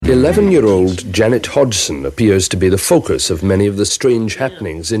11-year-old Janet Hodgson appears to be the focus of many of the strange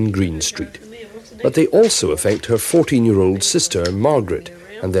happenings in Green Street. But they also affect her 14-year-old sister, Margaret,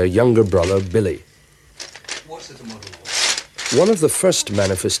 and their younger brother, Billy. One of the first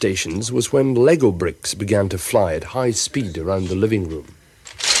manifestations was when Lego bricks began to fly at high speed around the living room.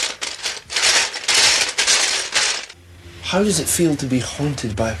 How does it feel to be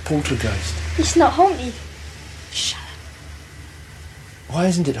haunted by a poltergeist? It's not haunted. Shut up. Why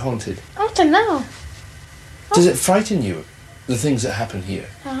isn't it haunted? I don't know. Does it frighten you, the things that happen here?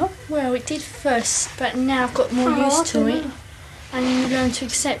 Oh, well, it did first, but now I've got more used to it. And you learn to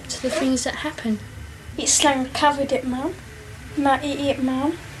accept the things that happen. It's slung covered it, Mum. Might eat it,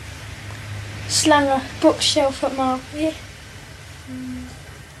 Mum. Slung a bookshelf at Margaret.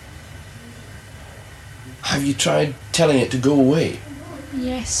 Have you tried telling it to go away?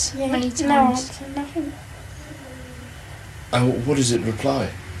 Yes, many times. No, nothing. And what does it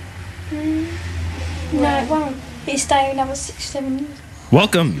reply? No, it won't. It'll stay another 6-7 years.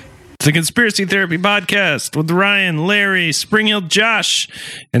 Welcome to the Conspiracy Therapy Podcast with Ryan, Larry, Springhill, Josh,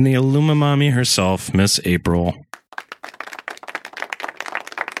 and the Illumimami herself, Miss April.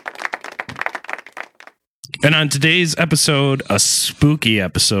 And on today's episode, a spooky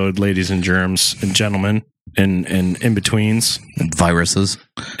episode, ladies and germs and gentlemen, and in-betweens. And viruses.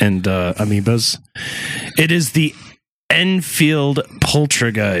 And amoebas. It is the Enfield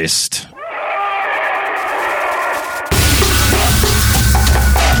Poltergeist.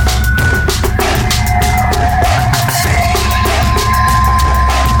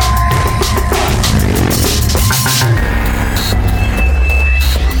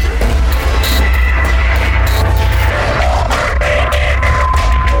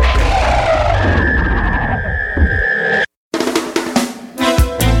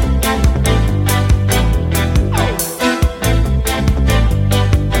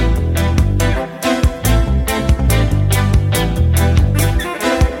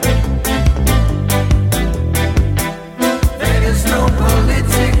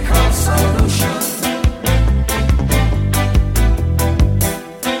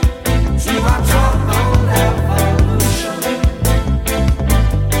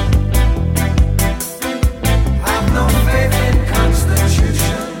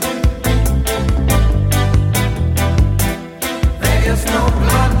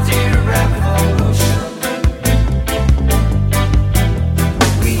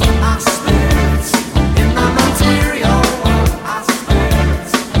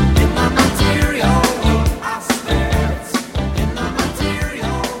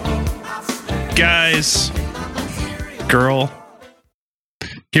 Girl,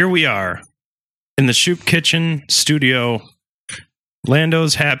 here we are in the Shoop Kitchen studio.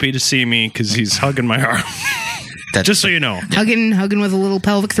 Lando's happy to see me because he's hugging my arm. Just so you know. Hugging with a little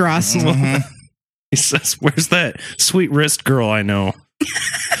pelvic thrust. Mm-hmm. He says, where's that sweet wrist girl I know?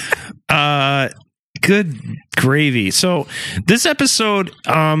 Good gravy. So this episode,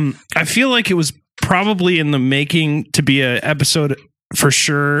 I feel like it was probably in the making to be an episode for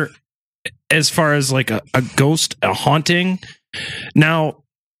sure, as far as like a ghost, a haunting. Now,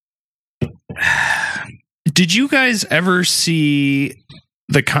 did you guys ever see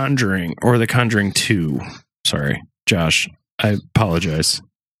The Conjuring or The Conjuring 2? Sorry, Josh, I apologize.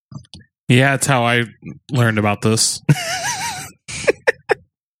 Yeah, that's how I learned about this.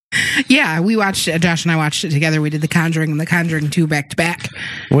 Yeah, we watched it. Josh and I watched it together. We did The Conjuring and The Conjuring 2 back to back.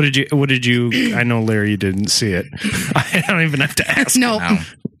 What did you I know, Larry, you didn't see it. I don't even have to ask. No.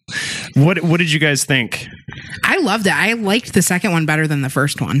 What did you guys think? I loved it. I liked the second one better than the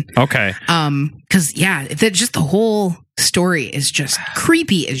first one. Okay. Because just the whole story is just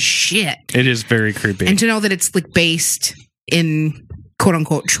creepy as shit. It is very creepy. And to know that it's like based in quote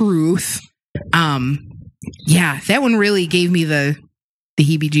unquote truth. That one really gave me the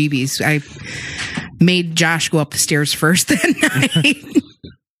heebie-jeebies. I made Josh go up the stairs first that night.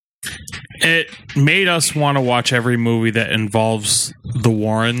 It made us want to watch every movie that involves the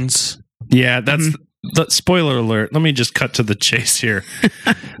Warrens. Yeah, that's the spoiler alert. Let me just cut to the chase here.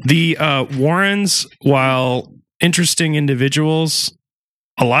 The Warrens, while interesting individuals,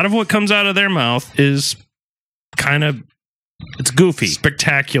 a lot of what comes out of their mouth is kind of, it's goofy,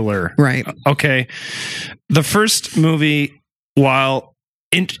 spectacular. Right. Okay. The first movie, while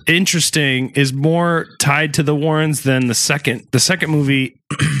interesting, is more tied to the Warrens than the second. The second movie,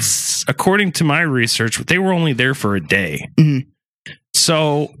 according to my research, they were only there for a day. Mm-hmm.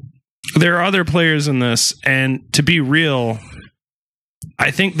 So there are other players in this, and to be real,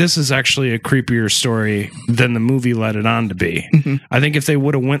 I think this is actually a creepier story than the movie let it on to be. Mm-hmm. I think if they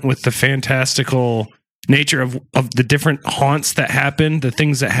would have went with the fantastical nature of the different haunts that happened, the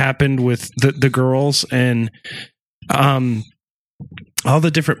things that happened with the girls, and all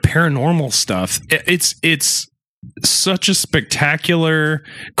the different paranormal stuff. It's such a spectacular,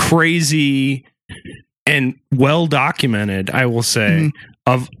 crazy, and well documented, I will say,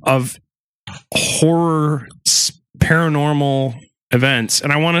 of horror paranormal events.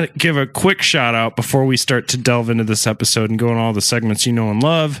 And I want to give a quick shout out before we start to delve into this episode and go in all the segments you know and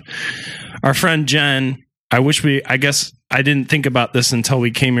love. Our friend Jen, I guess I didn't think about this until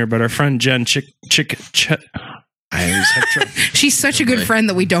we came here, but our friend Jen I always have trouble. She's such a good friend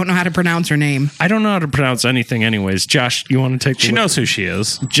that we don't know how to pronounce her name. I don't know how to pronounce anything anyways. Josh, you want to take She knows who she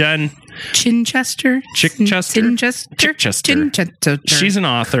is. Jen Chichester? Chichester. She's an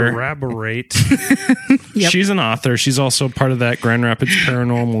author. Corroborate. Yep. She's an author. She's also part of that Grand Rapids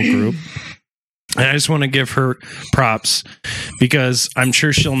Paranormal group. And I just want to give her props because I'm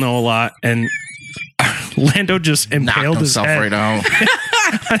sure she'll know a lot. And Lando just impaled his himself head. right out.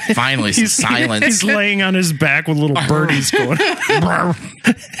 Finally, some silence. He's laying on his back with little birdies going.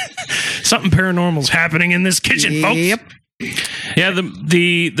 Something paranormal's happening in this kitchen, folks. Yep. Yeah,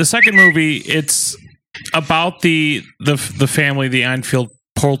 the second movie, it's about the family, the Enfield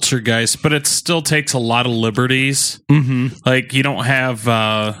poltergeist, but it still takes a lot of liberties. Mm-hmm. Like, you don't have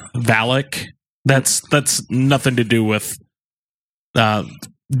Valak. That's nothing to do with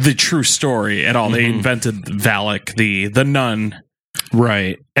the true story at all. They invented Valak, the nun.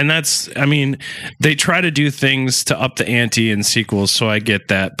 Right. And that's, I mean, they try to do things to up the ante in sequels, so I get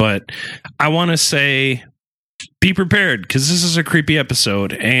that. But I want to say, be prepared, because this is a creepy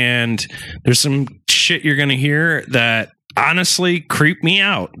episode, and there's some shit you're going to hear that honestly creeped me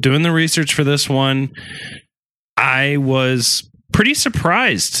out. Doing the research for this one, I was pretty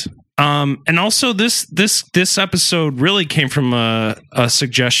surprised. And also this episode really came from a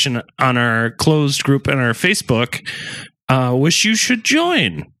suggestion on our closed group in our Facebook, which you should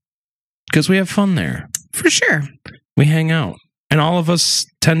join because we have fun there. For sure. We hang out and all of us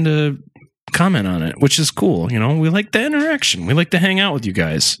tend to comment on it, which is cool. You know, we like the interaction. We like to hang out with you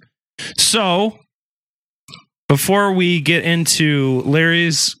guys. So before we get into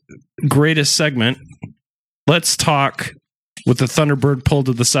Larry's greatest segment, let's talk with the Thunderbird pulled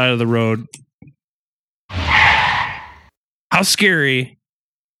to the side of the road. How scary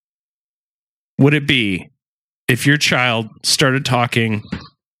would it be if your child started talking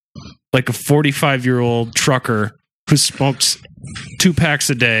like a 45-year-old trucker who smokes 2 packs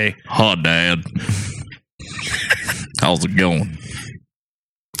a day? Oh, Dad. How's it going?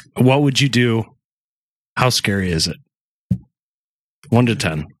 What would you do? How scary is it? 1 to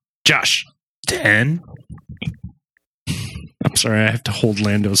 10. Josh. 10. I'm sorry, I have to hold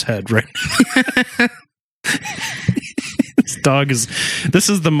Lando's head right now. This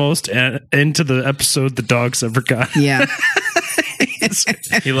is the most into the episode the dog's ever got. Yeah.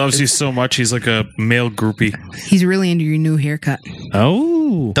 He loves you so much, he's like a male groupie. He's really into your new haircut.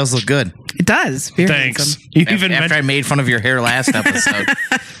 Oh. It does look good. It does. Very Thanks. handsome. You even After I made fun of your hair last episode.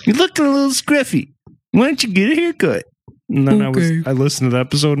 you look a little scruffy. Why don't you get a haircut? And then Okay. I listened to the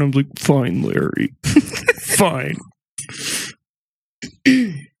episode and I'm like, fine, Larry. Fine.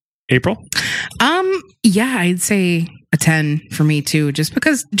 April? Yeah, I'd say a 10 for me too, just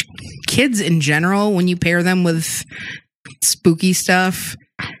because kids in general, when you pair them with spooky stuff,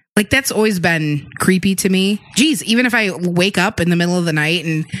 like that's always been creepy to me. Geez, even if I wake up in the middle of the night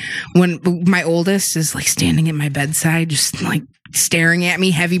and when my oldest is like standing at my bedside, just like staring at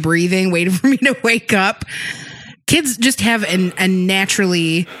me, heavy breathing, waiting for me to wake up. Kids just have a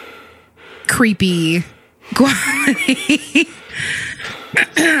naturally creepy quality.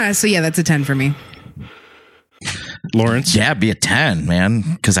 So yeah, that's a 10 for me. Lawrence? Yeah, be a 10, man,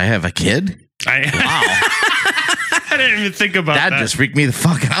 because I have a kid. Wow. I didn't even think about that. That just freaked me the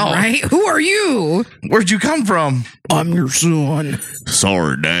fuck out. Right? Who are you? Where'd you come from? I'm your son.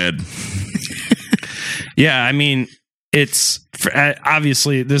 Sorry, Dad. Yeah, I mean, it's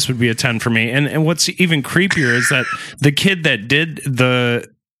obviously this would be a 10 for me. And what's even creepier is that the kid that did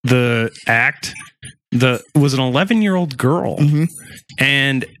the act was an 11-year-old girl. Mm-hmm.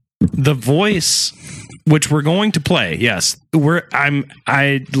 And the voice, which we're going to play, yes,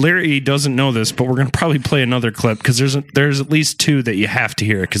 Larry doesn't know this, but we're going to probably play another clip because there's at least 2 that you have to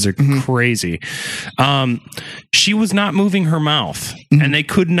hear because they're crazy. She was not moving her mouth, and they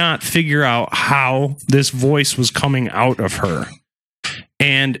could not figure out how this voice was coming out of her.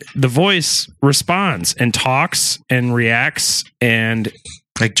 And the voice responds and talks and reacts, and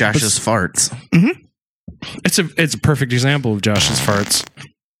Like Josh's farts. Mm-hmm. it's a perfect example of Josh's farts.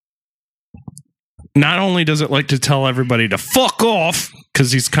 Not only does it like to tell everybody to fuck off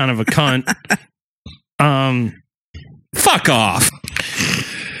because he's kind of a cunt, Fuck off.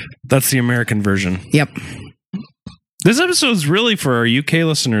 That's the American version. Yep. This episode's really for our UK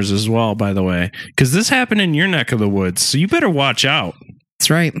listeners as well, by the way, because this happened in your neck of the woods, so you better watch out. That's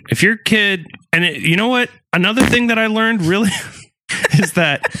right. If your kid, and you know what? Another thing that I learned really is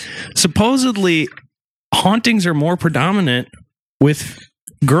that supposedly hauntings are more predominant with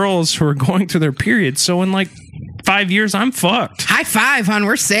girls who are going through their period. So in like 5 years, I'm fucked. High five, hon.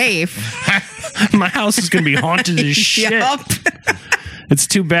 We're safe. My house is going to be haunted as shit. Yup. It's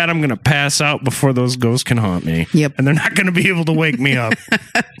too bad I'm going to pass out before those ghosts can haunt me. Yep. And they're not going to be able to wake me up.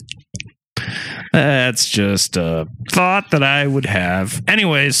 That's just a thought that I would have.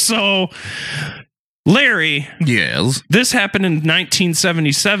 Anyways, so Larry, Yes. this happened in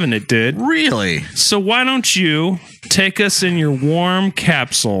 1977, it did. Really? So why don't you take us in your warm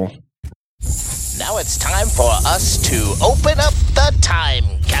capsule? Now it's time for us to open up the time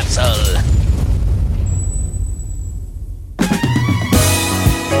capsule.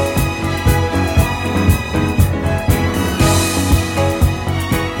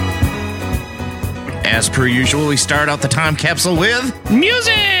 As per usual, we start out the time capsule with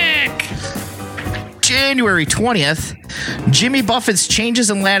Music! January 20th. Jimmy Buffett's Changes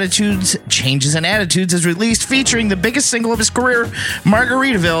in Attitudes is released, featuring the biggest single of his career,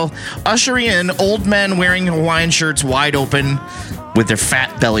 Margaritaville, ushering in old men wearing Hawaiian shirts wide open with their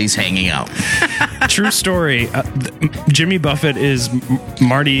fat bellies hanging out. True story. Jimmy Buffett is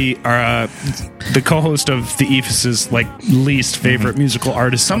Marty, the co-host of the EFUS's least favorite musical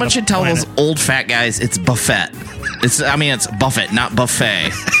artist. Someone should tell those old fat guys it's Buffett. It's Buffett, not buffet.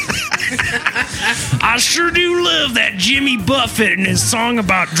 I sure do love that Jimmy Buffett and his song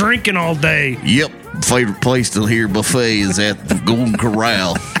about drinking all day. Yep, favorite place to hear buffet is at the Golden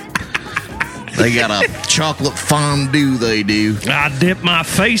Corral. They got a chocolate fondue, they do. I dip my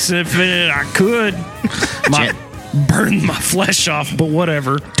face if I could. Burn my flesh off, but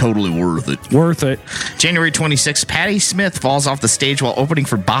whatever. Totally worth it. Worth it. January 26th, Patti Smith falls off the stage while opening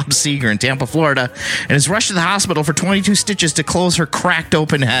for Bob Seger in Tampa, Florida, and is rushed to the hospital for 22 stitches to close her cracked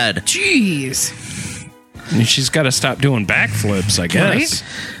open head. Jeez. And she's got to stop doing backflips, I guess. Right?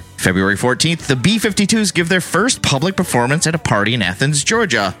 February 14th, the B-52s give their first public performance at a party in Athens,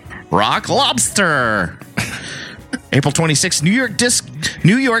 Georgia. Rock Lobster. April 26th,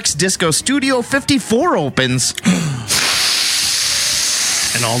 New York's Disco Studio 54 opens.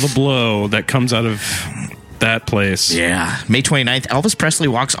 And all the blow that comes out of that place. Yeah. May 29th, Elvis Presley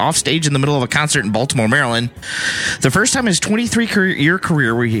walks off stage in the middle of a concert in Baltimore, Maryland. The first time in his 23-year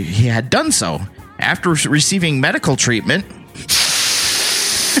career where he had done so. After receiving medical treatment,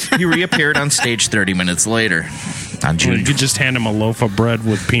 he reappeared on stage 30 minutes later. On June. You could just hand him a loaf of bread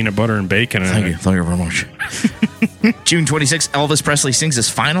with peanut butter and bacon in it. Thank you very much. June 26th, Elvis Presley sings his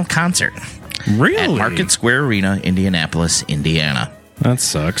final concert. Really? At Market Square Arena, Indianapolis, Indiana. That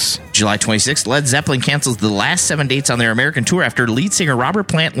sucks. July 26th, Led Zeppelin cancels the last 7 dates on their American tour after lead singer Robert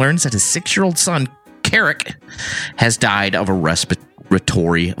Plant learns that his 6-year-old son, Carrick, has died of a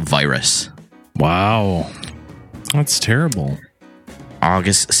respiratory virus. Wow. That's terrible.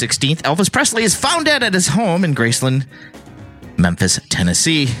 August 16th, Elvis Presley is found dead at his home in Graceland, Memphis,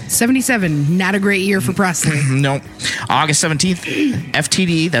 Tennessee. 77. Not a great year for Presley. No. August 17th,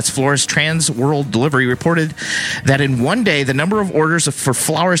 FTD, that's Florist Trans World Delivery, reported that in one day, the number of orders for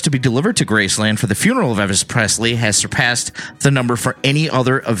flowers to be delivered to Graceland for the funeral of Elvis Presley has surpassed the number for any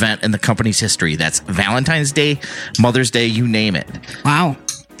other event in the company's history. That's Valentine's Day, Mother's Day, you name it. Wow.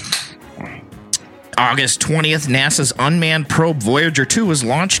 August 20th, NASA's unmanned probe Voyager 2 was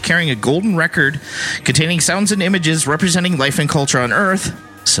launched carrying a golden record containing sounds and images representing life and culture on Earth,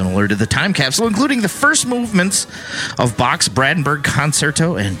 similar to the time capsule, including the first movements of Bach's Brandenburg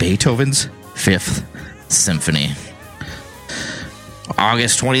Concerto and Beethoven's Fifth Symphony.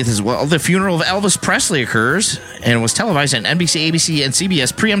 August 20th as well, the funeral of Elvis Presley occurs and was televised on NBC, ABC, and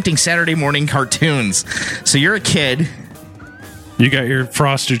CBS, preempting Saturday morning cartoons. So you're a kid. You got your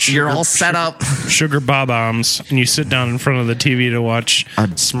frosted sugar. You're all set up. Sugar bob-ombs, and you sit down in front of the TV to watch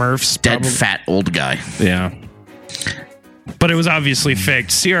Smurfs. Dead fat old guy. Yeah. But it was obviously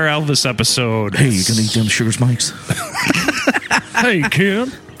faked. See our Elvis episode. Hey, you gonna eat them Sugar Smikes? Hey,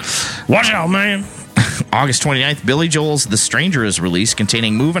 kid. Watch out, man. August 29th, Billy Joel's The Stranger is released,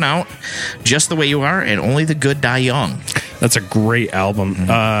 containing Moving Out, Just the Way You Are, and Only the Good Die Young. That's a great album.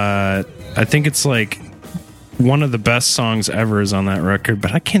 I think it's like one of the best songs ever is on that record,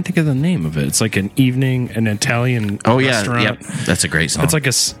 but I can't think of the name of it. It's like an Italian restaurant. Yep. That's a great song.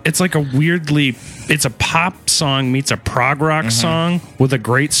 It's like a weirdly, it's a pop song meets a prog rock song with a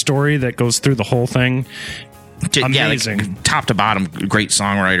great story that goes through the whole thing. Amazing. Like, top to bottom, great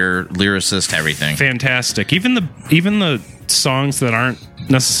songwriter, lyricist, everything. Fantastic. Even the songs that aren't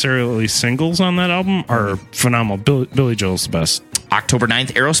necessarily singles on that album are phenomenal. Billy Joel's the best. October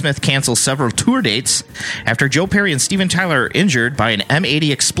 9th, Aerosmith cancels several tour dates after Joe Perry and Steven Tyler are injured by an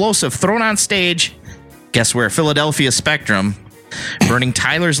M80 explosive thrown on stage. Guess where? Philadelphia Spectrum, burning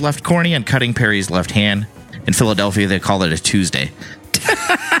Tyler's left cornea and cutting Perry's left hand. In Philadelphia, they call it a Tuesday.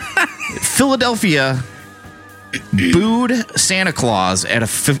 Philadelphia booed Santa Claus at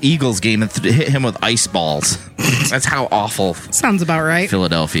a Eagles game and hit him with ice balls. That's how awful Sounds about right.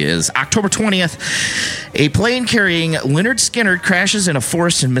 Philadelphia is. October 20th, a plane carrying Lynyrd Skynyrd crashes in a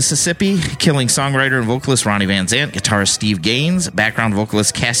forest in Mississippi, killing songwriter and vocalist Ronnie Van Zant, guitarist Steve Gaines, background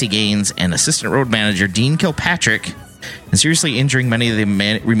vocalist Cassie Gaines, and assistant road manager Dean Kilpatrick, and seriously injuring many of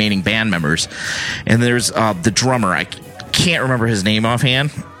the remaining band members. And there's the drummer. I can't remember his name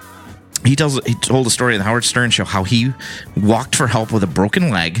offhand. He told a story on the Howard Stern show how he walked for help with a broken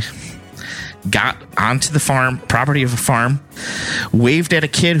leg, got onto the property of a farm, waved at a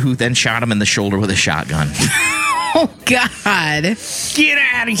kid who then shot him in the shoulder with a shotgun. Oh, God. Get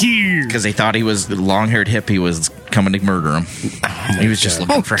out of here! Because they thought he was the long-haired hippie was coming to murder him. He was just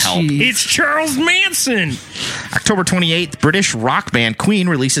looking for help. geez. It's Charles Manson. October 28th, British rock band Queen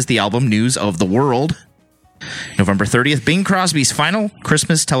releases the album News of the World. November 30th, Bing Crosby's final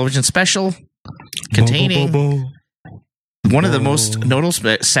Christmas television special containing one of the most notable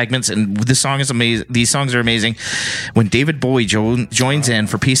segments, and this song is amazing. These songs are amazing. When David Bowie joins in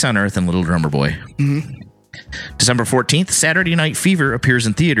for Peace on Earth and Little Drummer Boy. Mm-hmm. December 14th, Saturday Night Fever appears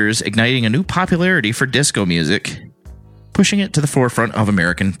in theaters, igniting a new popularity for disco music, pushing it to the forefront of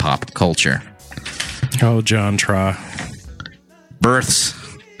American pop culture. Oh, John Tra. Births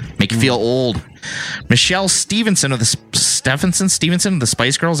make you feel old. Michelle Stevenson of the Stevenson of the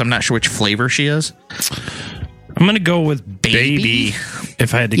Spice Girls. I'm not sure which flavor she is. I'm going to go with Baby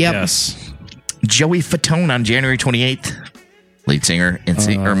if I had to Yep. guess. Joey Fatone on January 28th. Lead singer,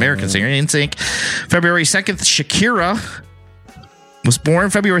 NSYNC, or American singer, NSYNC. February 2nd, Shakira was born.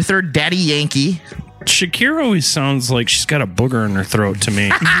 February 3rd, Daddy Yankee. Shakira always sounds like she's got a booger in her throat to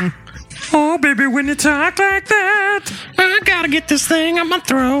me. Oh, baby, when you talk like that, I gotta get this thing on my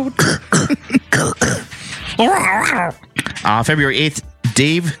throat. February 8th,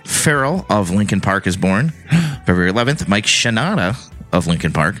 Dave Farrell of Linkin Park is born. February 11th, Mike Shinoda of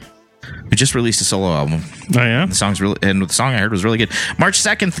Linkin Park, who just released a solo album. Oh, yeah? The song's really, and the song I heard was really good. March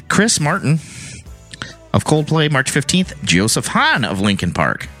 2nd, Chris Martin of Coldplay. March 15th, Joseph Hahn of Linkin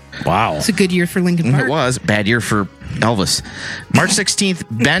Park. Wow. It's a good year for Linkin Park. It was. Bad year for Elvis. March 16th,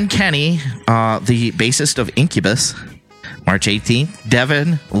 Ben Kenny, the bassist of Incubus. March 18th,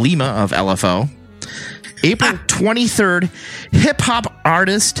 Devin Lima of LFO. April 23rd, hip-hop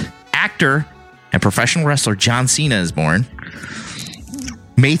artist, actor, and professional wrestler John Cena is born.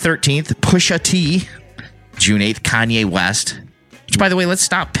 May 13th, Pusha T. June 8th, Kanye West. Which, by the way, let's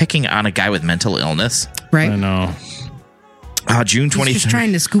stop picking on a guy with mental illness. Right? I know. June 23rd. He's just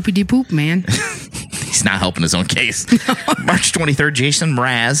trying to scoopity poop, man. He's not helping his own case. March 23rd, Jason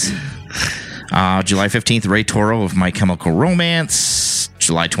Mraz. July 15th, Ray Toro of My Chemical Romance.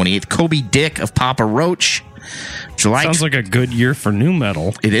 July 28th, Kobe Dick of Papa Roach. Sounds like a good year for new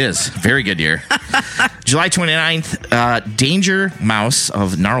metal. It is. Very good year. July 29th, Danger Mouse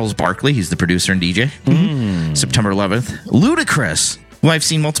of Gnarls Barkley. He's the producer and DJ. September 11th, Ludacris, who I've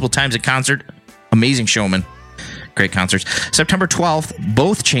seen multiple times at concert. Amazing showman. Great concerts. September 12th,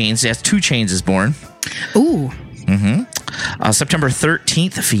 Both Chains. That's 2 Chains is born. Ooh. September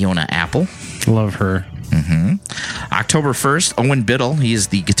 13th, Fiona Apple. Love her. October 1st, Owen Biddle. He is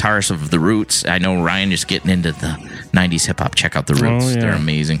the guitarist of The Roots. I know Ryan is getting into the 90s hip-hop. Check out The Roots. Oh, yeah. They're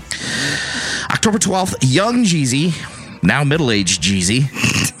amazing. October 12th, Young Jeezy. Now middle-aged Jeezy.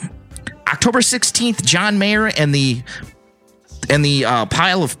 October 16th, John Mayer and the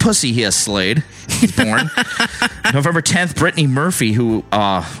pile of pussy he has slayed is born. November 10th, Brittany Murphy, who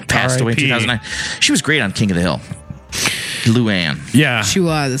passed away in 2009. She was great on King of the Hill. Luann. Yeah. She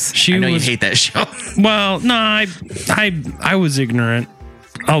was. I know you hate that show. Well, no, I was ignorant.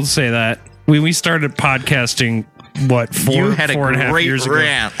 I'll say that. We started podcasting, You had a 4.5 great years ago.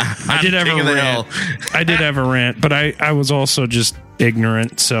 rant. I did have King a of the rant. Hill. I did have a rant, but I was also just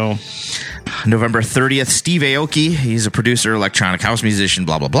ignorant, so... November 30th, Steve Aoki. He's a producer, electronic house musician,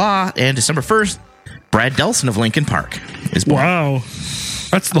 blah, blah, blah. And December 1st, Brad Delson of Linkin Park is born. Wow.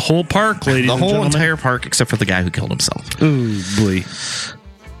 That's the whole park, ladies The and whole gentlemen. entire park, except for the guy who killed himself. Ooh, boy.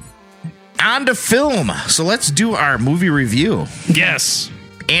 On to film. So let's do our movie review. Yes.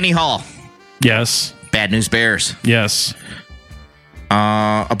 Annie Hall. Yes. Bad News Bears. Yes.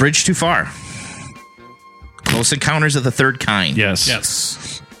 A Bridge Too Far. Close Encounters of the Third Kind. Yes.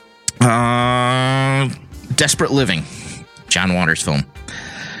 Yes. Desperate Living. John Waters film.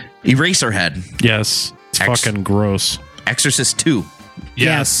 Eraserhead. Yes. It's fucking gross. Exorcist 2.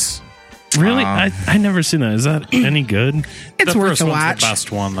 Yes. Really? I never seen that. Is that any good? It's The worth first a one's watch. the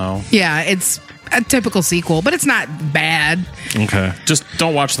best one, though. Yeah, it's a typical sequel, but it's not bad. Okay. Just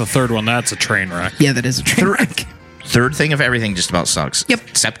don't watch the third one. That's a train wreck. Yeah, that is a train wreck. Third thing of everything just about sucks. Yep.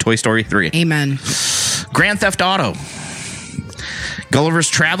 Except Toy Story 3. Amen. Grand Theft Auto. Gulliver's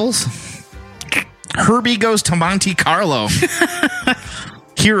Travels. Herbie Goes to Monte Carlo.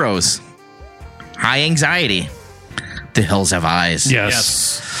 Heroes. High Anxiety. The Hills Have Eyes.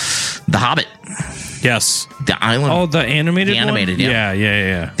 Yes. The Hobbit. Yes. The Island. Oh, the animated The animated, one? yeah.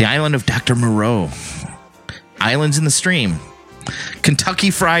 Yeah. The Island of Dr. Moreau. Islands in the Stream.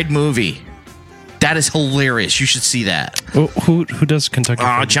 Kentucky Fried Movie. That is hilarious. You should see that. Oh, who does Kentucky?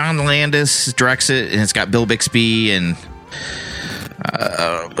 Fried? John Landis directs it, and it's got Bill Bixby, and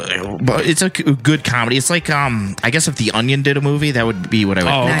but it's a good comedy. It's like I guess if The Onion did a movie, that would be what I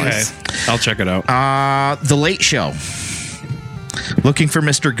would. Oh, okay. Nice. I'll check it out. The Late Show. Looking for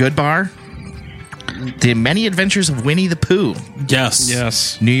Mr. Goodbar. The Many Adventures of Winnie the Pooh. Yes.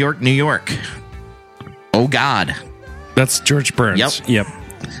 Yes. New York, New York. Oh God. That's George Burns. Yep.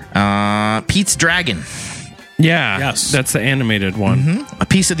 Yep. Pete's Dragon. Yeah. Yes. That's the animated one. A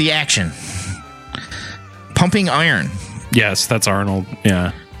Piece of the Action. Pumping Iron. Yes, that's Arnold.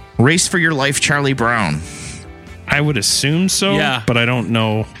 Yeah. Race for Your Life, Charlie Brown. I would assume so. Yeah. But I don't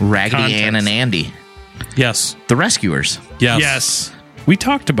know. Raggedy context. Ann and Andy. Yes. The Rescuers. Yes. Yes. We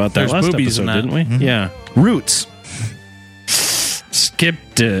talked about that There's last boobies episode, in that. didn't we? Yeah. Roots.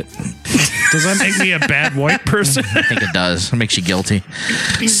 Skipped it. Does that make me a bad white person? I think it does. It makes you guilty.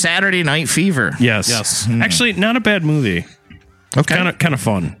 Saturday Night Fever. Yes. Yes. Actually, not a bad movie. Okay. Kind of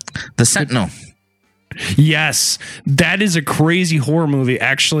fun. The Sentinel. Yes, that is a crazy horror movie.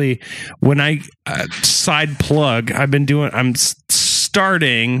 Actually, when I side plug, I'm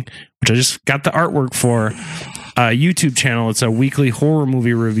starting, which I just got the artwork for, a YouTube channel. It's a weekly horror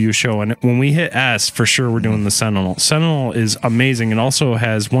movie review show. And when we hit S, for sure, we're doing the Sentinel. Sentinel is amazing and also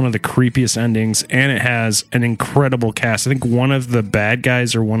has one of the creepiest endings, and it has an incredible cast. I think one of the bad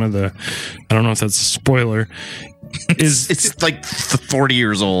guys or one of the, I don't know if that's a spoiler, is It's like 40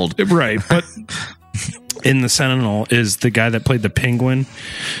 years old. right, but in the Sentinel is the guy that played the Penguin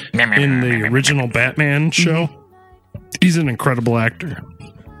in the original Batman show. He's an incredible actor.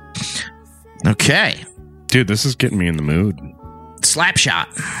 Okay. Dude, this is getting me in the mood. Slapshot.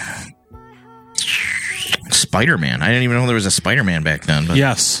 Spider-Man. I didn't even know there was a Spider-Man back then. But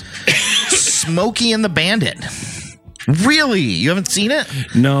Yes. Smokey and the Bandit. Really? You haven't seen it?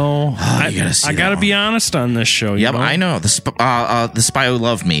 No, you gotta see I gotta that be honest on this show. Yep, I know. The Spy Who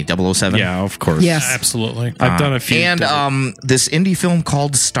Loved Me, 007. Yeah, of course. Yes. Absolutely. I've done a few. And this indie film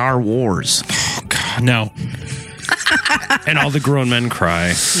called Star Wars. No. and all the grown men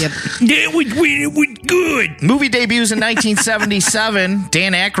cry. Yep. Yeah, we good. Movie debuts in 1977.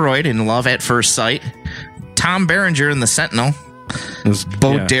 Dan Aykroyd in Love at First Sight. Tom Berenger in The Sentinel.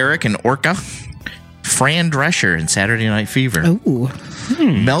 Bo Derek in Orca. Fran Drescher in Saturday Night Fever. Ooh.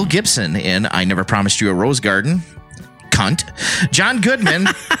 Mel Gibson in I Never Promised You a Rose Garden. Cunt. John Goodman,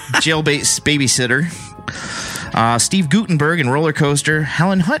 Jailbait Babysitter. Steve Guttenberg in Roller Coaster.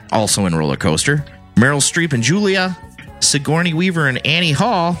 Helen Hunt also in Roller Coaster. Meryl Streep and Julia. Sigourney Weaver and Annie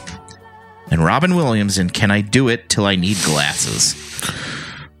Hall. And Robin Williams in Can I Do It Till I Need Glasses.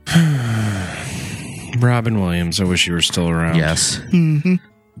 Robin Williams. I wish you were still around. Yes.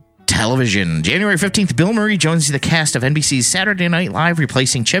 Television. January 15th, Bill Murray joins the cast of NBC's Saturday Night Live,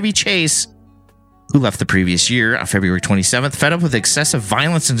 replacing Chevy Chase, who left the previous year on February 27th. Fed up with excessive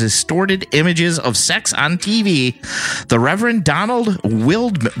violence and distorted images of sex on TV, the Reverend Donald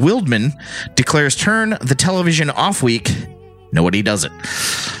Wildman declares turn the television off week. No, he doesn't.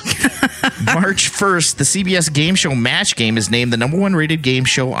 March 1st, the CBS game show Match Game is named the #1 rated game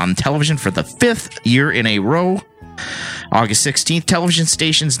show on television for the 5th year in a row. August 16th, television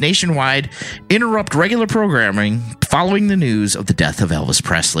stations nationwide interrupt regular programming following the news of the death of Elvis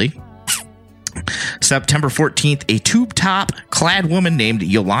Presley. September 14th, a tube-top clad woman named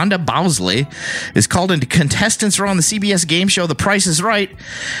Yolanda Bowsley is called into contestants around the CBS game show The Price is Right,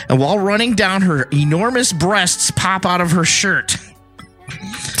 and while running down, her enormous breasts pop out of her shirt.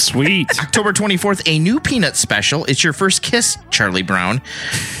 Sweet. October 24th, a new Peanut special, It's Your First Kiss, Charlie Brown,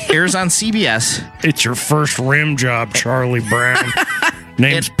 airs on CBS. It's your first rim job, Charlie Brown.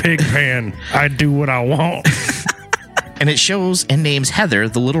 Name's Pigpan. I do what I want. And it shows and names Heather,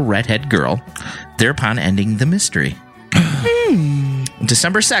 the little redhead girl, thereupon ending the mystery.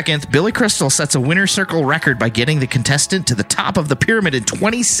 December 2nd, Billy Crystal sets a winner circle record by getting the contestant to the top of the pyramid in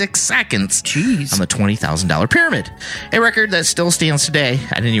 26 seconds Jeez. on the $20,000 pyramid. A record that still stands today.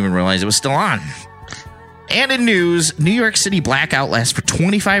 I didn't even realize it was still on. And in news, New York City blackout lasts for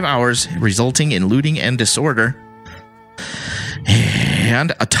 25 hours, resulting in looting and disorder.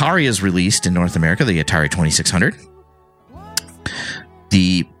 And Atari is released in North America, the Atari 2600.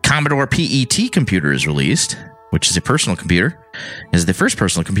 The Commodore PET computer is released, which is a personal computer. It is the first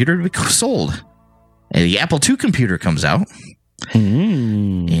personal computer to be sold. And the Apple II computer comes out.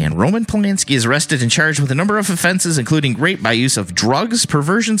 And Roman Polanski is arrested and charged with a number of offenses, including rape by use of drugs,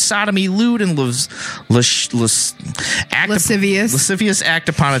 perversion, sodomy, lewd, and lascivious act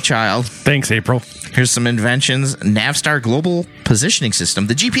upon a child. Thanks, April. Here's some inventions. Navstar Global Positioning System.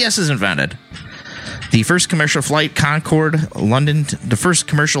 The GPS is invented. The first commercial flight the first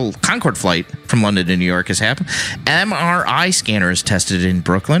commercial Concorde flight from London to New York has happened. MRI scanner is tested in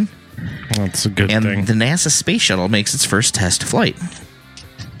Brooklyn. That's a good And thing. the NASA Space Shuttle makes its first test flight.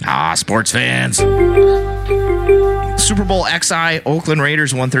 Sports fans. Super Bowl XI, Oakland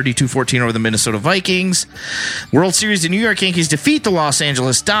Raiders 132-14 over the Minnesota Vikings. World Series, the New York Yankees defeat the Los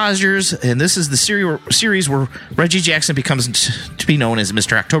Angeles Dodgers. And this is the series where Reggie Jackson becomes to be known as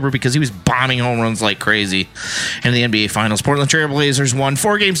Mr. October because he was bombing home runs like crazy. In the NBA Finals, Portland Trail Blazers won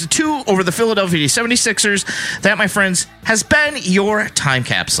 4-2 over the Philadelphia 76ers. That, my friends, has been your time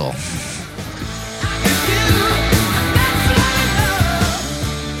capsule.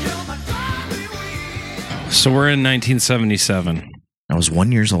 So we're in 1977. I was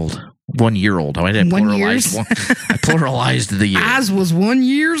 1 year old. 1 year old. I didn't 1 pluralize. year? I pluralized the year. Oz was 1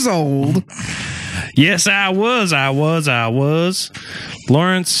 year old. Yes, I was.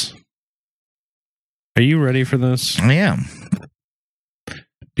 Lawrence, are you ready for this? I am.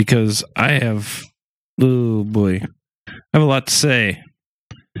 Because I have, oh boy, I have a lot to say.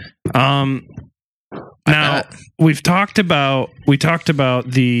 Now we talked about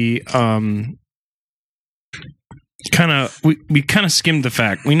the we kind of skimmed the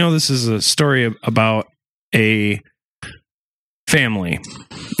fact. We know this is a story about a family.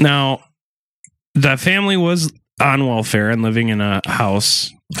 Now, the family was on welfare and living in a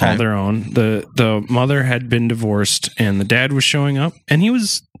house all their own. The mother had been divorced, and the dad was showing up, and he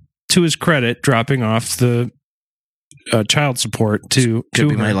was, to his credit, dropping off the child support to Could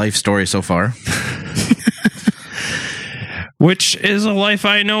be my life story so far. Which is a life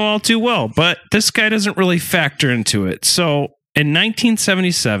I know all too well, but this guy doesn't really factor into it. So, in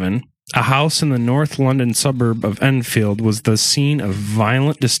 1977, a house in the North London suburb of Enfield was the scene of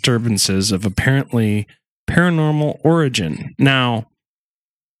violent disturbances of apparently paranormal origin. Now,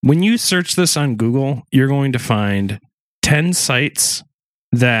 when you search this on Google, you're going to find 10 sites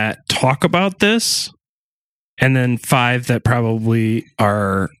that talk about this, and then 5 that probably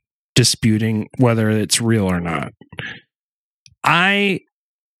are disputing whether it's real or not. I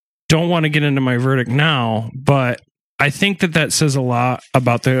don't want to get into my verdict now, but I think that says a lot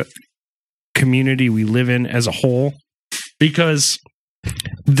about the community we live in as a whole, because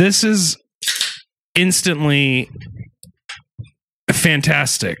this is instantly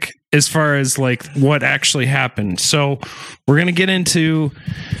fantastic as far as like what actually happened. So we're going to get into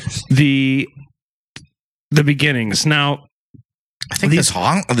the beginnings. Now, I think this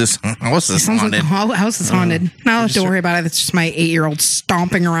house is Sounds like haunted. the house is haunted. No, don't have to worry about it. It's just my 8-year-old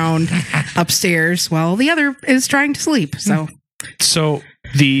stomping around upstairs while the other is trying to sleep. So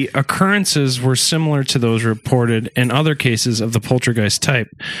the occurrences were similar to those reported in other cases of the poltergeist type.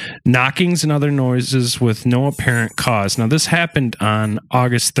 Knockings and other noises with no apparent cause. Now, this happened on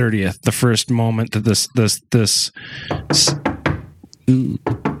August 30th, the first moment that this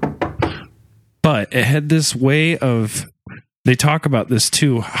but it had this way of, they talk about this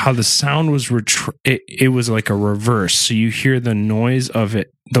too, how the sound was it was like a reverse. So you hear the noise of it,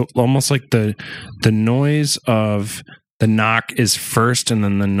 almost like the noise of the knock is first, and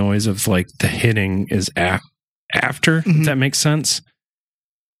then the noise of like the hitting is after. Mm-hmm. If that makes sense.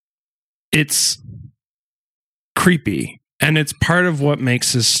 It's creepy, and it's part of what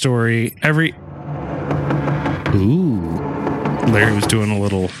makes this story Larry was doing a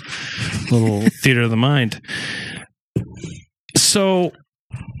little theater of the mind. So,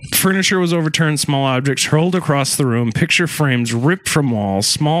 furniture was overturned, small objects hurled across the room, picture frames ripped from walls,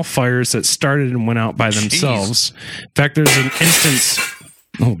 small fires that started and went out by themselves. In fact, there's an instance...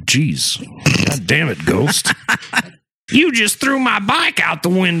 Oh, geez. God damn it, ghost. You just threw my bike out the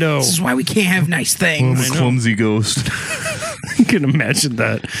window. this is why we can't have nice things. Clumsy ghost. You can imagine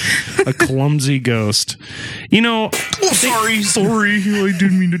that. A clumsy ghost. You know, sorry, I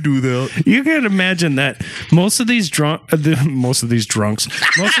didn't mean to do that. you can imagine that most of these drunks, most of these ghosts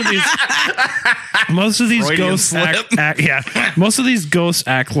most of these ghosts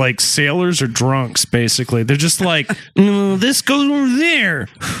act like sailors or drunks, basically. They're just like, no, this goes over there.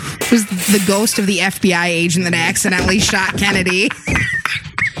 It was the ghost of the FBI agent that accidentally shot Kennedy.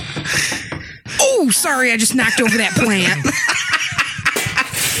 Oh, sorry, I just knocked over that plant.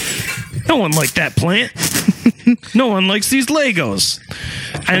 No one liked that plant. No one likes these Legos.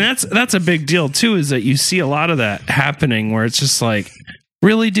 And that's a big deal too, is that you see a lot of that happening where it's just like,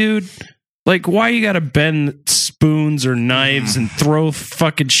 really, dude? Like, why you gotta bend spoons or knives and throw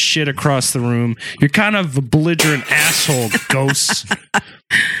fucking shit across the room? You're kind of a belligerent asshole, ghosts.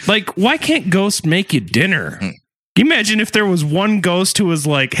 Like, why can't ghosts make you dinner? Can you imagine if there was one ghost who was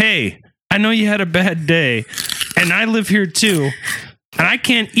like, hey, I know you had a bad day, and I live here too, and I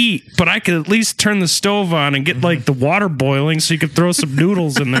can't eat, but I could at least turn the stove on and get like the water boiling so you could throw some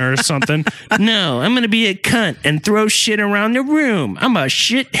noodles in there or something. No, I'm going to be a cunt and throw shit around the room. I'm a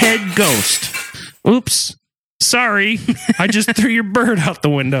shithead ghost. Oops. Sorry. I just threw your bird out the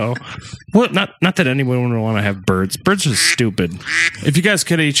window. Well, not that anyone would want to have birds. Birds are stupid. If you guys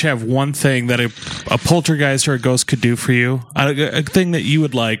could each have one thing that a poltergeist or a ghost could do for you, a thing that you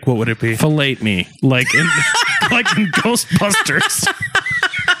would like, what would it be? Fillet me. Like in Ghostbusters.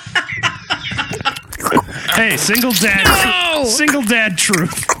 Hey, single dad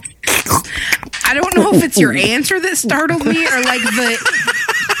truth. I don't know if it's your answer that startled me or like the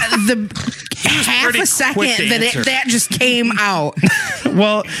half a second that just came out.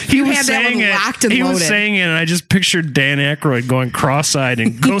 Well, he was had that saying one it. locked and He was loaded. saying it, and I just pictured Dan Aykroyd going cross-eyed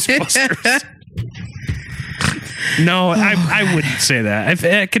in Ghostbusters. No, I wouldn't say that. If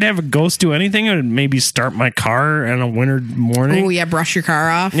I could have a ghost do anything, it would maybe start my car on a winter morning. Oh yeah, brush your car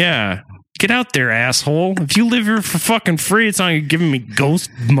off. Yeah. Get out there, asshole. If you live here for fucking free, it's not like you're giving me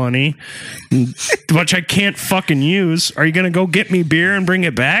ghost money, which I can't fucking use. Are you going to go get me beer and bring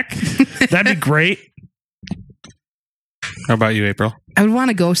it back? That'd be great. How about you, April? I would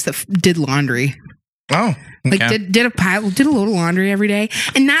want a ghost that did laundry. Oh, Like okay. did a load of laundry every day,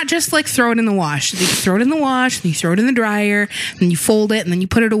 and not just like throw it in the wash. You throw it in the wash, and you throw it in the dryer, and you fold it, and then you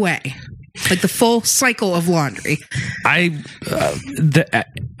put it away. Like the full cycle of laundry. I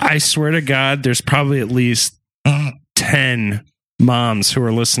swear to God, there's probably at least 10 moms who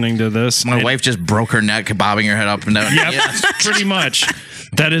are listening to this. My wife just broke her neck, bobbing her head up and down. Yep, pretty much.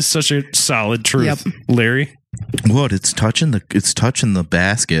 That is such a solid truth, Yep. Larry. What? It's touching the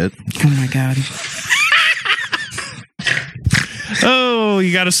basket. Oh my God. Oh,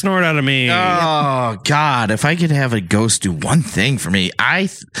 you got a snort out of me. Oh God! If I could have a ghost do one thing for me, I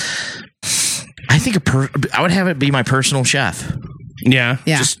think I would have it be my personal chef. Yeah.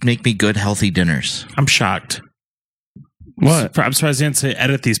 Yeah. Just make me good, healthy dinners. I'm shocked. What? I'm surprised he didn't say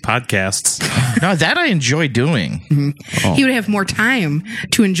edit these podcasts. No, that I enjoy doing. He would have more time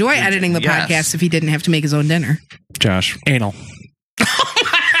to enjoy editing the Yes. podcast if he didn't have to make his own dinner. Josh. Anal.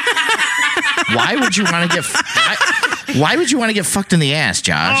 Why would you want to get? Why would you want to get fucked in the ass,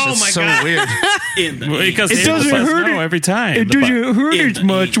 Josh? Oh, That's my so God. weird. Because It doesn't hurt it. every time. It doesn't hurt as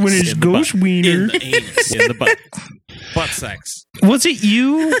much when it's ghost wiener. In the anus. In the butt. Butt sex. Was it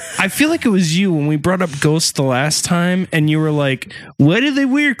you? I feel like it was you when we brought up ghosts the last time, and you were like, "Why do they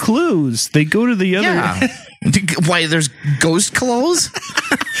wear clothes? They go to the other." Yeah. Why? There's ghost clothes.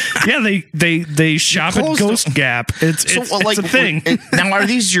 Yeah, they shop at clothes Ghost Gap. It's a thing. Now, are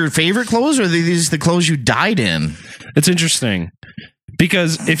these your favorite clothes, or are these the clothes you died in? It's interesting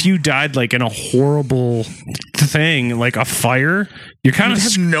because if you died like in a horrible thing, like a fire, you're kind You of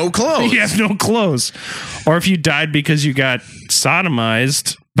have no clothes. You have no clothes. Or if you died because you got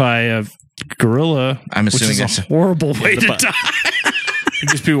sodomized by a gorilla, I'm assuming which is that's a horrible way to butt. die. You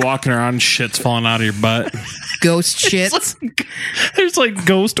just be walking around, shit's falling out of your butt. Ghost shit. There's like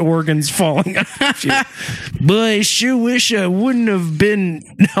ghost organs falling out of you. Boy, I sure wish I wouldn't have been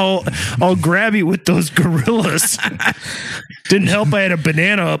all grabby with those gorillas. Didn't help I had a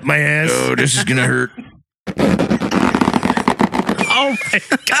banana up my ass. Oh, this is gonna hurt. Oh my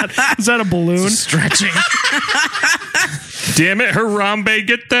God. Is that a balloon? Stretching. Damn it, Harambe,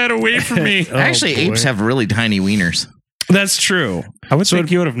 get that away from me. Actually, boy. apes have really tiny wieners. That's true. I would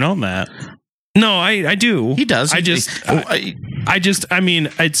think you would have known that. No, I do. He does. I mean,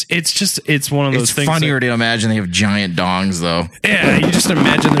 it's one of those It's things. funnier to imagine they have giant dongs, though. Yeah, you just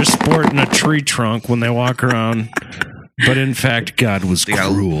imagine they're sporting a tree trunk when they walk around. But in fact, God was They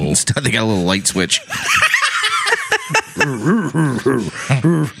got cruel. they got a little light switch.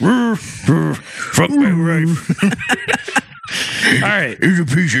 Fuck my wife. All right. It's a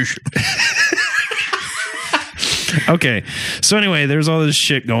piece of shit. Okay. So anyway, there's all this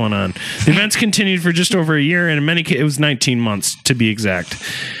shit going on. The events continued for just over a year, and in many cases, it was 19 months to be exact.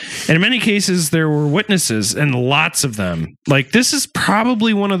 And in many cases, there were witnesses, and lots of them. Like, this is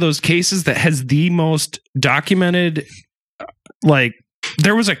probably one of those cases that has the most documented, like,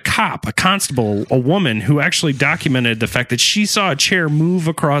 there was a cop, a constable, a woman who actually documented the fact that she saw a chair move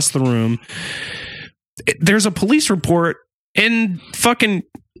across the room. There's a police report in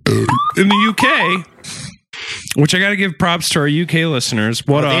the UK, which I got to give props to our UK listeners.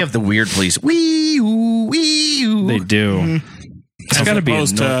 What up? They have the weird police. Wee-oo, wee-oo. They do. It's got to be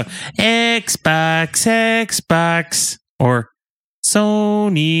opposed to Xbox, or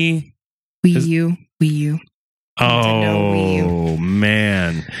Sony. Wii U. Nintendo Wii Oh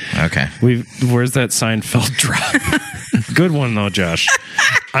man. Okay. Where's that Seinfeld drop? Good one though, Josh.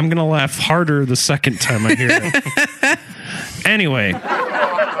 I'm gonna laugh harder the second time I hear it. Anyway,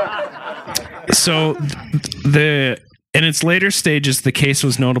 so in its later stages, the case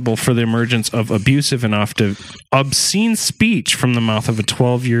was notable for the emergence of abusive and often obscene speech from the mouth of a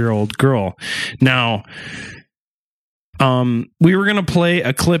 12-year-old girl. Now, we were going to play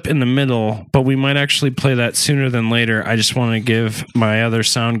a clip in the middle, but we might actually play that sooner than later. I just want to give my other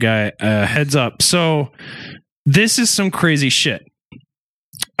sound guy a heads up. So, this is some crazy shit.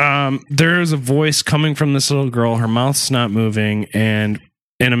 There is a voice coming from this little girl. Her mouth's not moving, and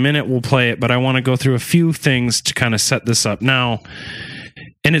in a minute we'll play it, but I want to go through a few things to kind of set this up. Now,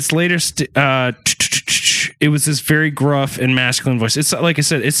 in its later it was this very gruff and masculine voice. It's like I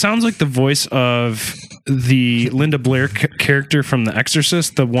said, it sounds like the voice of the Linda Blair character from The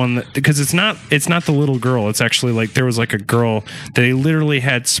Exorcist, the one that, because it's not the little girl. It's actually like there was like a girl that they literally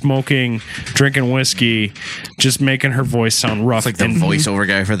had smoking, drinking whiskey, just making her voice sound rough. It's like the voiceover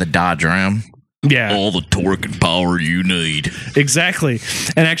guy for the Dodge Ram. Yeah. All the torque and power you need. Exactly.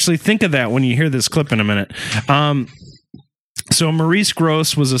 And actually think of that when you hear this clip in a minute. So Maurice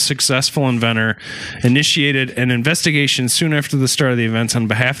Grosse was a successful inventor, initiated an investigation soon after the start of the events on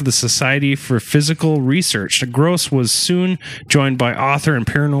behalf of the Society for Physical Research. Grosse was soon joined by author and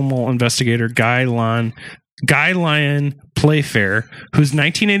paranormal investigator Guy Lyon Playfair, whose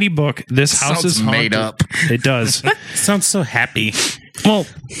 1980 book, This House is Haunted. Made up. It does. Sounds so happy. Well,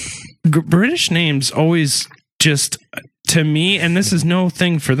 British names always just, to me, and this is no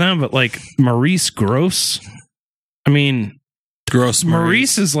thing for them, but like Maurice Grosse, I mean... Gross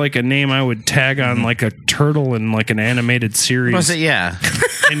Maurice is like a name I would tag on like a turtle in like an animated series. Was it? Yeah.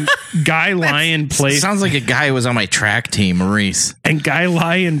 And Guy Lyon Playfair sounds like a guy who was on my track team, Maurice. And Guy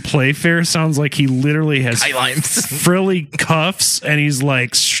Lyon Playfair sounds like he literally has frilly cuffs and he's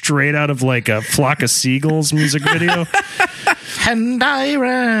like straight out of like a Flock of Seagulls music video. And I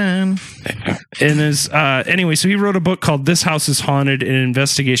ran. And anyway, so he wrote a book called This House is Haunted, an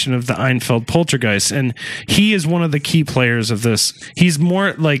investigation of the Einfeld poltergeist. And he is one of the key players of this. He's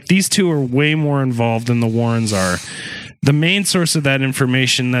more like, these two are way more involved than the Warrens are. The main source of that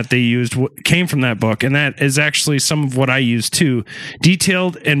information that they used came from that book, and that is actually some of what I use too.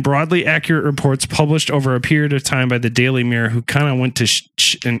 Detailed and broadly accurate reports published over a period of time by the Daily Mirror, who kind of went to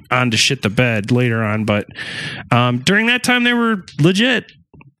on to shit the bed later on. But during that time, they were legit.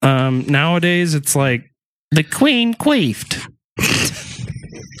 Nowadays, it's like the Queen queefed.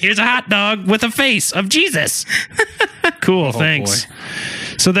 Here's a hot dog with a face of Jesus. Cool, thanks. Boy.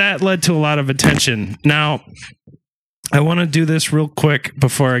 So that led to a lot of attention. Now, I want to do this real quick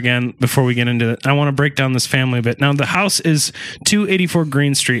before we get into it. I want to break down this family a bit. Now, the house is 284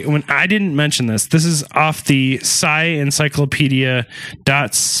 Green Street. When I didn't mention this is off the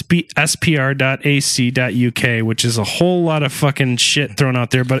sciencyclopedia.spr.ac.uk, which is a whole lot of fucking shit thrown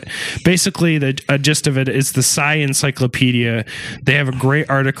out there. But basically, the gist of it is the Sci Encyclopedia. They have a great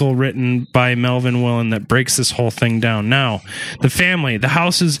article written by Melvin Willen that breaks this whole thing down. Now, the family, the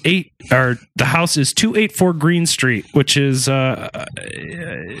house is 284 Green Street, which is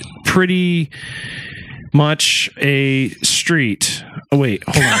pretty much a street. Oh, wait,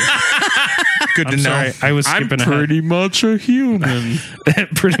 hold on. Good to know. Sorry, I was skipping ahead. I'm pretty much a human.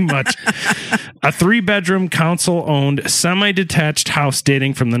 Pretty much. A 3-bedroom, council-owned, semi-detached house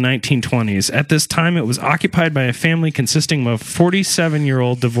dating from the 1920s. At this time, it was occupied by a family consisting of a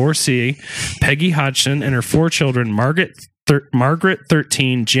 47-year-old divorcee, Peggy Hodgson, and her 4 children, Margaret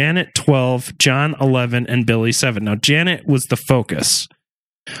 13, Janet 12, John 11, and Billy 7. Now, Janet was the focus.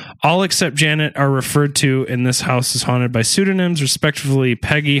 All except Janet are referred to in This House is Haunted by pseudonyms, respectively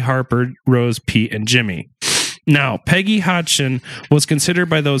Peggy, Harper, Rose, Pete, and Jimmy. Now, Peggy Hodgson was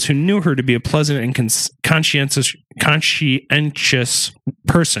considered by those who knew her to be a pleasant and conscientious conscientious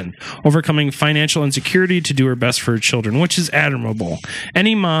person, overcoming financial insecurity to do her best for her children, which is admirable.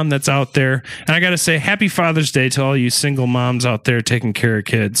 Any mom that's out there, and I got to say, happy Father's Day to all you single moms out there taking care of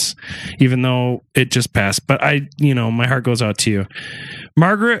kids, even though it just passed. But my heart goes out to you.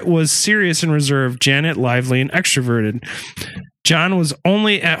 Margaret was serious and reserved, Janet lively and extroverted. John was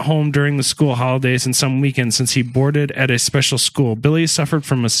only at home during the school holidays and some weekends since he boarded at a special school. Billy suffered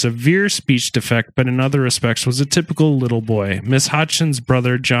from a severe speech defect, but in other respects was a typical little boy. Miss Hodgson's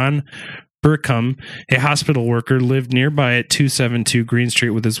brother, John Burkham, a hospital worker, lived nearby at 272 Green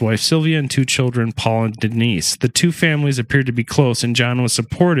Street with his wife Sylvia and two children, Paul and Denise. The two families appeared to be close, and John was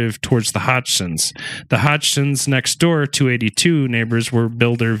supportive towards the Hodgsons. The Hodgsons next door, 282 neighbors, were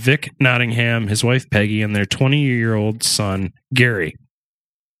builder Vic Nottingham, his wife Peggy, and their 20-year-old son, Gary.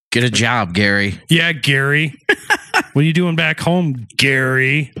 Get a job, Gary. Yeah, Gary. What are you doing back home,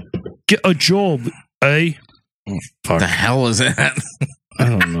 Gary? Get a job, eh? Oh, fuck. The hell is that? I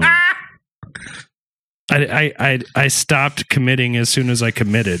don't know. I stopped committing as soon as I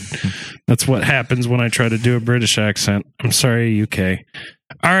committed. That's what happens when I try to do a British accent. I'm sorry, UK.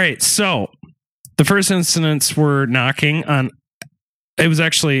 All right, so the first incidents were knocking on. It was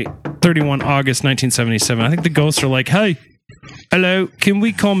actually 31 August 1977. I think the ghosts are like, "Hey, hello, can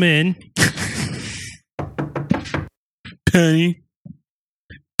we come in?" Penny.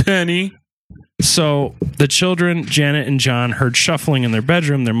 So the children, Janet and John, heard shuffling in their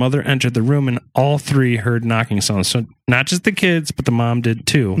bedroom. Their mother entered the room, and all three heard knocking sounds. So not just the kids, but the mom did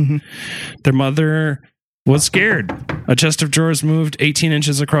too. Mm-hmm. Their mother was scared. A chest of drawers moved 18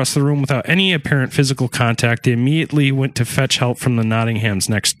 inches across the room without any apparent physical contact. They immediately went to fetch help from the Nottinghams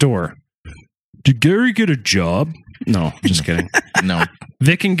next door. Did Gary get a job? No, just kidding. No.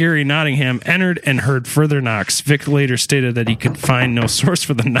 Vic and Gary Nottingham entered and heard further knocks. Vic later stated that he could find no source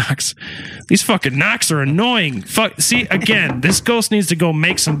for the knocks. These fucking knocks are annoying. See, again, this ghost needs to go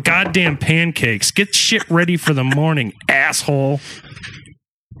make some goddamn pancakes. Get shit ready for the morning, asshole.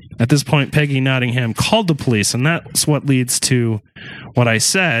 At this point, Peggy Nottingham called the police, and that's what leads to what I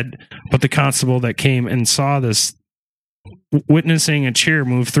said. But the constable that came and saw this, witnessing a chair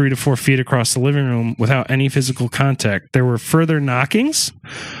move 3 to 4 feet across the living room without any physical contact. There were further knockings.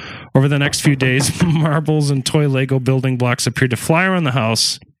 Over the next few days, marbles and toy Lego building blocks appeared to fly around the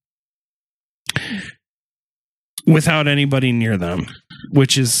house without anybody near them,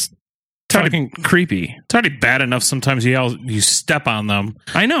 which is fucking creepy. It's already bad enough sometimes you step on them.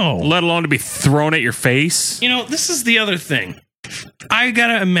 I know. Let alone to be thrown at your face. This is the other thing. I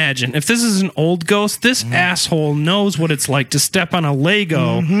gotta imagine, if this is an old ghost, this asshole knows what it's like to step on a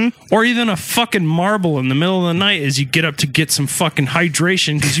Lego or even a fucking marble in the middle of the night as you get up to get some fucking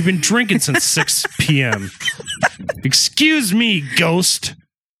hydration because you've been drinking since 6 p.m. Excuse me, ghost.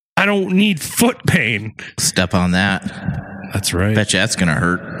 I don't need foot pain. Step on that. That's right. Bet you that's gonna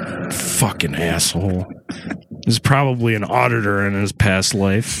hurt. Fucking asshole. He's probably an auditor in his past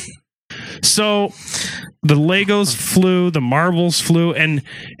life. So the Legos flew, the marbles flew, and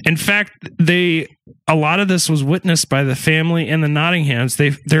in fact, a lot of this was witnessed by the family and the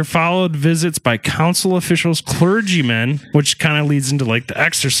Nottinghams. There followed visits by council officials, clergymen, which kind of leads into like the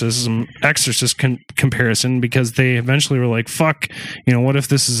exorcist comparison, because they eventually were like, fuck, what if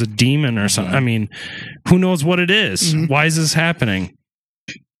this is a demon or something? I mean, who knows what it is? Why is this happening?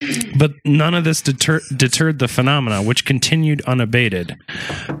 But none of this deterred the phenomena, which continued unabated.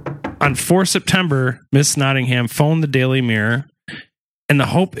 On 4 September, Miss Nottingham phoned the Daily Mirror in the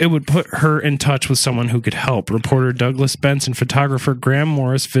hope it would put her in touch with someone who could help. Reporter Douglas Bentz and photographer Graham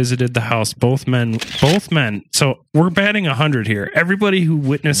Morris visited the house. Both men. So we're batting 100 here. Everybody who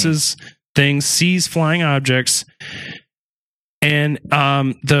witnesses things, sees flying objects, and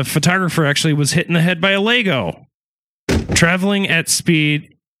the photographer actually was hit in the head by a Lego, traveling at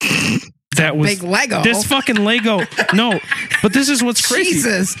speed. That was big Lego. This fucking Lego. No, but this is what's crazy.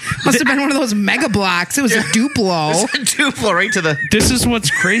 Jesus, must have been one of those mega blocks. It was a Duplo. It's a Duplo right to the. This is what's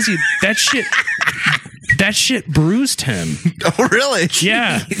crazy. That shit bruised him. Oh, really?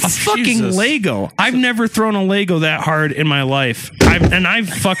 Yeah, a fucking Lego. I've never thrown a Lego that hard in my life. I've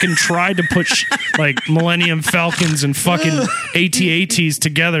fucking tried to put like Millennium Falcons and fucking AT-ATs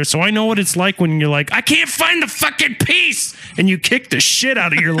together, so I know what it's like when you're like, I can't find the fucking piece, and you kick the shit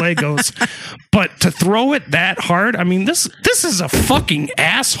out of your Legos. But to throw it that hard, I mean, this is a fucking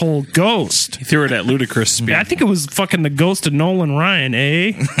asshole ghost. He threw it at ludicrous speed. Yeah, I think it was fucking the ghost of Nolan Ryan,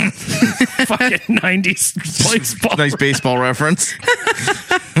 eh? Fucking 90s baseball. Nice baseball reference.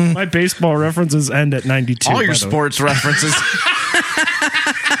 My baseball references end at 92. All your sports references.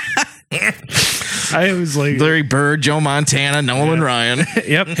 I was like, Larry Bird, Joe Montana, Nolan Ryan.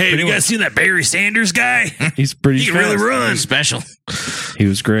 yep. Hey, you guys see that Barry Sanders guy? He's pretty He can really fast. run. Special. He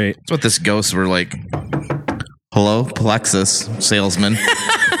was great. That's what this ghosts were like. Hello, Plexus salesman.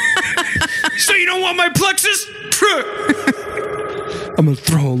 So you don't want my plexus? I'm gonna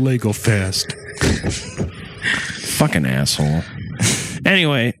throw a Lego fast. Fucking asshole.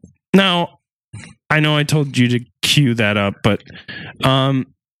 Anyway, now I know I told you to cue that up, but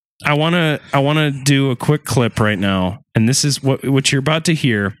I wanna do a quick clip right now, and this is what you're about to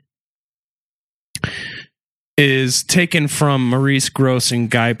hear is taken from Maurice Grosse and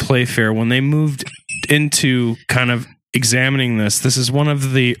Guy Playfair when they moved into kind of examining this. This is one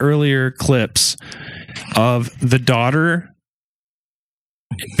of the earlier clips of the daughter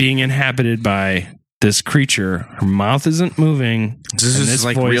being inhabited by this creature. Her mouth isn't moving. This and is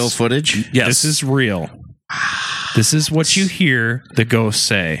like voice- real footage. Yes. This is real. This is what you hear the ghost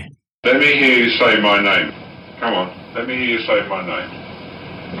say. Let me hear you say my name. Come on, let me hear you say my name.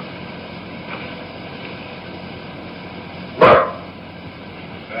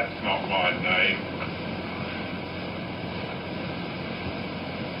 That's not my name.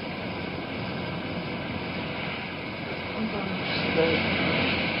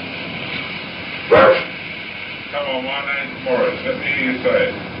 Come on, my name's Morris. Let me hear you say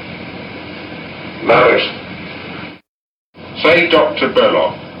it. Morris. Say Dr.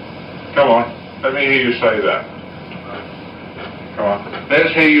 Belloc. Come on, let me hear you say that. Come on,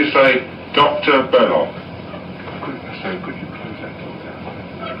 let's hear you say Dr. Belloc. Could you close that door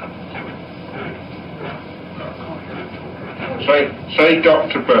down? Say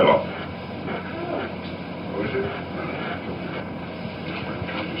Dr. Belloc. What is it?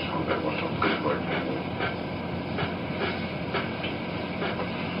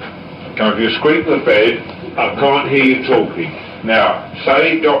 Now, if you squeak the bed, I can't hear you talking. Now,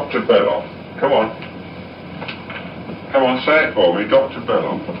 say Dr. Belloc. Come on. Come on, say it for me, Dr.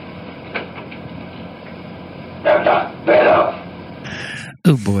 Belloc. Dr. Belloc.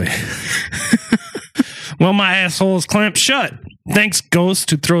 Oh boy. Well, my asshole is clamped shut. Thanks,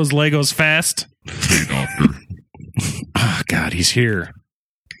 Ghost, who throws Legos fast. Hey, Doctor. Oh God, he's here.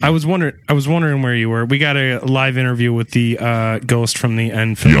 I was wondering where you were. We got a live interview with the ghost from the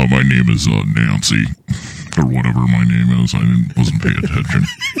end film. Yeah, my name is Nancy, or whatever my name is. I wasn't paying attention.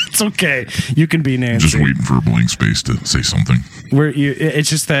 It's okay. You can be Nancy. Just waiting for a blank space to say something. It's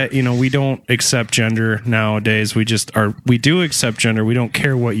just that, we don't accept gender nowadays. We do accept gender. We don't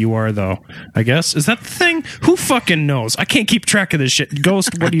care what you are, though. I guess. Is that the thing? Who fucking knows? I can't keep track of this shit.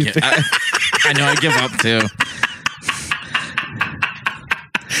 Ghost, what do you think? I know, I give up too.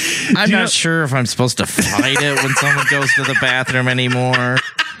 I'm not sure if I'm supposed to fight it when someone goes to the bathroom anymore.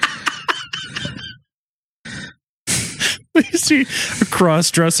 You see a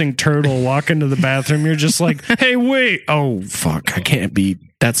cross-dressing turtle walk into the bathroom, you're just like, hey, wait. Oh, fuck. I can't be.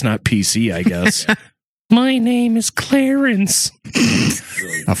 That's not PC, I guess. My name is Clarence.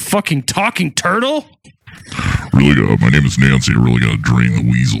 A fucking talking turtle? Really, my name is Nancy. I really got to drain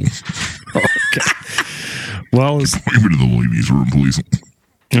the weasel. Okay. Well, Point me to the ladies' room, please.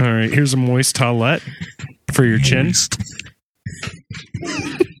 all right. Here's a moist towelette for your chin. Moist.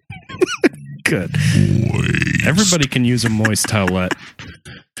 Good. Moist. Everybody can use a moist towelette.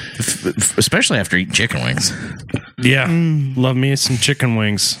 Especially after eating chicken wings. Yeah. Love me some chicken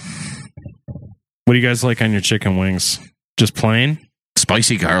wings. What do you guys like on your chicken wings? Just plain?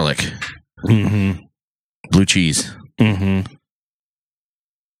 Spicy garlic. Mm-hmm. Blue cheese. Mm-hmm.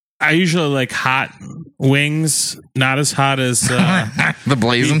 I usually like hot wings, not as hot as The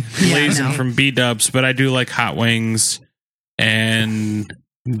blazing. Blazing no. from B-Dubs, but I do like hot wings and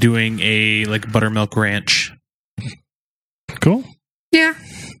doing a like buttermilk ranch. Cool. Yeah.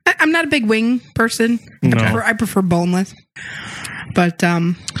 I'm not a big wing person. No. I prefer boneless. But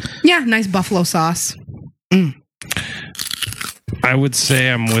yeah, nice buffalo sauce. I would say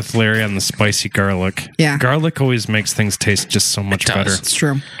I'm with Larry on the spicy garlic. Yeah. Garlic always makes things taste just so much It does. better. It's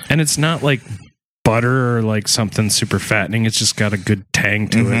true. And it's not like butter or like something super fattening. It's just got a good tang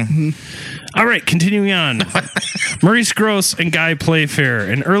to it. All right, continuing on. Maurice Grosse and Guy Playfair.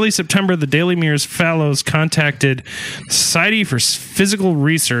 In early September, the Daily Mirror's fellows contacted the Society for Physical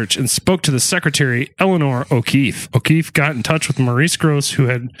Research and spoke to the secretary, Eleanor O'Keefe. O'Keefe got in touch with Maurice Grosse, who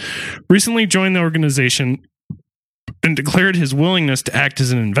had recently joined the organization, and declared his willingness to act as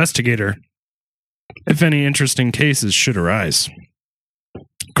an investigator if any interesting cases should arise.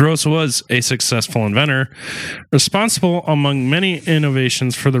 Grosse was a successful inventor, responsible among many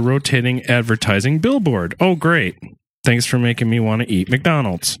innovations for the rotating advertising billboard. Oh, great. Thanks for making me want to eat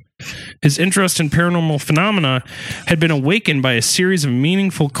McDonald's. His interest in paranormal phenomena had been awakened by a series of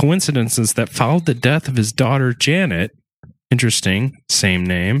meaningful coincidences that followed the death of his daughter, Janet. Interesting, same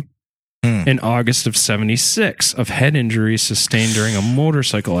name. In August of 76 of head injuries sustained during a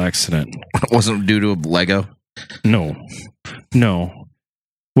motorcycle accident. It wasn't due to a Lego? No.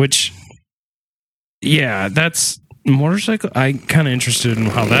 Which, yeah, that's motorcycle. I kind of interested in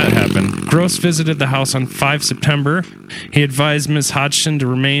how that happened. Gross visited the house on 5 September. He advised Ms. Hodgson to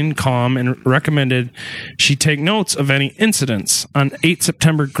remain calm and recommended she take notes of any incidents. On 8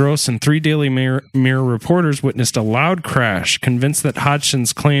 September, Gross and 3 Daily Mirror reporters witnessed a loud crash. Convinced that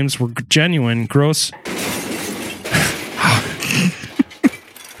Hodgson's claims were genuine, Gross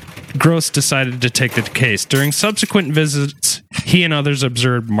decided to take the case. During subsequent visits, he and others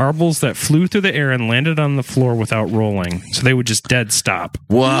observed marbles that flew through the air and landed on the floor without rolling. So they would just dead stop.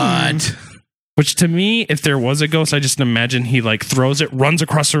 What? Which to me, if there was a ghost, I just imagine he like throws it, runs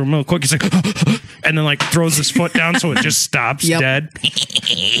across the room real quick. He's like, and then like throws his foot down so it just stops dead.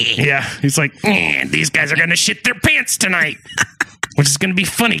 Yeah. He's like, these guys are going to shit their pants tonight. Which is going to be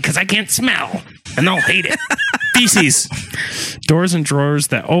funny because I can't smell. And they'll hate it. Feces. Doors and drawers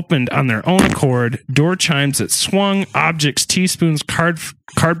that opened on their own accord. Door chimes that swung. Objects, teaspoons,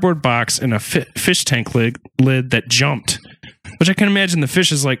 cardboard box, and a fish tank lid that jumped. Which I can imagine the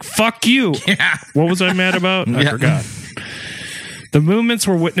fish is like, fuck you. Yeah. What was I mad about? I forgot. The movements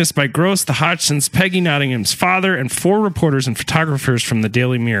were witnessed by Gross, the Hodgsons, Peggy Nottingham's father, and 4 reporters and photographers from the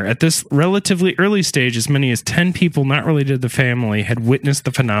Daily Mirror. At this relatively early stage, as many as 10 people not related to the family had witnessed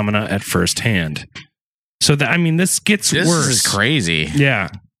the phenomena at first hand. So, this gets worse. This is crazy. Yeah.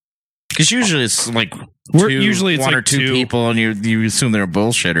 Because usually it's like usually it's one like or two people, and you assume they're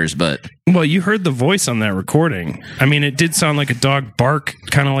bullshitters, but... Well, you heard the voice on that recording. It did sound like a dog bark,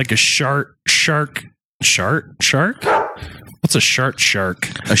 kind of like a shark? What's a shark?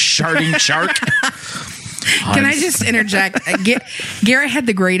 A sharding shark? Can I just interject? Garrett had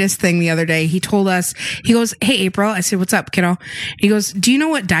the greatest thing the other day. He told us, he goes, "Hey, April." I said, "What's up, kiddo?" He goes, "Do you know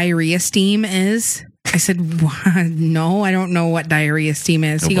what diarrhea steam is?" I said, "No, I don't know what diarrhea steam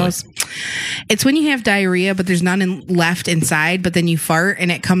is." He goes, "It's when you have diarrhea, but there's none left inside, but then you fart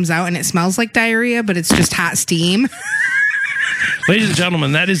and it comes out and it smells like diarrhea, but it's just hot steam." Ladies and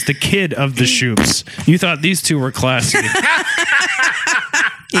gentlemen, that is the kid of the Shoops. You thought these two were classy.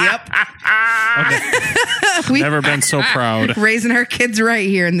 Yep. We've never been so proud. Raising our kids right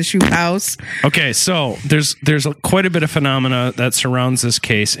here in the Shoop house. Okay, so there's quite a bit of phenomena that surrounds this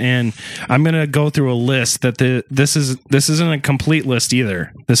case, and I'm going to go through a list that this isn't a complete list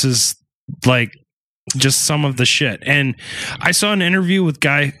either. This is like just some of the shit. And I saw an interview with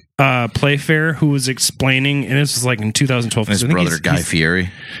Guy Playfair who was explaining, and this was like in 2012. His brother Guy Fieri.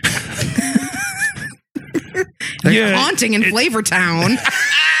 They're haunting in Flavortown.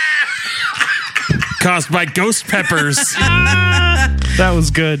 Caused by ghost peppers. That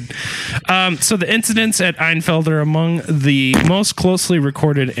was good. So the incidents at Einfeld are among the most closely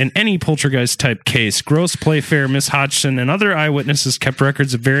recorded in any poltergeist type case. Gross, Playfair, Miss Hodgson, and other eyewitnesses kept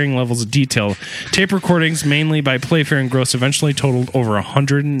records of varying levels of detail. Tape recordings, mainly by Playfair and Gross, eventually totaled over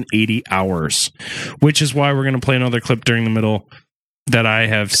 180 hours, which is why we're going to play another clip during the middle that I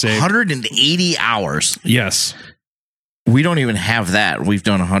have saved. 180 hours. Yes. We don't even have that. We've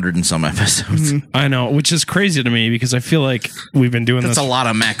done 100 and some episodes. Mm-hmm. I know, which is crazy to me because I feel like we've been doing That's this. That's a lot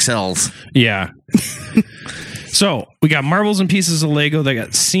of Maxells. Yeah. So we got marbles and pieces of Lego that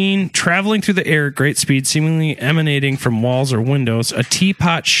got seen traveling through the air at great speed, seemingly emanating from walls or windows. A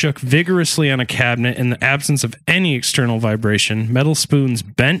teapot shook vigorously on a cabinet in the absence of any external vibration. Metal spoons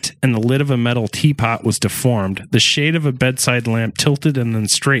bent, and the lid of a metal teapot was deformed. The shade of a bedside lamp tilted and then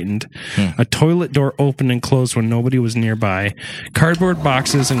straightened. A toilet door opened and closed when nobody was nearby. Cardboard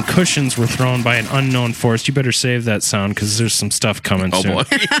boxes and cushions were thrown by an unknown force. You better save that sound because there's some stuff coming soon. Boy.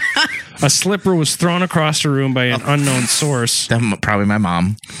 A slipper was thrown across the room by an unknown source. Probably my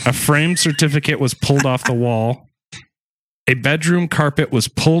mom. A framed certificate was pulled off the wall. A bedroom carpet was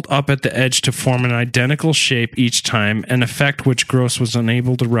pulled up at the edge to form an identical shape each time, an effect which Gross was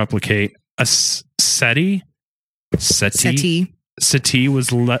unable to replicate. A settee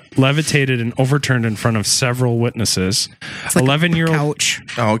was levitated and overturned in front of several witnesses. It's like 11-year-old couch.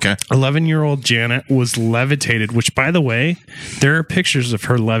 Oh, okay. 11-year-old Janet was levitated, which, by the way, there are pictures of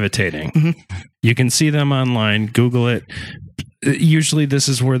her levitating. Mm-hmm. You can see them online. Google it. Usually this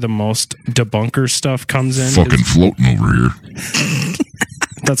is where the most debunker stuff comes in. Fucking floating over here.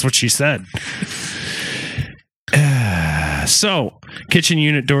 That's what she said. So, kitchen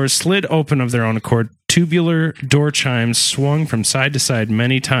unit doors slid open of their own accord. tubular door chimes swung from side to side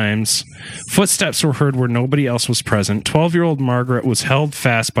many times. Footsteps were heard where nobody else was present. 12-year-old Margaret was held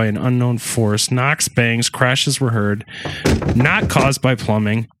fast by an unknown force. Knocks, bangs, crashes were heard, not caused by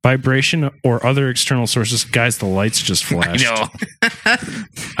plumbing, vibration, or other external sources. Guys, the lights just flashed. I know.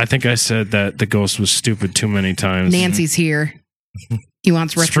 I think I said that the ghost was stupid too many times. Nancy's here. He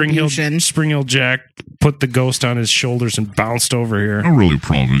wants retribution. Spring Hill Jack put the ghost on his shoulders and bounced over here. Not really a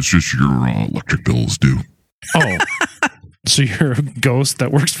problem. It's just your electric bill is due. Oh, so you're a ghost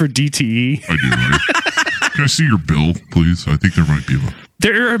that works for DTE? I do. Can I see your bill, please? I think there might be a...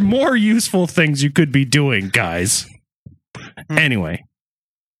 There are more useful things you could be doing, guys. Anyway.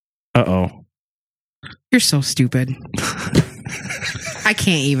 Uh-oh. You're so stupid. I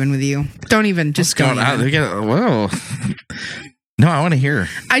can't even with you. Don't even. Just go. Whoa. No, I want to hear.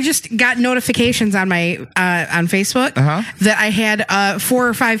 I just got notifications on my on Facebook that I had 4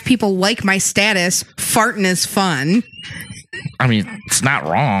 or 5 people like my status. Farting is fun. I mean, it's not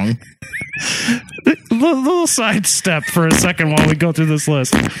wrong. Little sidestep for a second while we go through this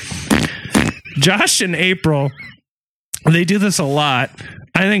list. Josh and April, they do this a lot.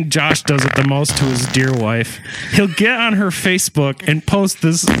 I think Josh does it the most to his dear wife. He'll get on her Facebook and post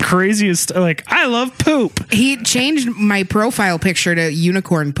this craziest, like, I love poop. He changed my profile picture to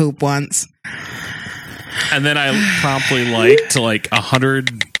unicorn poop once. And then I promptly liked like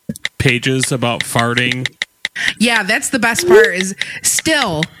 100 pages about farting. Yeah, that's the best part is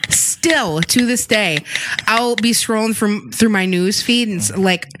still to this day, I'll be scrolling through my news feed and it's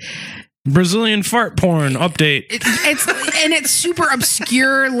like Brazilian fart porn update. It's super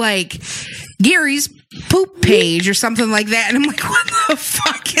obscure, like Gary's poop page or something like that. And I'm like, what the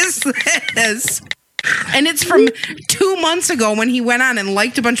fuck is this? And it's from 2 months ago when he went on and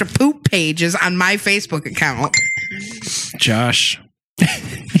liked a bunch of poop pages on my Facebook account. Josh,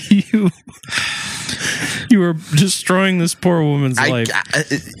 you were destroying this poor woman's life.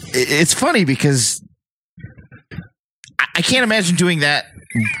 It's funny because I can't imagine doing that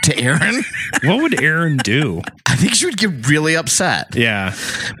to Aaron. What would Aaron do? I think she would get really upset. Yeah.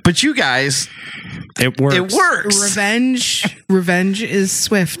 But you guys, it works. It works. Revenge is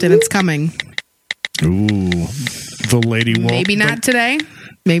swift and it's coming. Ooh. The lady wolf. Maybe not today.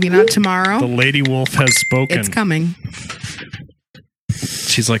 Maybe not tomorrow. The lady wolf has spoken. It's coming.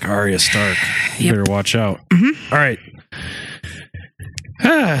 She's like Arya Stark. You better watch out. All right.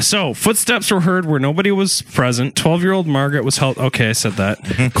 So, footsteps were heard where nobody was present. 12-year-old Margaret was held... Okay, I said that.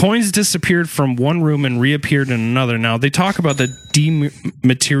 Coins disappeared from one room and reappeared in another. Now, they talk about the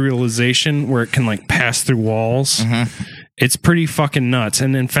dematerialization where it can, like, pass through walls. It's pretty fucking nuts.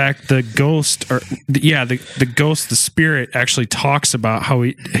 And, in fact, the ghost... the ghost, the spirit, actually talks about how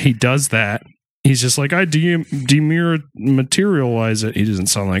he does that. He's just like, I dematerialize it. He doesn't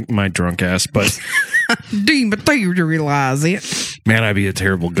sound like my drunk ass, but... Dematerialize it. Man, I'd be a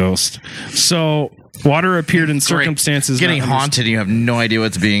terrible ghost. So, water appeared in circumstances... Getting haunted, you have no idea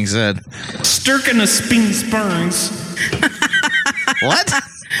what's being said. Stirking a spin spurns. What?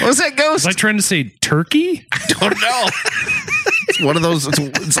 What was that ghost? Was I trying to say turkey? I don't know. It's one of those...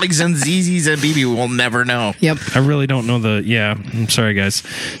 It's like Zenzizi Zambibi. We'll never know. Yep. I really don't know the... Yeah, I'm sorry, guys.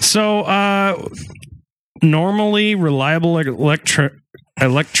 So, normally reliable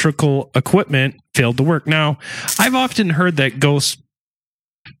electrical equipment failed to work. Now, I've often heard that ghosts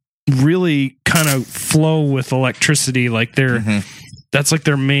really kind of flow with electricity, like that's like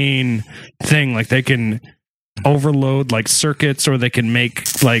their main thing. Like they can overload like circuits, or they can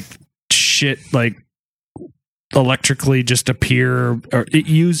make like shit like electrically just appear, or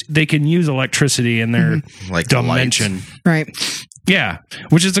they can use electricity in their like dimension. Right. Yeah,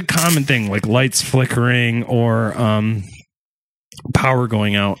 which is a common thing, like lights flickering or power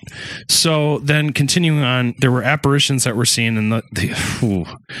going out. So then continuing on, there were apparitions that were seen, and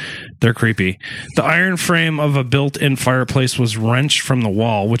they're creepy. The iron frame of a built-in fireplace was wrenched from the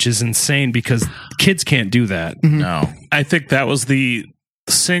wall, which is insane because kids can't do that. No. I think that was the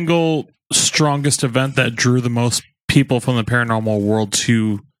single strongest event that drew the most people from the paranormal world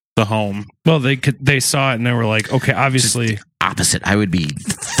to the home. Well, they saw it and they were like, okay, obviously... Opposite. I would be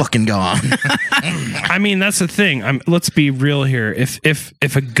fucking gone. I mean, that's the thing. Let's be real here.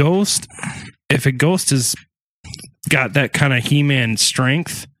 If a ghost has got that kind of He-Man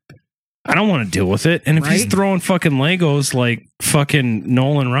strength, I don't want to deal with it. And if he's throwing fucking Legos like fucking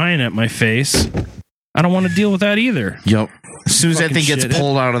Nolan Ryan at my face, I don't want to deal with that either. Yep. As soon as that thing gets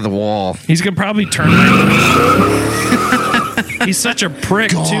pulled out of the wall, he's gonna probably turn. He's such a prick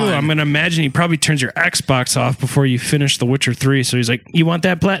too. I'm gonna imagine he probably turns your Xbox off before you finish The Witcher 3. So he's like, "You want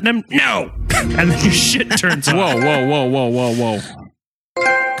that platinum? No!" And then your shit turns off. Whoa!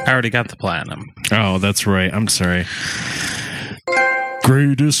 I already got the platinum. Oh, that's right. I'm sorry.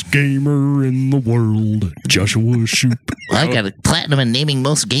 Greatest gamer in the world, Joshua Shoop. I got a platinum in naming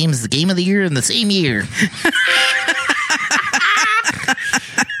most games the game of the year in the same year.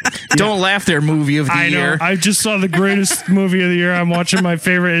 Don't laugh there, movie of the year. I just saw the greatest movie of the year. I'm watching my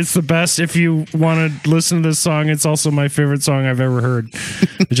favorite. It's the best. If you want to listen to this song, it's also my favorite song I've ever heard.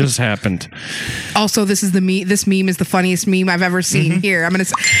 It just happened. Also, this is this meme is the funniest meme I've ever seen here. I'm gonna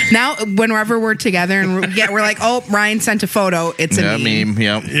now whenever we're together and we're like, oh, Ryan sent a photo. It's a meme.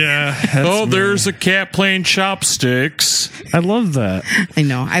 Yep. Yeah. There's a cat playing chopsticks. I love that. I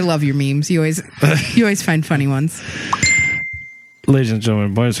know. I love your memes. You always find funny ones. Ladies and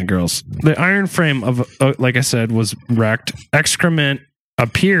gentlemen, boys and girls, the iron frame of, like I said, was wrecked. Excrement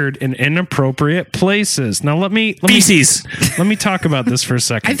appeared in inappropriate places. Now let me talk about this for a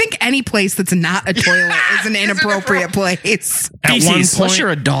second. I think any place that's not a toilet is an inappropriate place. At one point, unless you're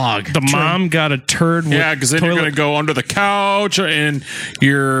a dog. The mom got a turd. Yeah, because then you're going to go under the couch in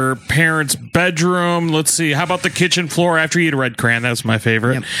your parents' bedroom. Let's see. How about the kitchen floor after you eat a red crayon? That's my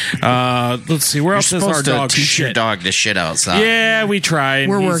favorite. Yep. Let's see. Where else does our dog teach your dog to shit outside? Yeah, we try.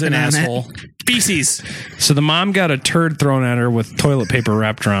 And We're he's working an on asshole. Feces. So the mom got a turd thrown at her with toilet paper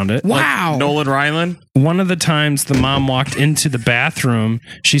wrapped around it. Wow. Nolan Ryland. One of the times the mom walked into the bathroom,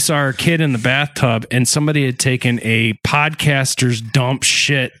 she saw her kid in the bathtub, and somebody had taken a podcaster's dump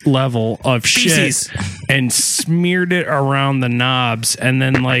shit level of Feces. shit and smeared it around the knobs and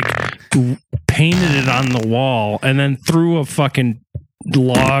then painted it on the wall and then threw a fucking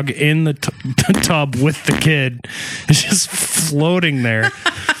log in the tub with the kid. It's just floating there.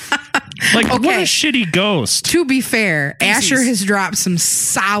 What a shitty ghost. To be fair, Asher has dropped some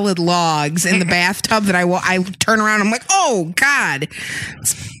solid logs in the bathtub that I turn around and I'm like, oh, God.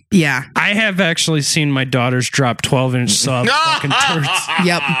 Yeah. I have actually seen my daughters drop 12-inch sub fucking turds.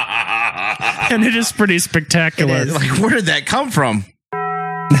 Yep. And it is pretty spectacular. It is. Like, where did that come from?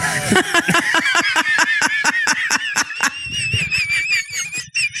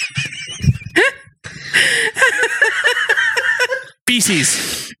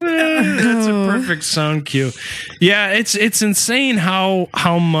 Feces. That's a perfect sound cue. Yeah, it's insane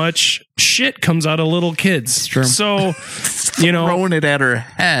how much shit comes out of little kids. True. So, Throwing it at her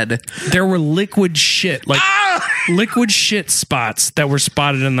head. there were liquid shit, liquid shit spots that were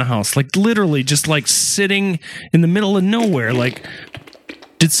spotted in the house. Like literally just sitting in the middle of nowhere. Like,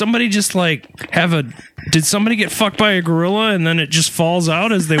 did somebody just did somebody get fucked by a gorilla and then it just falls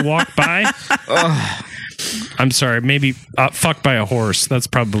out as they walk by? I'm sorry, maybe fucked by a horse. That's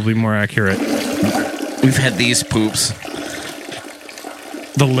probably more accurate. We've had these poops.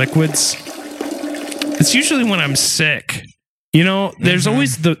 The liquids. It's usually when I'm sick. There's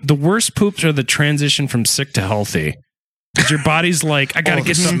always the worst poops are the transition from sick to healthy. Because your body's like, I gotta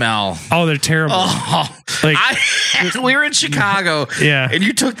get the smell. Oh, they're terrible. We were in Chicago. Yeah. And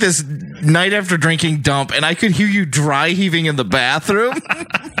you took this night after drinking dump, and I could hear you dry heaving in the bathroom.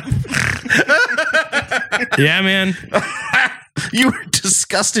 Yeah, man. You were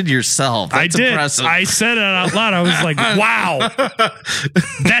disgusted yourself. That's I did. Impressive. I said it out loud. I was like, wow,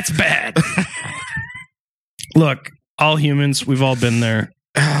 that's bad. Look, all humans, we've all been there.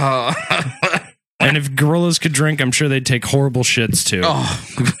 And if gorillas could drink, I'm sure they'd take horrible shits too. Oh,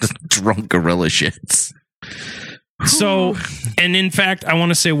 drunk gorilla shits. So, and in fact, I want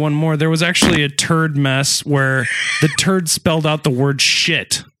to say one more. There was actually a turd mess where the turd spelled out the word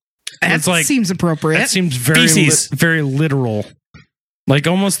shit. That seems appropriate. That seems very literal. Like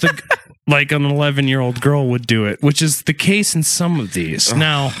almost like an 11-year-old girl would do it, which is the case in some of these.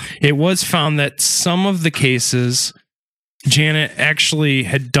 Now, it was found that some of the cases, Janet actually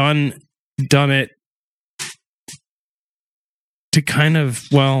had done it to kind of,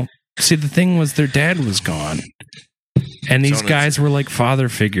 see, the thing was their dad was gone. And these guys were like father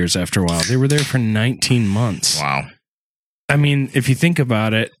figures after a while. They were there for 19 months. Wow. I mean, if you think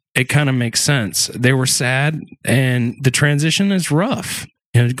about it, it kind of makes sense. They were sad, and the transition is rough.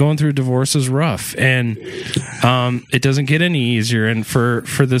 Going through a divorce is rough, and it doesn't get any easier. And for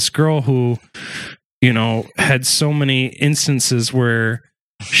this girl who, had so many instances where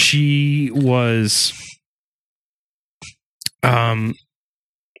she was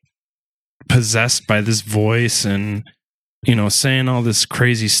possessed by this voice and, saying all this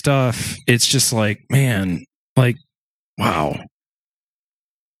crazy stuff, it's just like, man, wow.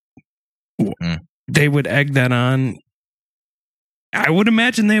 They would egg that on. I would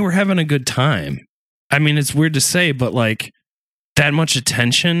imagine they were having a good time. I mean, it's weird to say, but that much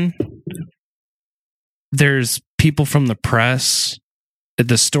attention. There's people from the press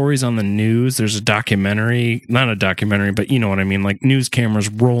the stories on the news. There's a documentary, not a documentary, but you know what I mean, like news cameras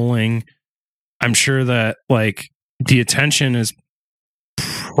rolling. I'm sure that like the attention is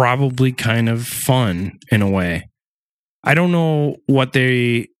probably kind of fun in a way. I don't know what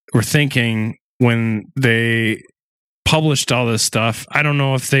they were thinking when they published all this stuff. I don't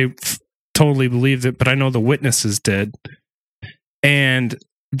know if they totally believed it, but I know the witnesses did. And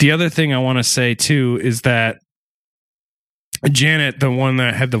the other thing I want to say too is that Janet, the one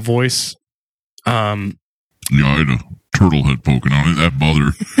that had the voice, Yeah, I had a turtle head poking on it. That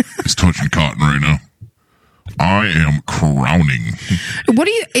mother is touching cotton right now. I am crowning. What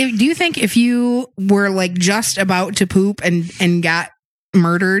do you think if you were like just about to poop and got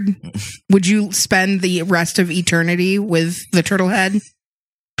murdered, would you spend the rest of eternity with the turtle head?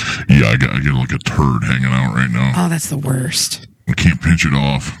 Yeah, I get like a turd hanging out right now. Oh, that's the worst. I can't pinch it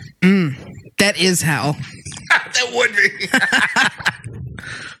off. That is hell. That would be.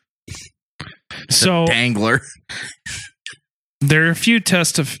 So Dangler. there are a few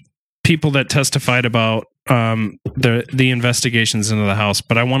people that testified about the investigations into the house,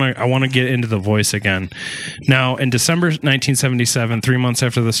 but I want to get into the voice again. Now, in December 1977, 3 months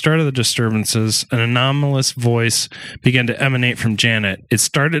after the start of the disturbances, an anomalous voice began to emanate from Janet. It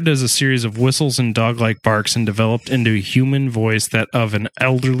started as a series of whistles and dog-like barks and developed into a human voice that of an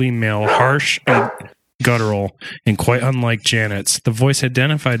elderly male, harsh and guttural, and quite unlike Janet's. The voice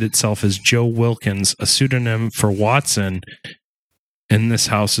identified itself as Joe Wilkins, a pseudonym for Watson. In This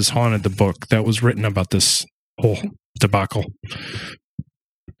House is Haunted, the book that was written about this whole debacle.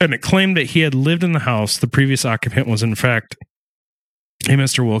 And it claimed that he had lived in the house. The previous occupant was, in fact, a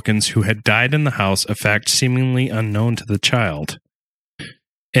Mr. Wilkins who had died in the house, a fact seemingly unknown to the child.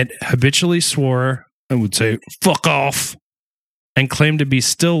 It habitually swore, I would say, fuck off, and claimed to be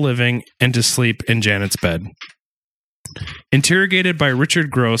still living and to sleep in Janet's bed. Interrogated by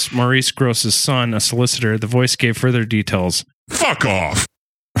Richard Gross, Maurice Gross's son, a solicitor, the voice gave further details. Fuck off.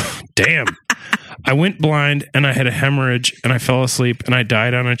 Damn. I went blind and I had a hemorrhage and I fell asleep and I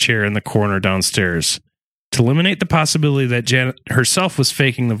died on a chair in the corner downstairs. To eliminate the possibility that Janet herself was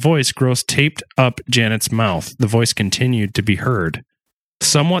faking the voice, Gross taped up Janet's mouth. The voice continued to be heard.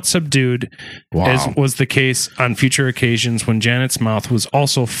 Somewhat subdued, as was the case on future occasions when Janet's mouth was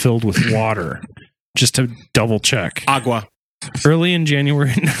also filled with water. Just to double check. Agua. Early in January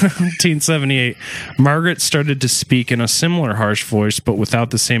 1978, Margaret started to speak in a similar harsh voice, but without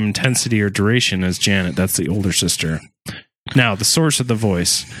the same intensity or duration as Janet. That's the older sister. Now, the source of the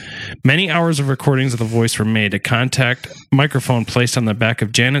voice. Many hours of recordings of the voice were made. A contact microphone placed on the back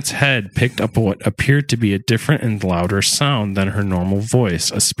of Janet's head picked up what appeared to be a different and louder sound than her normal voice.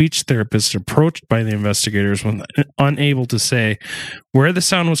 A speech therapist approached by the investigators was unable to say where the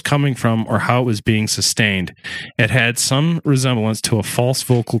sound was coming from or how it was being sustained. It had some resemblance to a false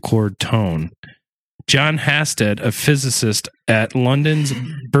vocal cord tone. John Hasted, a physicist at London's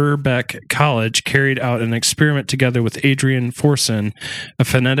Birkbeck College, carried out an experiment together with Adrian Forson, a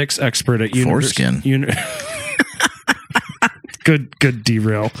phonetics expert at Good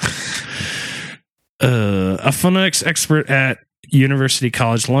derail. A phonetics expert at University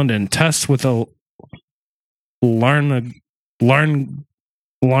College London. Tests with a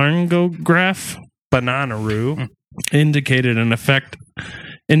laryngeograph, Bananaroo, indicated an effect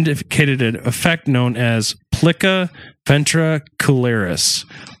known as plica ventricularis,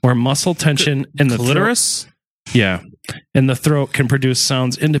 where muscle tension in the clitoris? In the throat can produce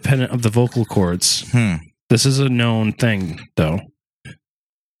sounds independent of the vocal cords. This is a known thing, though.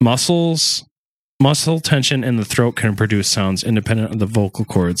 Muscle tension in the throat can produce sounds independent of the vocal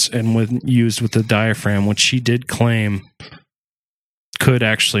cords, and when used with the diaphragm, which she did claim could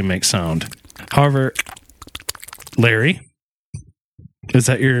actually make sound. However, Larry, is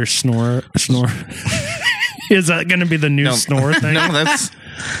that your snore? Is that going to be the new snore thing? No,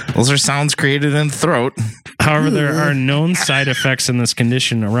 those are sounds created in the throat. However, there are known side effects in this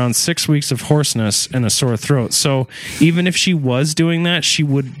condition, around 6 weeks of hoarseness and a sore throat. So even if she was doing that, she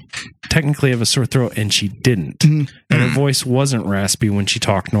would technically have a sore throat, and she didn't. And her voice wasn't raspy when she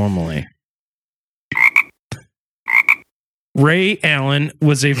talked normally. Ray Allen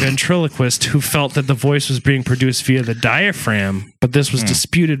was a ventriloquist who felt that the voice was being produced via the diaphragm, but this was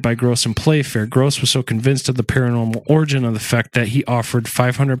disputed by Gross and Playfair. Gross was so convinced of the paranormal origin of the fact that he offered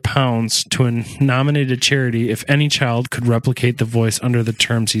 £500 to a nominated charity if any child could replicate the voice under the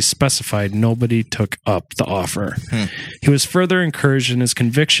terms he specified. Nobody took up the offer. He was further encouraged in his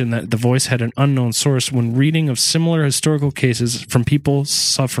conviction that the voice had an unknown source when reading of similar historical cases from people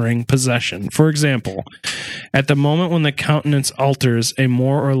suffering possession. For example, at the moment when the countenance alters, a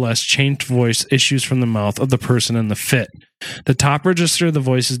more or less changed voice issues from the mouth of the person in the fit. The top register of the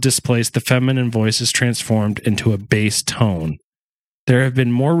voice is displaced. The feminine voice is transformed into a bass tone. There have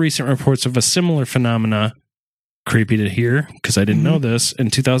been more recent reports of a similar phenomena. Creepy to hear, because I didn't know this. In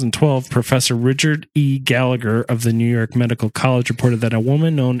 2012, Professor Richard E. Gallagher of the New York Medical College reported that a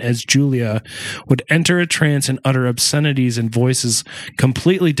woman known as Julia would enter a trance and utter obscenities in voices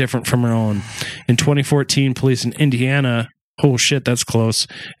completely different from her own. In 2014, police in Indiana, oh shit, that's close,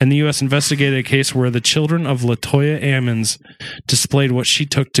 and the U.S. investigated a case where the children of LaToya Ammons displayed what she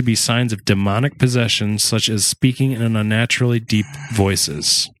took to be signs of demonic possession, such as speaking in unnaturally deep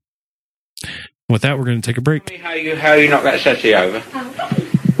voices. With that, we're going to take a break. Tell me how you knocked that settee over.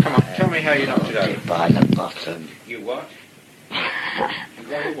 Come on, tell me how you knocked it over. By the bottom. You what? You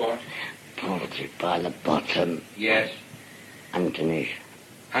got it what? Pulled it by the bottom. Yes. Underneath.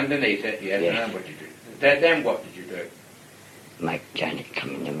 Underneath it, yes. Yes. And what did you do? Then what did you do? Make Janet come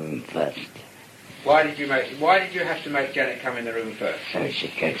in the room first. Why did you have to make Janet come in the room first? So she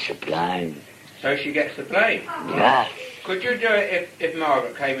gets the blame. So she gets the blame? Yes. Could you do it if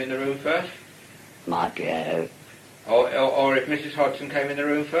Margaret came in the room first? Might be able. Or if Mrs. Hodgson came in the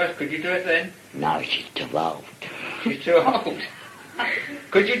room first, could you do it then? No, she's too old. She's too old.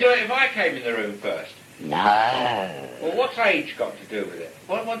 Could you do it if I came in the room first? No. Well, what's age got to do with it?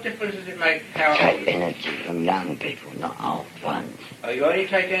 What difference does it make how Take old? energy from young people, not old ones. Oh, you only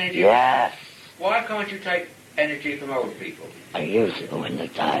take energy? Yes. Why can't you take energy from old people? I use it all in the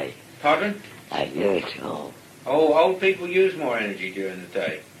day. Pardon? I use it all. Oh, old people use more energy during the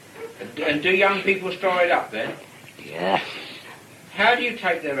day. And do young people store it up then? Yes. How do you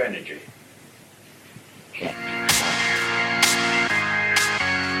take their energy?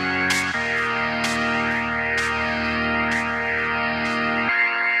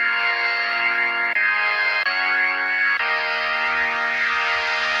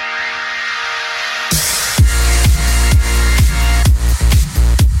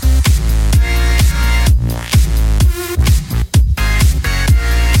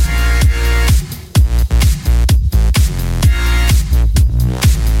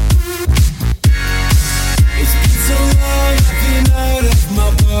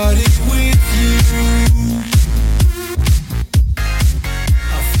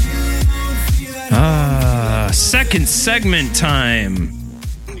 Second segment time.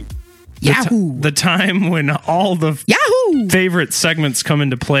 Yahoo! The time when all the Yahoo! favorite segments come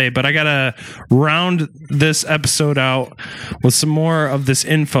into play, but I gotta round this episode out with some more of this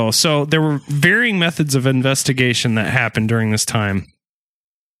info. So there were varying methods of investigation that happened during this time.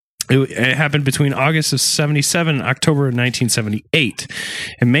 It happened between August of 77 and October of 1978.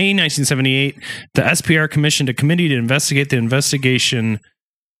 In May 1978, the SPR commissioned a committee to investigate the investigation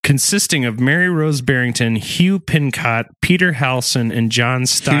consisting of Mary Rose Barrington, Hugh Pincott, Peter Halson, and John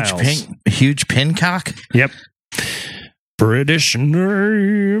Stiles. Huge Pincock? Yep. British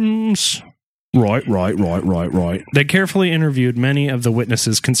names. Right. They carefully interviewed many of the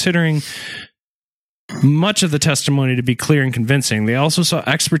witnesses, considering much of the testimony to be clear and convincing. They also saw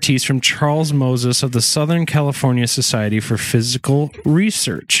expertise from Charles Moses of the Southern California Society for Physical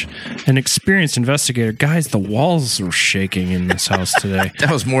Research, an experienced investigator. Guys, the walls are shaking in this house today. That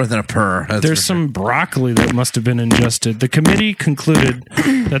was more than a purr. There's some broccoli that must have been ingested. The committee concluded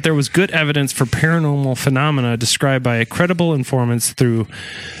that there was good evidence for paranormal phenomena described by credible informants through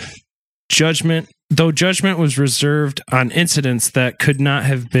judgment, though judgment was reserved on incidents that could not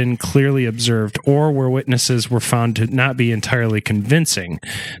have been clearly observed or where witnesses were found to not be entirely convincing.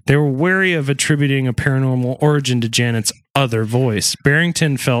 They were wary of attributing a paranormal origin to Janet's other voice.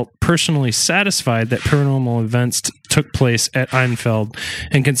 Barrington felt personally satisfied that paranormal events took place at Einfeld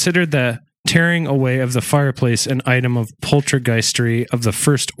and considered the tearing away of the fireplace an item of poltergeistry of the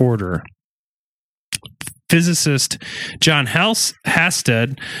first order. Physicist John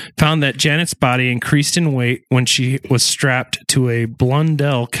Hasted found that Janet's body increased in weight when she was strapped to a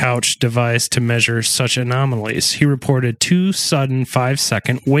Blundell couch device to measure such anomalies. He reported 2 sudden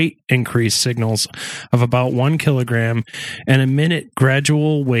 5-second weight increase signals of about 1 kilogram and a minute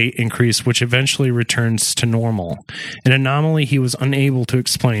gradual weight increase, which eventually returns to normal. An anomaly he was unable to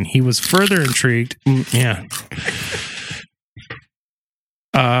explain. He was further intrigued.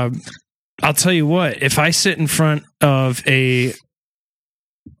 I'll tell you what, if I sit in front of a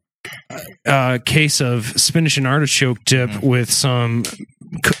case of spinach and artichoke dip with some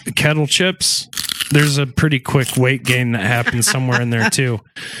kettle chips, there's a pretty quick weight gain that happens somewhere in there too.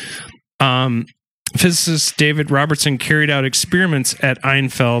 physicist David Robertson carried out experiments at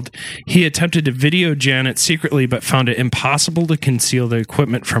Einfeld. He attempted to video Janet secretly, but found it impossible to conceal the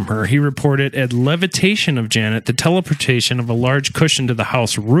equipment from her. He reported a levitation of Janet, the teleportation of a large cushion to the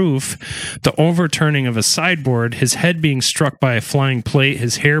house roof, the overturning of a sideboard, his head being struck by a flying plate,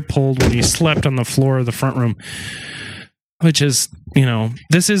 his hair pulled when he slept on the floor of the front room. Which is,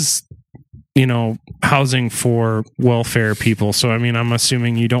 this is, housing for welfare people. So, I'm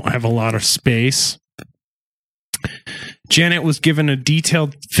assuming you don't have a lot of space. Janet was given a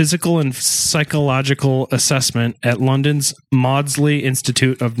detailed physical and psychological assessment at London's Maudsley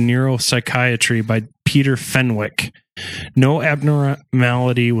Institute of Neuropsychiatry by Peter Fenwick. No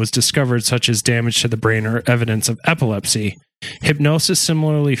abnormality was discovered, such as damage to the brain or evidence of epilepsy. Hypnosis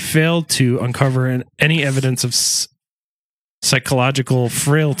similarly failed to uncover any evidence of psychological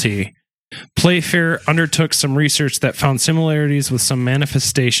frailty. Playfair undertook some research that found similarities with some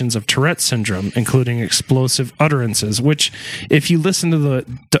manifestations of Tourette's syndrome, including explosive utterances, which, if you listen to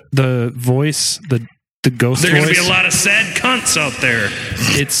the voice, the ghost voice... There's going to be a lot of sad cunts out there.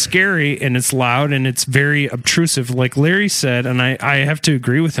 It's scary, and it's loud, and it's very obtrusive. Like Larry said, and I have to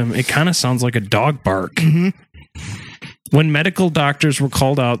agree with him, it kind of sounds like a dog bark. Mm-hmm. When medical doctors were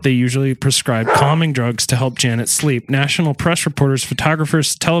called out, they usually prescribed calming drugs to help Janet sleep. National press reporters,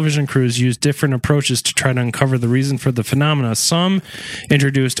 photographers, television crews used different approaches to try to uncover the reason for the phenomena. Some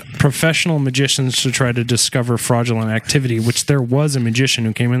introduced professional magicians to try to discover fraudulent activity, which there was a magician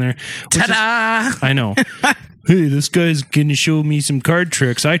who came in there. Ta-da! I know. Hey, this guy's going to show me some card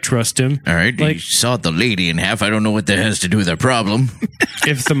tricks. I trust him. All right, you sawed the lady in half. I don't know what that has to do with our problem.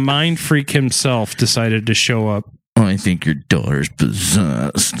 If the mind freak himself decided to show up, I think your daughter's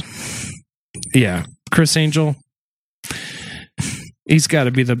possessed. Yeah. Chris Angel, he's got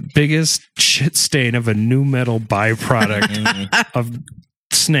to be the biggest shit stain of a new metal byproduct of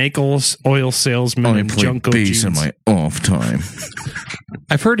snake oil salesman and Junko jeans in my off time.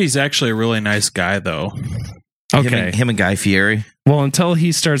 I've heard he's actually a really nice guy, though. Okay. Him and Guy Fieri. Well, until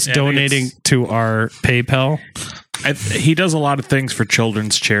he starts donating to our PayPal. He does a lot of things for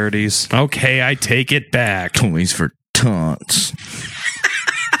children's charities. Okay, I take it back. Toys for tots.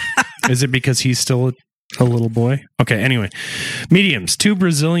 Is it because he's still a little boy? Okay, anyway. Mediums. 2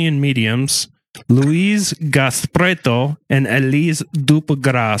 Brazilian mediums, Luiz Gaspreto and Elise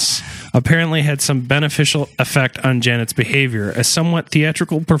Dupagras, apparently had some beneficial effect on Janet's behavior. A somewhat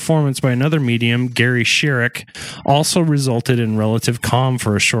theatrical performance by another medium, Gary Sherrick, also resulted in relative calm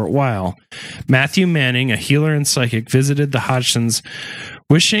for a short while. Matthew Manning, a healer and psychic, visited the Hodgsons,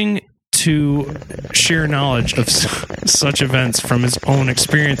 wishing to share knowledge of such events from his own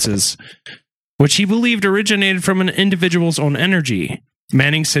experiences, which he believed originated from an individual's own energy.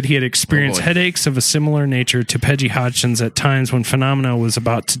 Manning said he had experienced headaches of a similar nature to Peggy Hodgins at times when phenomena was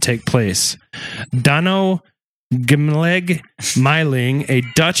about to take place. Dano Gimleg Meiling, a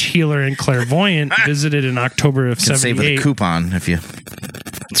Dutch healer and clairvoyant, visited in October of 78. Save with a coupon if you...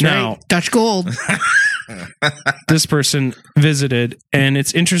 That's right. Dutch gold. This person visited, and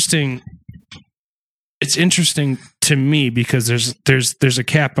it's interesting. It's interesting to me because there's a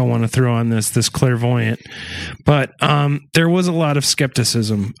cap I want to throw on this clairvoyant, but there was a lot of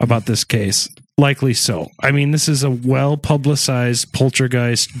skepticism about this case. Likely so. This is a well publicized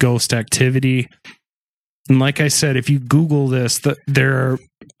poltergeist ghost activity, and like I said, if you Google this, there are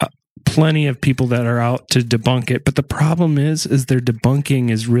plenty of people that are out to debunk it. But the problem is their debunking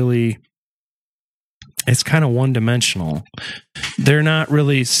is really, it's kind of one-dimensional. They're not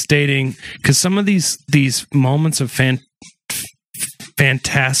really stating, because some of these moments of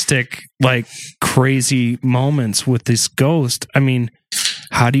fantastic, like crazy moments with this ghost,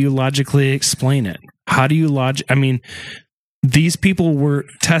 how do you logically explain it? How do you these people were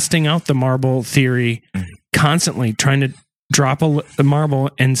testing out the marble theory constantly, trying to drop the marble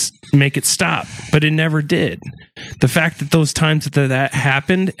and make it stop, but it never did. The fact that those times that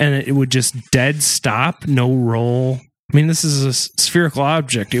happened and it would just dead stop, no roll. This is a spherical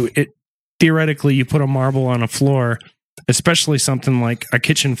object. It theoretically, you put a marble on a floor, especially something like a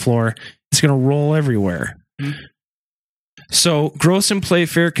kitchen floor, it's going to roll everywhere. Mm-hmm. So Gross and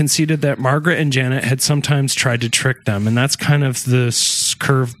Playfair conceded that Margaret and Janet had sometimes tried to trick them, and that's kind of the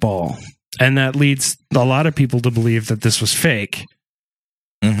curveball. And that leads a lot of people to believe that this was fake.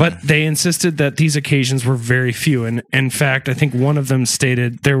 Mm-hmm. But they insisted that these occasions were very few. And in fact, I think one of them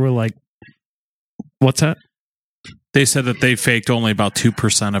stated there were like, what's that? They said that they faked only about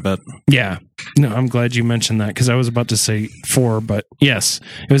 2% of it. Yeah. No, I'm glad you mentioned that because I was about to say 4, but yes,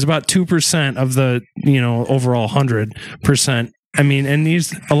 it was about 2% of the, overall 100% I mean, and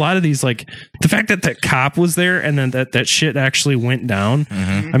a lot of these, like the fact that that cop was there and then that shit actually went down.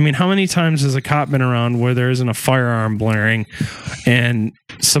 I mean, how many times has a cop been around where there isn't a firearm blaring and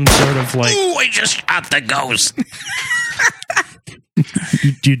some sort of like, "Ooh, I just shot the ghost."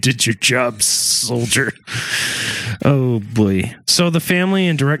 you did your job, soldier. Oh boy. So the family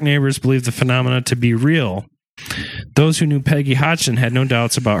and direct neighbors believe the phenomena to be real. Those who knew Peggy Hodgson had no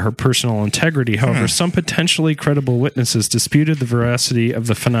doubts about her personal integrity. However, some potentially credible witnesses disputed the veracity of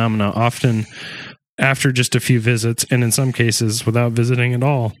the phenomena, often after just a few visits, and in some cases without visiting at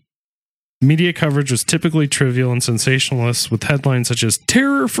all. Media coverage was typically trivial and sensationalist, with headlines such as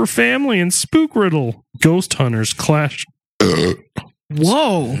 "Terror for Family" and "Spook Riddle." Ghost hunters clash.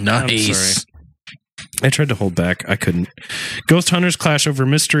 Whoa. Nice. I tried to hold back. I couldn't. Ghost hunters clash over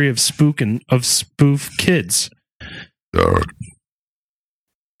mystery of spook and of spoof kids.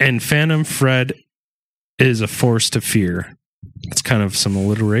 And Phantom Fred is a force to fear. It's kind of some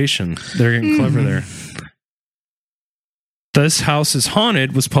alliteration. They're getting clever there. This House is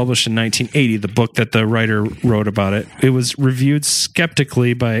Haunted was published in 1980, the book that the writer wrote about it. It was reviewed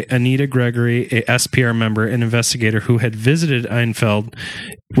skeptically by Anita Gregory, a SPR member and investigator who had visited Einfeld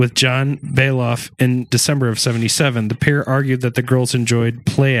with John Bailoff in December of 1977. The pair argued that the girls enjoyed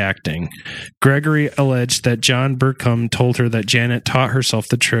play acting. Gregory alleged that John Burkham told her that Janet taught herself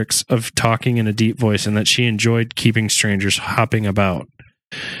the tricks of talking in a deep voice and that she enjoyed keeping strangers hopping about.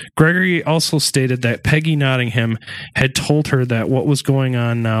 Gregory also stated that Peggy Nottingham had told her that what was going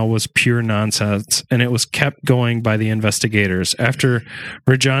on now was pure nonsense, and it was kept going by the investigators. After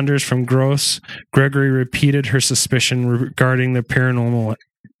rejoinders from Gross, Gregory repeated her suspicion regarding the paranormality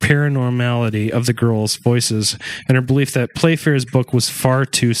of the girls' voices and her belief that Playfair's book was far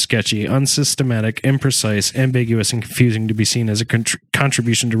too sketchy, unsystematic, imprecise, ambiguous, and confusing to be seen as a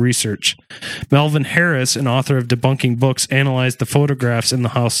contribution to research. Melvin Harris, an author of debunking books, analyzed the photographs in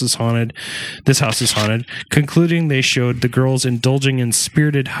This House is Haunted, concluding they showed the girls indulging in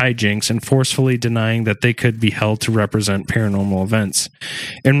spirited hijinks and forcefully denying that they could be held to represent paranormal events.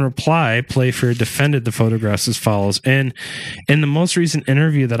 In reply, Playfair defended the photographs as follows, and in the most recent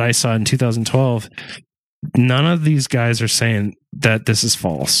interview that I saw in 2012, none of these guys are saying that this is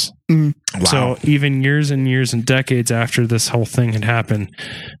false. Wow. So even years and years and decades after this whole thing had happened,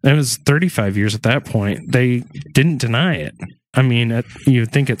 it was 35 years at that point, they didn't deny it. I mean,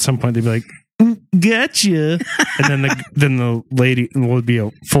 you'd think at some point they'd be like, "Gotcha," and then the lady would be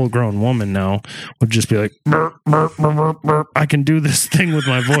a full-grown woman now, would just be like, "Burp, burp, burp, burp, burp. I can do this thing with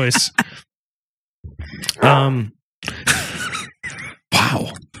my voice."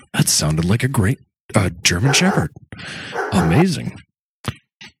 Wow, that sounded like a great German Shepherd. Amazing.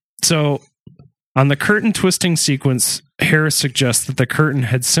 So, on the curtain twisting sequence, Harris suggests that the curtain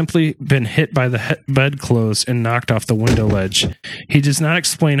had simply been hit by the bedclothes and knocked off the window ledge. He does not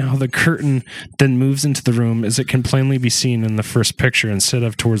explain how the curtain then moves into the room, as it can plainly be seen in the first picture instead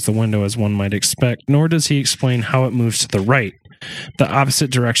of towards the window as one might expect, nor does he explain how it moves to the right, the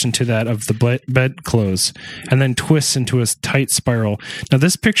opposite direction to that of the bedclothes, and then twists into a tight spiral. Now,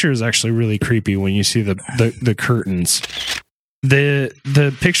 this picture is actually really creepy when you see the curtains.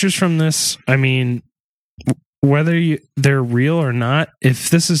 The pictures from this, I mean, whether they're real or not,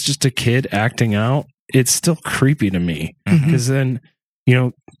 if this is just a kid acting out, it's still creepy to me. Because then,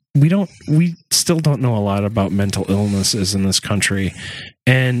 you know, we still don't know a lot about mental illnesses in this country.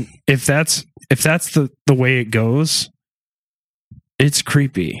 And if that's the way it goes, it's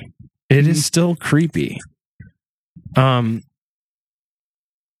creepy. It is still creepy.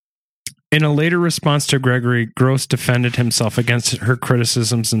 In a later response to Gregory, Gross defended himself against her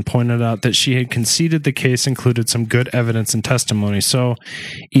criticisms and pointed out that she had conceded the case included some good evidence and testimony. So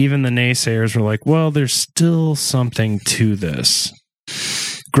even the naysayers were like, well, there's still something to this.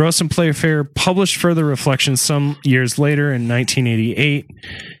 Gross and Playfair published further reflections some years later in 1988.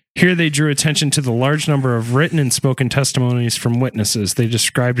 Here they drew attention to the large number of written and spoken testimonies from witnesses. They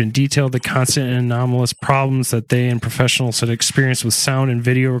described in detail the constant and anomalous problems that they and professionals had experienced with sound and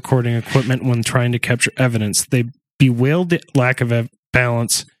video recording equipment when trying to capture evidence. They bewailed the lack of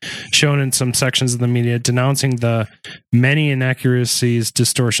balance shown in some sections of the media, denouncing the many inaccuracies,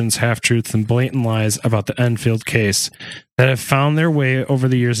 distortions, half-truths, and blatant lies about the Enfield case that have found their way over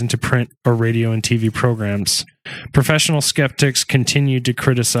the years into print or radio and TV programs. Professional skeptics continued to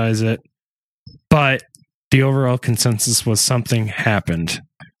criticize it, but the overall consensus was something happened.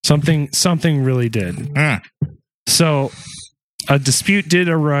 Something really did. So a dispute did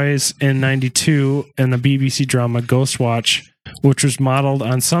arise in 1992 in the BBC drama Ghostwatch, which was modeled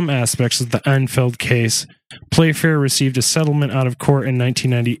on some aspects of the Enfield case. Playfair received a settlement out of court in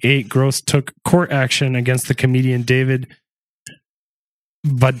 1998. Gross took court action against the comedian David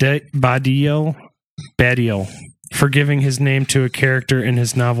Badial for giving his name to a character in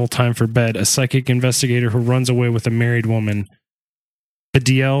his novel Time for Bed, a psychic investigator who runs away with a married woman.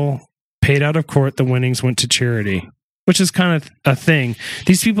 Badial paid out of court. The winnings went to charity, which is kind of a thing.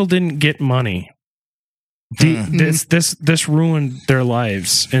 These people didn't get money. This ruined their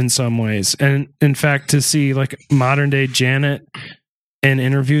lives in some ways. And in fact, to see like modern day Janet in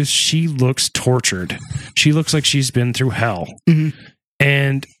interviews, she looks tortured. She looks like she's been through hell. Mm-hmm.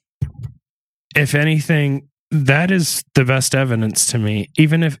 And if anything, that is the best evidence to me.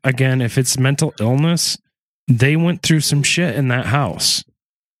 Even if it's mental illness, they went through some shit in that house.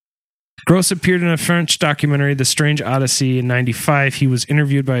 Gross appeared in a French documentary, The Strange Odyssey, in 1995. He was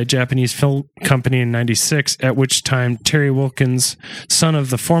interviewed by a Japanese film company in 1996, at which time Terry Wilkins, son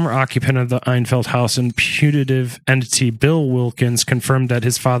of the former occupant of the Einfeld house and putative entity Bill Wilkins, confirmed that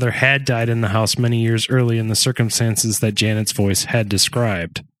his father had died in the house many years early in the circumstances that Janet's voice had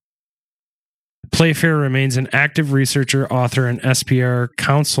described. Playfair remains an active researcher, author, and SPR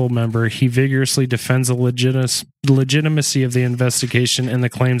council member. He vigorously defends the legitimacy of the investigation and the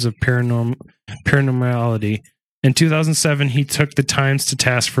claims of paranormality. In 2007, he took the Times to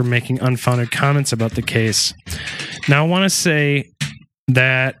task for making unfounded comments about the case. Now, I want to say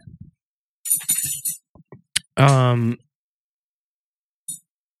that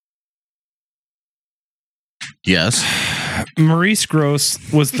yes, Maurice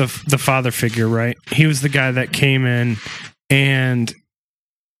Grosse was the father figure, right? He was the guy that came in, and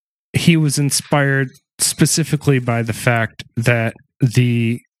he was inspired specifically by the fact that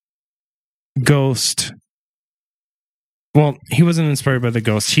the ghost. Well, he wasn't inspired by the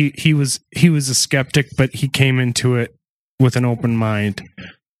ghost. He was a skeptic, but he came into it with an open mind.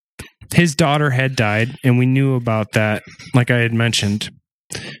 His daughter had died, and we knew about that, like I had mentioned.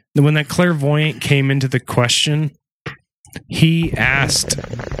 When that clairvoyant came into the question, he asked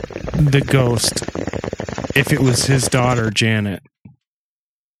the ghost if it was his daughter, Janet,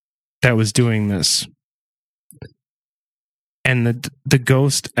 that was doing this. And the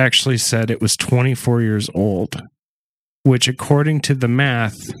ghost actually said it was 24 years old, which, according to the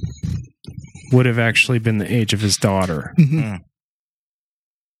math, would have actually been the age of his daughter. Mm-hmm.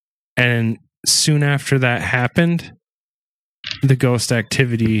 And soon after that happened, the ghost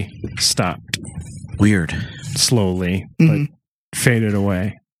activity stopped. Weird. Slowly, but faded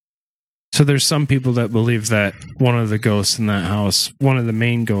away. So there's some people that believe that one of the ghosts in that house, one of the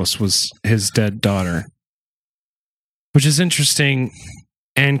main ghosts, was his dead daughter. Which is interesting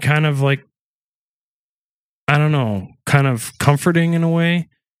and kind of like, I don't know, kind of comforting in a way.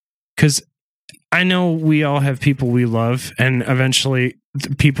 Because I know we all have people we love, and eventually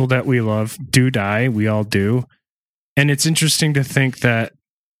the people that we love do die. We all do. And it's interesting to think that,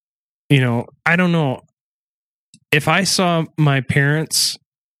 I don't know. If I saw my parents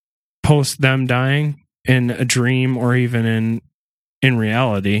post them dying in a dream or even in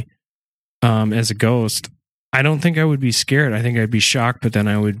reality as a ghost, I don't think I would be scared. I think I'd be shocked, but then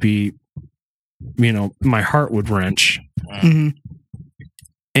I would be, my heart would wrench. Mm-hmm.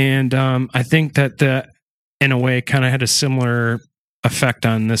 And I think that in a way, kind of had a similar effect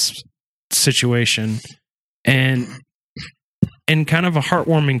on this situation. And in kind of a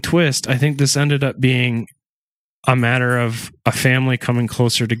heartwarming twist, I think this ended up being a matter of a family coming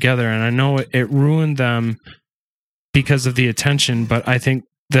closer together. And I know it ruined them because of the attention, but I think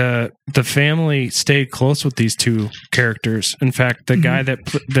the family stayed close with these two characters. In fact, the guy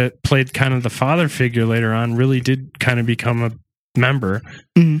that played kind of the father figure later on really did kind of become a member.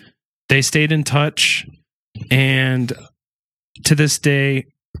 Mm-hmm. They stayed in touch, and to this day,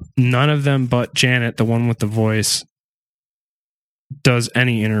 none of them but Janet, the one with the voice, does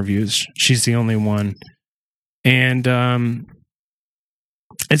any interviews. She's the only one. And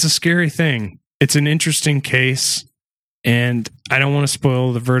it's a scary thing. It's an interesting case, and I don't want to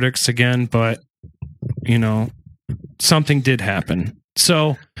spoil the verdicts again, but, something did happen.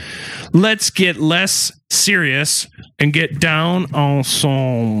 So let's get less serious and get down on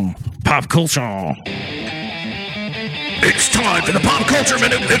some pop culture. It's time for the Pop Culture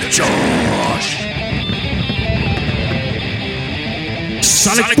Minute with Josh.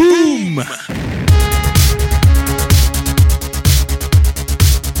 Sonic Boom!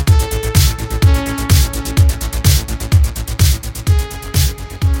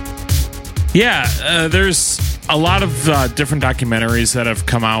 Yeah, there's a lot of different documentaries that have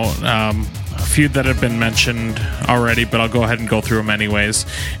come out. A few that have been mentioned already, but I'll go ahead and go through them anyways.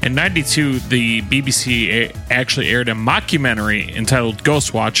 In 92, the BBC actually aired a mockumentary entitled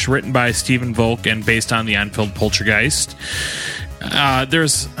Ghost Watch, written by Stephen Volk and based on the Enfield Poltergeist.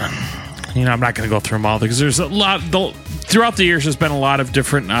 There's, I'm not going to go through them all because there's a lot. throughout the years, there's been a lot of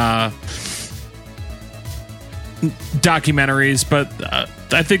different documentaries, but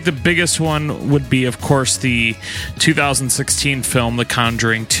I think the biggest one would be, of course, the 2016 film The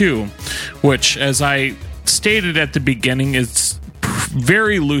Conjuring 2, which, as I stated at the beginning, is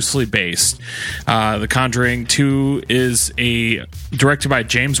very loosely based. The Conjuring 2 is directed by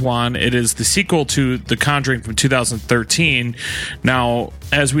James Wan. It is the sequel to The Conjuring from 2013. Now,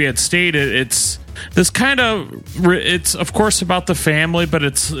 as we had stated, it's of course about the family,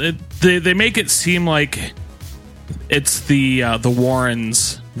 but they make it seem like it's the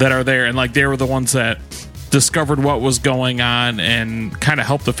Warrens that are there, and like they were the ones that discovered what was going on and kind of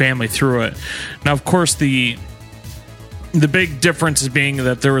helped the family through it. Now, of course, the big difference is being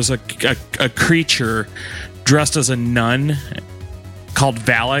that there was a creature dressed as a nun called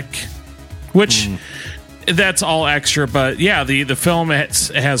Valak, which that's all extra. But yeah, the film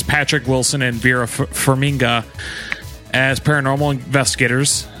has Patrick Wilson and Vera Farmiga as paranormal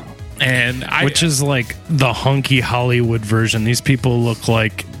investigators. Which is like the hunky Hollywood version. These people look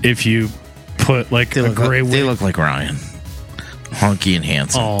like if you put like a gray wig. They look like Ryan. Hunky and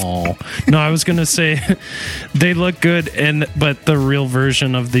handsome. Oh no, I was gonna say they look good, but the real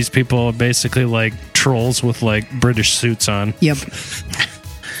version of these people are basically like trolls with like British suits on. Yep.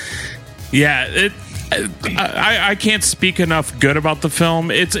 Yeah, I can't speak enough good about the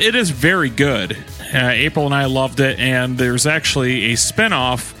film. It is very good. April and I loved it, and there's actually a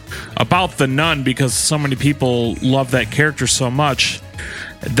spinoff about the nun because so many people love that character so much.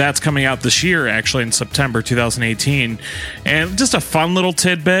 That's coming out this year, actually, in September 2018. And just a fun little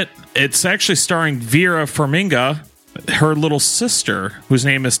tidbit. It's actually starring Vera Farmiga, her little sister, whose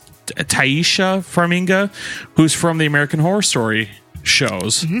name is Taisha Farmiga, who's from the American Horror Story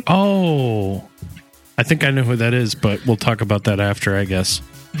shows. Mm-hmm. Oh, I think I know who that is, but we'll talk about that after, I guess.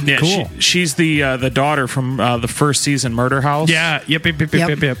 Yeah, cool. She's the daughter from the first season Murder House. Yeah, yep.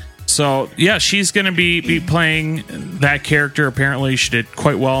 So, yeah, she's going to be playing that character. Apparently, she did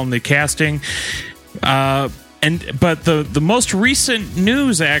quite well in the casting. But the most recent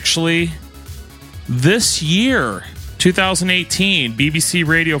news, actually, this year, 2018, BBC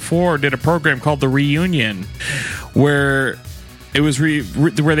Radio 4 did a program called The Reunion, where it was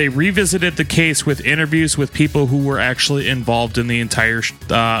where they revisited the case with interviews with people who were actually involved in the entire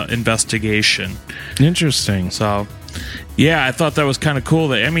investigation. Interesting. So, yeah, I thought that was kind of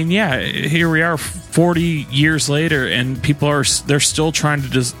cool. Here we are 40 years later, and they're still trying to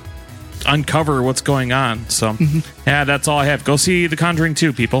just uncover what's going on. So, yeah, that's all I have. Go see The Conjuring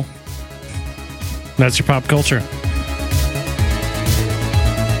 2, people. That's your pop culture.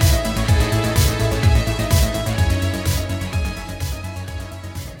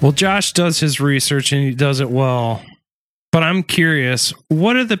 Well, Josh does his research, and he does it well. But I'm curious,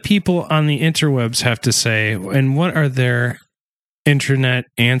 what do the people on the interwebs have to say, and what are their internet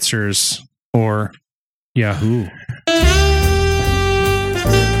answers or Yahoo?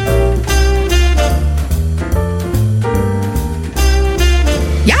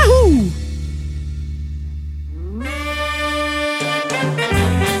 Yahoo!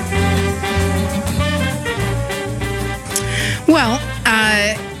 Well,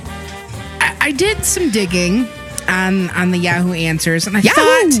 I did some digging on the Yahoo answers, and I thought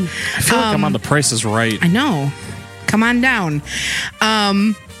I feel like I'm on The Price is Right. I know. Come on down.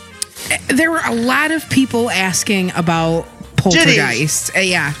 There were a lot of people asking about poltergeist.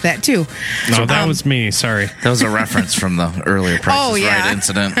 Yeah, that too. No, that was me. Sorry. That was a reference from the earlier Price is Right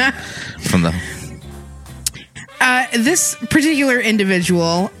incident. From the this particular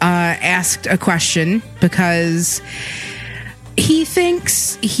individual asked a question because he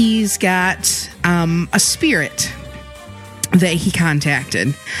thinks he's got a spirit that he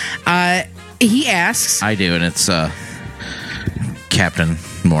contacted. He asks... I do, and it's Captain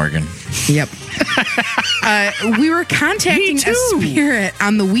Morgan. Yep. We were contacting a spirit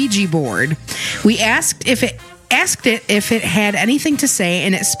on the Ouija board. We asked it if it had anything to say,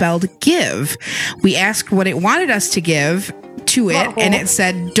 and it spelled give. We asked what it wanted us to give to it, and it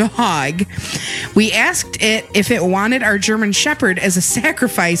said dog. We asked it if it wanted our German Shepherd as a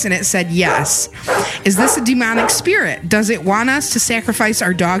sacrifice, and it said yes. Is this a demonic spirit? Does it want us to sacrifice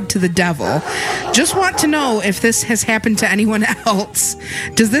our dog to the devil? Just want to know if this has happened to anyone else.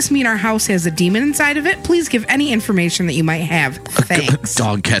 Does this mean our house has a demon inside of it? Please give any information that you might have. Thanks.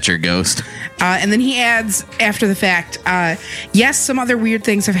 Dog catcher ghost. And then he adds, after the fact, yes, some other weird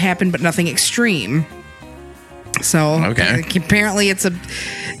things have happened, but nothing extreme. So apparently it's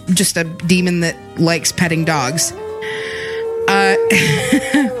just a demon that likes petting dogs.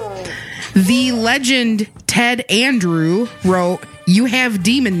 The legend Ted Andrew wrote, "You have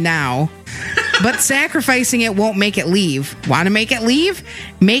demon now." but sacrificing it won't make it leave. Want to make it leave?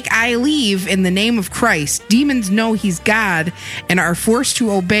 Make I leave in the name of Christ. Demons know he's God and are forced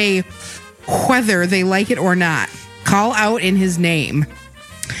to obey whether they like it or not. Call out in his name.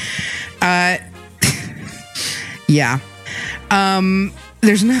 Yeah.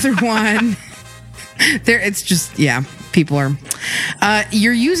 There's another one. It's just, yeah, people are.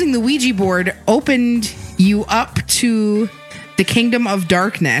 You're using the Ouija board opened you up to the kingdom of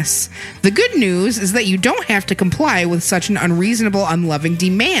darkness. The good news is that you don't have to comply with such an unreasonable, unloving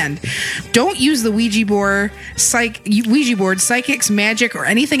demand. Don't use the Ouija board, psychics, magic, or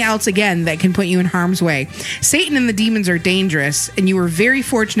anything else again that can put you in harm's way. Satan and the demons are dangerous, and you were very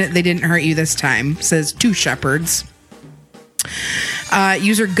fortunate they didn't hurt you this time, says Two Shepherds.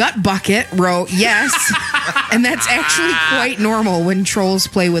 User Gut Bucket wrote, yes, and that's actually quite normal when trolls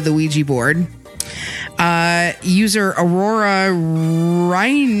play with the Ouija board. User Aurora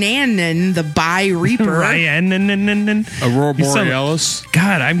Ryananen, the Bi Reaper. Aurora Borealis.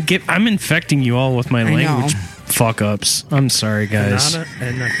 God, I'm infecting you all with my language fuck ups. I'm sorry, guys.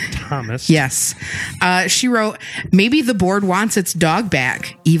 And Thomas. Yes. She wrote, maybe the board wants its dog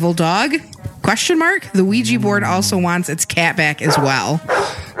back. Evil dog? Question mark? The Ouija board also wants its cat back as well.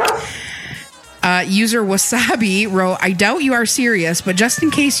 User Wasabi wrote, I doubt you are serious, but just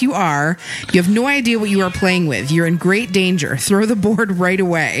in case you are, you have no idea what you are playing with. You're in great danger. Throw the board right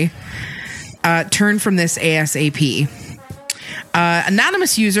away. Turn from this ASAP.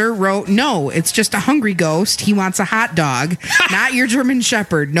 Anonymous user wrote, no, it's just a hungry ghost. He wants a hot dog, not your German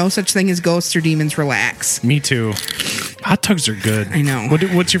Shepherd. No such thing as ghosts or demons. Relax. Me too. Hot dogs are good. I know.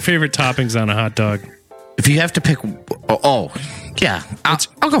 What's your favorite toppings on a hot dog? If you have to pick, yeah,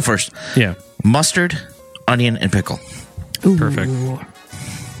 I'll go first. Yeah. Mustard, onion, and pickle. Ooh. Perfect.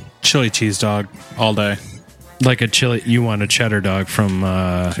 Chili cheese dog all day. Like a chili, you want a cheddar dog from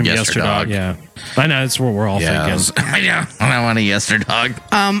Yesterdog. Yeah, I know that's what we're all thinking. I know. I want a Yesterdog.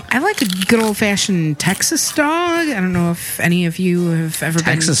 I like a good old fashioned Texas dog. I don't know if any of you have ever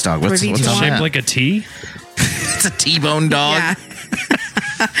Texas been dog. What's privy to on one. Shaped that? like a T. It's a T-bone dog. Yeah.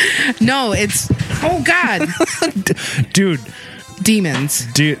 No, it's God, Dude, demons.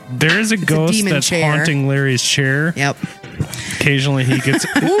 there is a ghost demon that's chair. haunting Larry's chair. Yep. Occasionally he gets.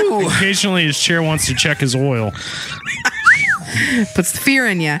 Occasionally his chair wants to check his oil. Puts the fear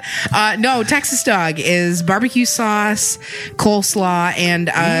in you. No, Texas dog is barbecue sauce, coleslaw, and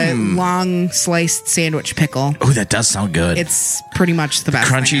a long sliced sandwich pickle. Oh, that does sound good. It's pretty much the best.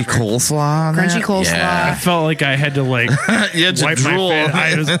 Crunchy thing ever. coleslaw. on Crunchy that? coleslaw. I felt like I had to Yeah, it's a wipe my drool.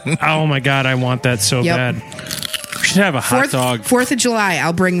 face. Oh my god, I want that so Yep. bad. We should have a hot dog. 4th of July,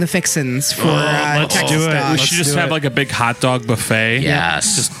 I'll bring the fixins for let's Texas do it. dog. We should just have like a big hot dog buffet.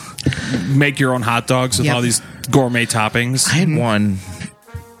 Yes. Just make your own hot dogs with Yep. all these gourmet toppings. I had one.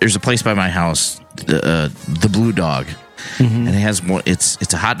 There's a place by my house, the Blue Dog, and it has more.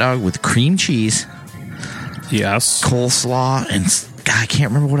 It's a hot dog with cream cheese, Yes. coleslaw, and God, I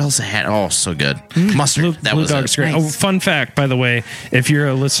can't remember what else it had. Oh, so good. Mustard. That Blue was Dog's it. great. Nice. Oh, fun fact, by the way, if you're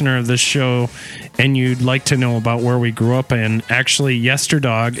a listener of this show and you'd like to know about where we grew up in, actually,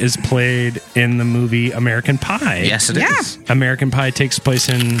 Yesterdog is played in the movie American Pie. Yes, it is. American Pie takes place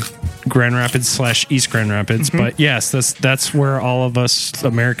in Grand Rapids / East Grand Rapids, but yes, that's where all of us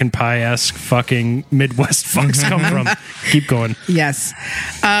American Pie-esque fucking Midwest fucks come from. Keep going. Yes.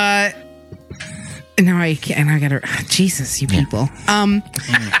 Now I can't. And I gotta. Jesus, you people. Hungry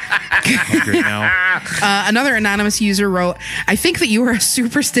now. Another anonymous user wrote, I think that you are a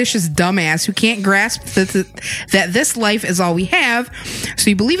superstitious dumbass who can't grasp that this life is all we have.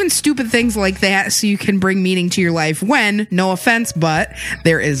 So you believe in stupid things like that so you can bring meaning to your life when, no offense, but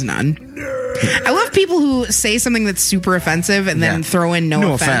there is none. I love people who say something that's super offensive and then throw in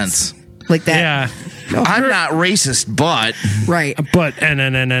no offense. Like that. Yeah. I'm not racist, but Right. But,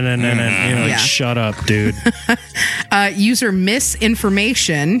 and shut up, dude. User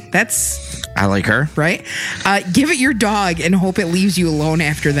misinformation. That's I like her. right. Give it your dog and hope it leaves you alone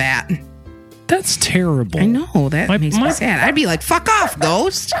after that. That's terrible. I know. That makes me my- sad. I'd be like, fuck off,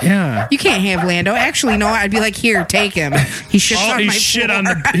 ghost. Yeah. You can't have Lando. Actually, no, I'd be like, here, take him. He shits Oh, on he my shit floor. on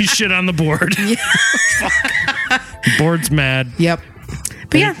the he shit on the board. Board's mad. Yep.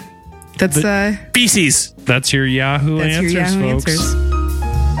 But yeah, that's Feces. That's your Yahoo that's answers, your Yahoo folks. answers.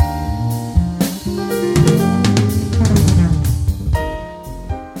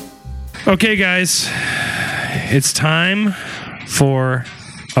 Okay, guys, it's time for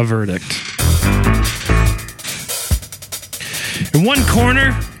a verdict. In one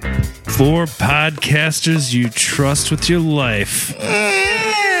corner, 4 podcasters you trust with your life.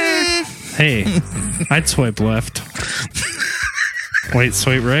 Hey, I'd swipe left. Wait,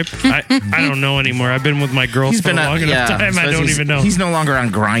 sweet rape? I don't know anymore. I've been with my girls for a long enough time. I don't even know. He's no longer on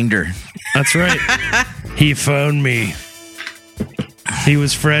Grindr. That's right. He phoned me. He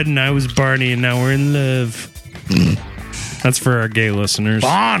was Fred and I was Barney, and now we're in love. That's for our gay listeners.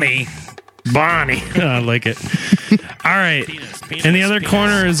 Bonnie. I like it. All right. In the other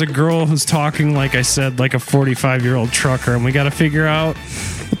corner is a girl who's talking, like I said, like a 45-year-old trucker, and we got to figure out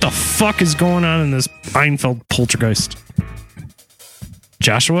what the fuck is going on in this Einfeld poltergeist.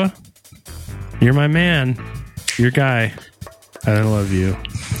 Joshua, you're my man. Your guy. I love you.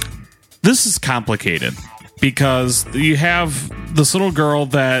 This is complicated because you have this little girl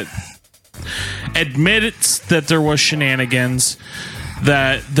that admits that there was shenanigans,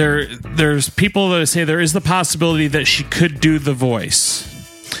 that there's people that say there is the possibility that she could do the voice.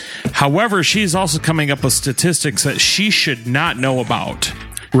 However, she's also coming up with statistics that she should not know about.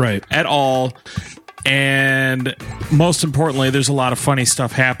 Right. At all. And most importantly, there's a lot of funny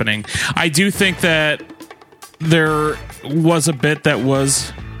stuff happening. I do think that there was a bit that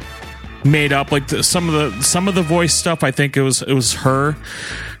was made up, like some of the voice stuff. I think it was her.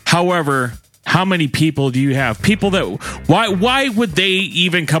 However, how many people do you have? People that why would they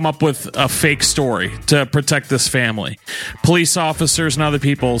even come up with a fake story to protect this family? Police officers and other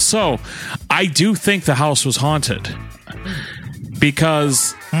people. So I do think the house was haunted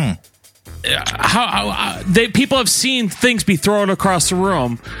because people have seen things be thrown across the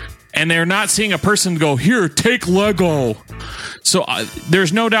room, and they're not seeing a person go, here, take Lego. So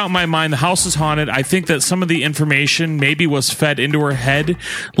there's no doubt in my mind the house is haunted. I think that some of the information maybe was fed into her head,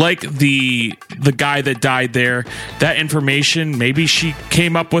 like the guy that died there. That information, maybe she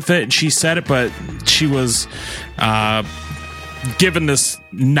came up with it and she said it, but she was given this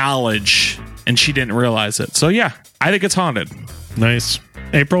knowledge and she didn't realize it. So yeah, I think it's haunted. Nice.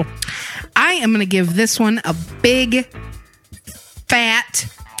 April? I am going to give this one a big, fat,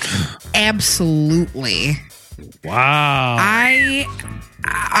 absolutely. Wow.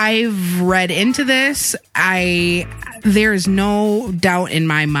 I've read into this. There is no doubt in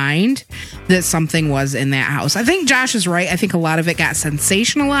my mind that something was in that house. I think Josh is right. I think a lot of it got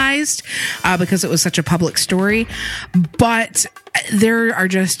sensationalized because it was such a public story. But there are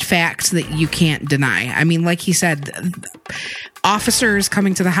just facts that you can't deny. I mean, like he said, officers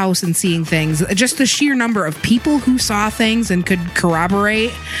coming to the house and seeing things, just the sheer number of people who saw things and could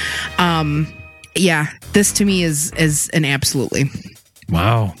corroborate. Yeah, this to me is an absolutely.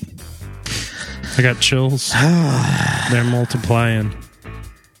 Wow. I got chills. They're multiplying.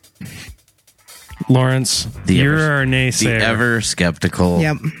 Lawrence, you're our naysayer. The ever skeptical.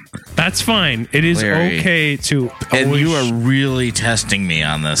 Yep. That's fine. It is Larry. Okay to And you are really testing me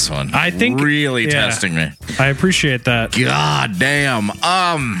on this one. I think really testing me. I appreciate that. God damn.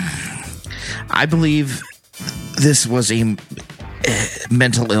 I believe this was a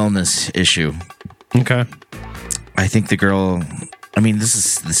mental illness issue. Okay. I think the girl, I mean, this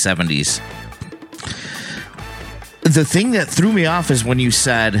is the 70s. The thing that threw me off is when you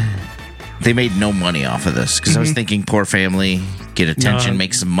said they made no money off of this, because I was thinking, poor family, get attention,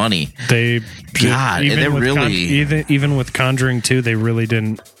 make some money. They, God, even they're with really even with Conjuring 2, they really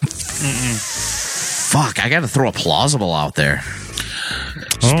didn't. Fuck, I got to throw a plausible out there.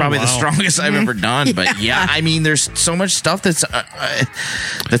 It's probably the strongest I've ever done, but yeah, I mean, there's so much stuff that's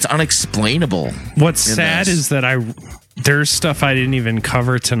unexplainable. What's sad is that there's stuff I didn't even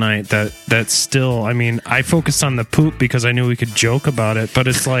cover tonight that still, I mean, I focused on the poop because I knew we could joke about it, but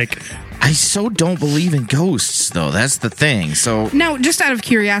it's like, I so don't believe in ghosts, though. That's the thing. So now, just out of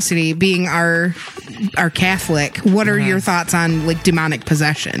curiosity, being our Catholic, what are your thoughts on like demonic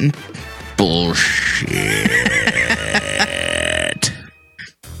possession? Bullshit.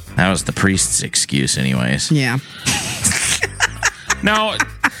 That was the priest's excuse, anyways. Yeah. Now,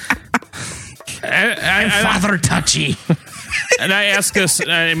 I'm Father Touchy. And I ask this,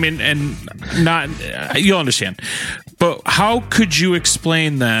 I mean, and not, you'll understand, but how could you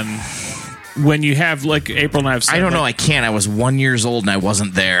explain then when you have, like April and I have said, I don't know, I can't. I was 1 year old and I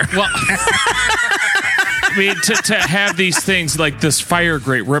wasn't there. Well, I mean, to have these things like this fire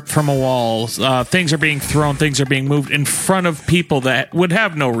grate ripped from a wall, things are being thrown, things are being moved in front of people that would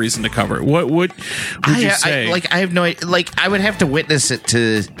have no reason to cover it. What would you say? I have no, like, I would have to witness it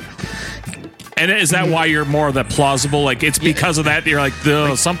to. And is that why you're more of that plausible? Like, it's because of that you're like,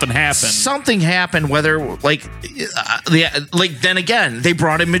 something happened. Something happened. Whether like then again, they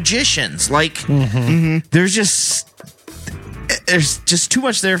brought in magicians. Like, there's just too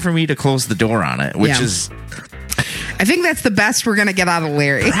much there for me to close the door on it. Which is, I think that's the best we're gonna get out of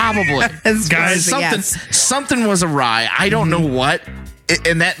Larry. Probably, Guys, something was awry. I don't know what.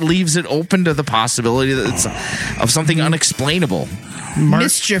 And that leaves it open to the possibility that it's of something unexplainable.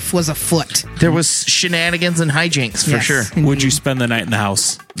 Mischief was afoot. There was shenanigans and hijinks for sure. Would you spend the night in the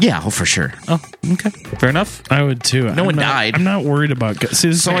house? Yeah, for sure. Oh, okay. Fair enough. I would too. No one died. I'm not worried about.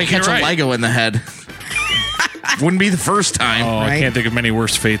 So I catch a Lego in the head. Wouldn't be the first time. Oh, Right? I can't think of many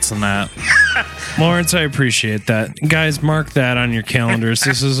worse fates than that. Lawrence, I appreciate that. Guys, mark that on your calendars.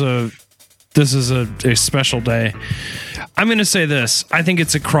 This is a special day. I'm going to say this. I think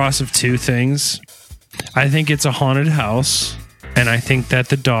it's a cross of two things. I think it's a haunted house, and I think that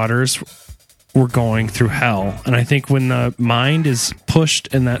the daughters were going through hell. And I think when the mind is pushed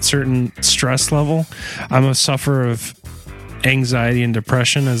in that certain stress level, I'm a sufferer of anxiety and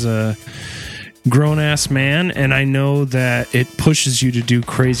depression as a grown-ass man, and I know that it pushes you to do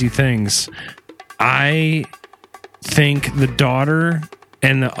crazy things. I think the daughter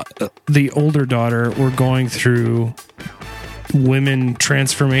and the older daughter were going through women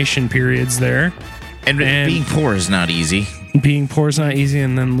transformation periods there. And being poor is not easy. Being poor is not easy,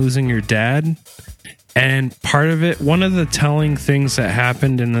 and then losing your dad. And part of it, one of the telling things that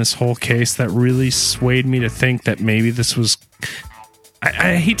happened in this whole case that really swayed me to think that maybe this was,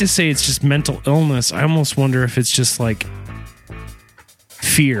 I hate to say it's just mental illness. I almost wonder if it's just like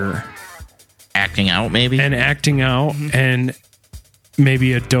fear. Acting out, maybe? And acting out, and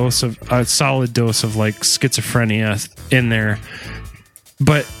maybe a solid dose of like schizophrenia in there.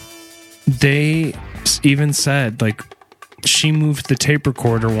 But they even said like she moved the tape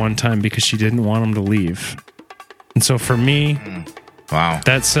recorder one time because she didn't want him to leave. And so for me, wow,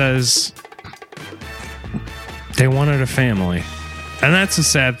 that says they wanted a family. And that's the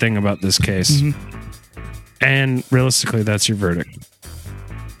sad thing about this case. And realistically, that's your verdict.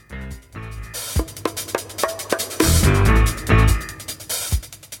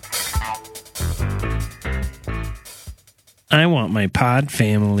 I want my pod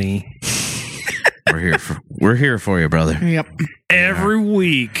family. We're here for you, brother. Yep. Every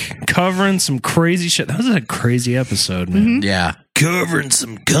week, covering some crazy shit. That was a crazy episode, man. Yeah. Covering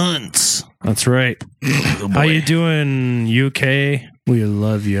some cunts. That's right. How you doing, UK? We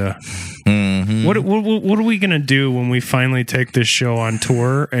love you. What are we gonna do when we finally take this show on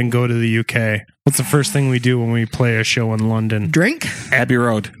tour and go to the UK? What's the first thing we do when we play a show in London? Drink? Abbey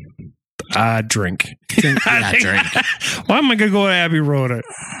Road. Drink. Drink. Why am I gonna go to Abbey Road? I'm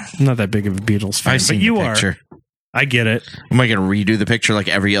not that big of a Beatles fan, I've seen but you the are. picture. I get it. Am I going to redo the picture like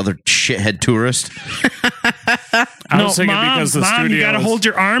every other shithead tourist? I was thinking because the studio you got to hold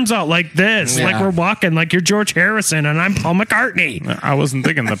your arms out like this, Yeah. like we're walking, like you're George Harrison and I'm Paul McCartney. I wasn't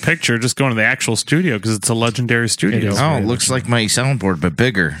thinking the picture, just going to the actual studio because it's a legendary studio. Oh, it looks like my soundboard, but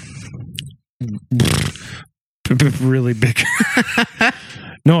bigger. Really big.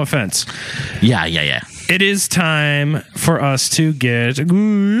 No offense. Yeah. It is time for us to get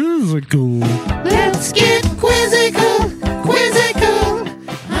quizzical. Let's get quizzical, quizzical.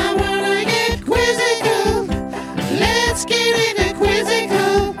 I wanna get quizzical. Let's get into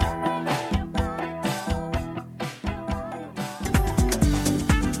quizzical.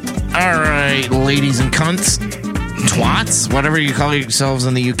 All right, ladies and cunts, twats, whatever you call yourselves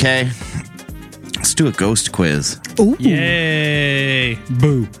in the UK. Let's do a ghost quiz. Ooh. Yay.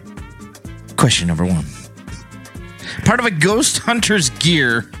 Boo. Question number 1. Part of a ghost hunter's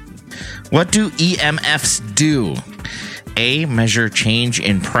gear, what do EMFs do? A, measure change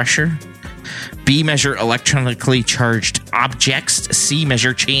in pressure. B, measure electronically charged objects. C,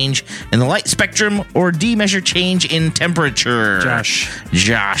 measure change in the light spectrum. Or D, measure change in temperature.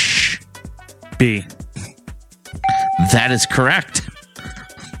 Josh. B. That is correct.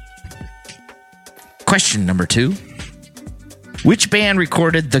 Question number 2. Which band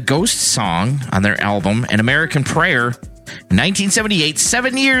recorded the Ghost song on their album An American Prayer in 1978,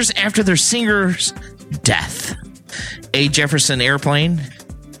 7 years after their singer's death? A, Jefferson Airplane.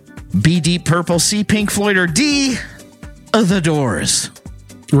 B, Deep Purple. C, Pink Floyd. Or D, The Doors?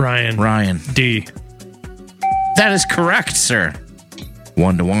 Ryan. D. That is correct, sir.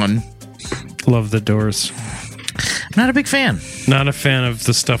 1-1. Love the Doors. Not a big fan. Not a fan of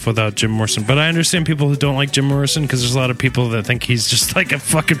the stuff without Jim Morrison, but I understand people who don't like Jim Morrison because there's a lot of people that think he's just like a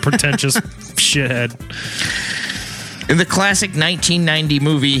fucking pretentious shithead. In the classic 1990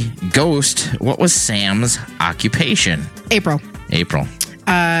 movie Ghost, what was Sam's occupation? April.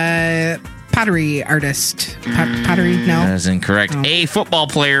 Pottery artist. Pottery? No. That is incorrect. Oh. A, football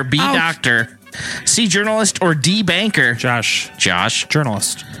player. B, doctor. C, journalist. Or D, banker. Josh.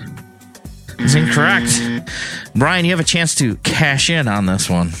 Journalist. It's incorrect. Brian, you have a chance to cash in on this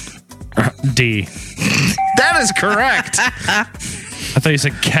one. D. That is correct. I thought you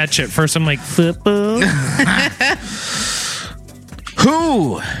said catch it first. I'm like, football.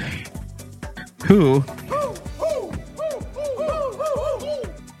 Who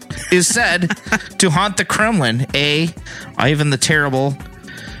is said to haunt the Kremlin? A. Ivan the Terrible.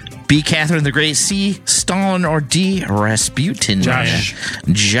 B. Catherine the Great. C. Stalin. Or D. Rasputin? Josh.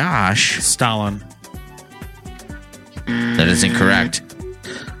 Stalin. That is incorrect.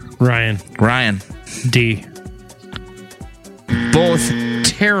 Ryan. D. Both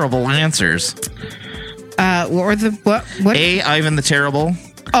terrible answers. What? A. Ivan the Terrible.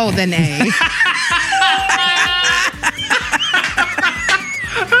 Oh, then A.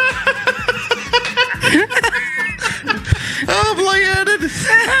 Oh, boy-headed.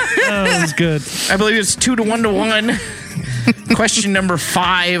 Oh, that was good. I believe it's 2 to 1 to 1. Question number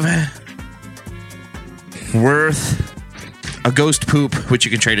 5. Worth a ghost poop, which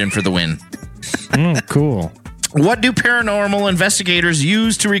you can trade in for the win. Oh, cool. What do paranormal investigators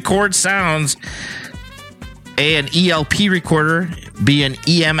use to record sounds? A, an ELP recorder. B, an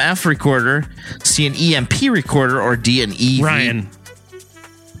EMF recorder. C, an EMP recorder. Or D, an EV? Ryan.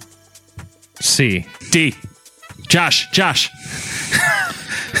 C. D. Josh.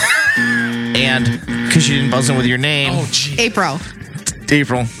 And because you didn't buzz in with your name. Oh, gee. April.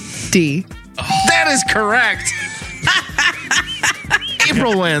 D. That is correct.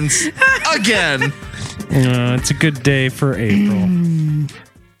 April wins again. It's a good day for April.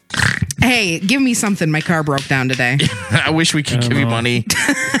 Hey, give me something. My car broke down today. I wish we could give you money.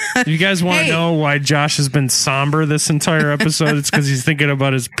 You guys want to know why Josh has been somber this entire episode? It's because he's thinking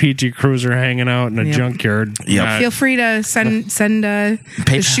about his PG Cruiser hanging out in a junkyard. Feel free to send the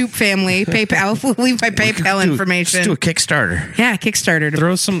Shoop family PayPal. We'll leave my PayPal information. Let's do a Kickstarter. Yeah, Kickstarter.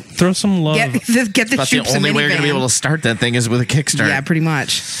 Throw some love. Get the About Shoops the only way minivan. you're going to be able to start that thing is with a Kickstarter. Yeah, pretty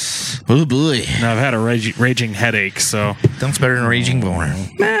much. Oh, boy. Now, I've had a raging headache, so. That's better than a raging boner.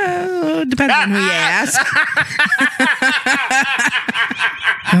 Depends on who you ask.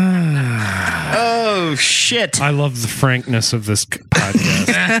 Oh, shit. I love the frankness of this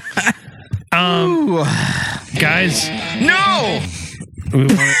podcast. Guys. No!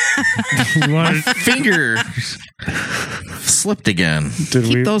 We wanted finger slipped again.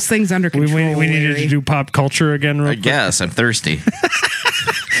 Keep those things under control. We needed to do pop culture again real I quick. guess. I'm thirsty.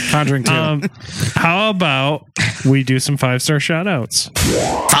 Conjuring 2. How about we do some 5-star shout outs?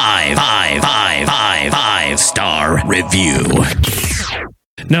 5-star review.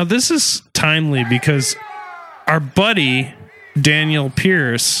 Now, this is timely because our buddy Daniel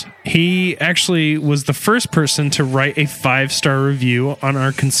Pierce, he actually was the first person to write a 5-star review on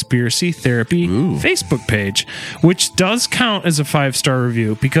our Conspiracy Therapy Facebook page, which does count as a 5-star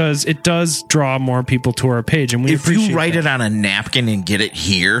review because it does draw more people to our page. And we If you write it on a napkin and get it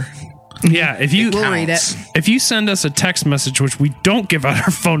here, yeah, if you We'll read it. If you send us a text message, which we don't give out our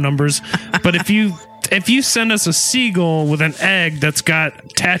phone numbers, but if you send us a seagull with an egg that's got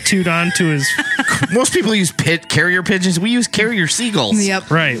tattooed onto his, most people use carrier pigeons. We use carrier seagulls. Yep.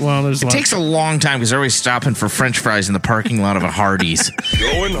 Right. Well, there's It takes a long time because they're always stopping for French fries in the parking lot of a Hardee's.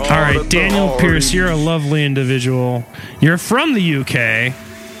 All right, Daniel Pierce, you're a lovely individual. You're from the UK,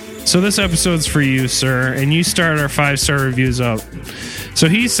 so this episode's for you, sir. And you start our 5-star reviews up. So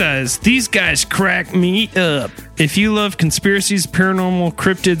he says, "These guys crack me up. If you love conspiracies, paranormal,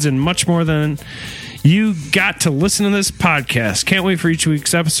 cryptids, and much more than you got to listen to this podcast. Can't wait for each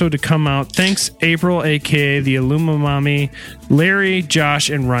week's episode to come out. Thanks, April, aka the Illumamami, Larry, Josh,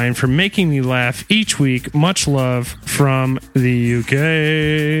 and Ryan for making me laugh each week. Much love from the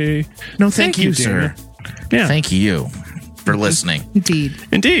UK." No, thank you, sir. Yeah. Thank you for listening. Indeed.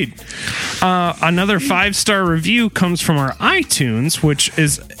 Another 5-star review comes from our iTunes, which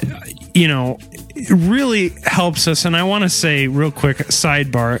is, it really helps us. And I want to say real quick,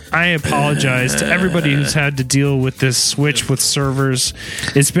 sidebar, I apologize to everybody who's had to deal with this switch with servers.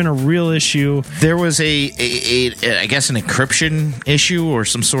 It's been a real issue. There was I guess an encryption issue or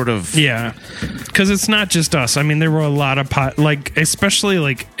some sort of... Yeah, because it's not just us. I mean, there were a lot of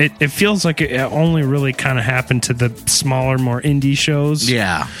especially it feels like it only really kind of happened to the smaller, more indie shows.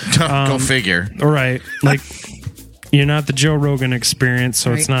 Yeah, go figure. Right, you're not the Joe Rogan Experience,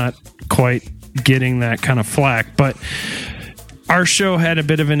 so it's not quite getting that kind of flack. But our show had a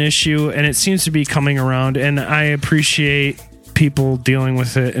bit of an issue, and it seems to be coming around. And I appreciate people dealing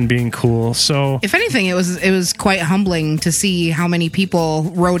with it and being cool. So if anything, it was quite humbling to see how many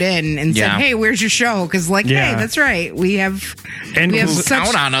people wrote in and said, "Hey, where's your show?" Because hey, that's right, we have such,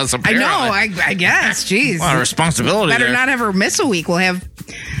 count on us. Apparently. I know. I guess. Jeez, a lot of responsibility. Better there. not ever miss a week. We'll have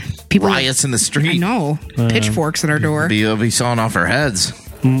people riots in the street. I know, pitchforks at our door. They'll be sawing off our heads.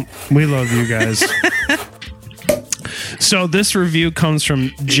 We love you guys. So this review comes from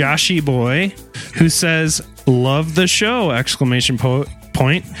Joshy Boy, who says, Love the show! Exclamation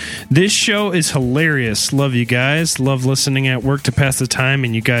point. This show is hilarious. Love you guys. Love listening at work to pass the time,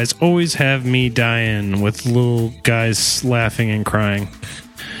 and you guys always have me dying with little guys laughing and crying.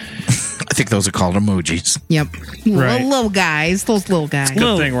 I think those are called emojis. Yep. Right. Little guys. Those little guys.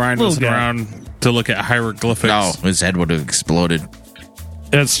 Good thing Ryan wasn't guy. around to look at hieroglyphics. No, his head would have exploded.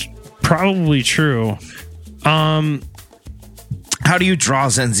 That's probably true. How do you draw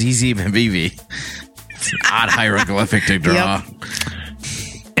Zenzizi Bibi? It's an odd hieroglyphic to draw. Yep.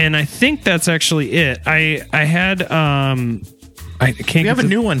 And I think that's actually it. I had I can't. We have a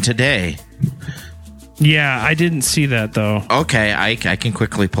new one today. Yeah, I didn't see that though. Okay, I can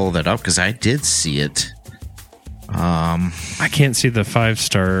quickly pull that up because I did see it. I can't see the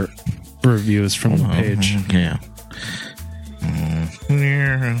 5-star reviews from the page. Yeah.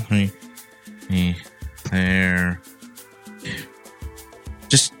 There.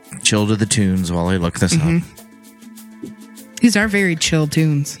 Just chill to the tunes while I look this up. These are very chill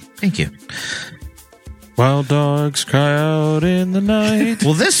tunes. Thank you. Wild dogs cry out in the night.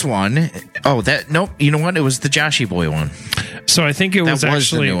 Well, this one, nope. You know what? It was the Joshy Boy one. So I think it was That was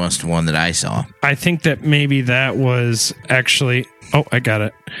actually the newest one that I saw. I think that maybe that was actually. Oh, I got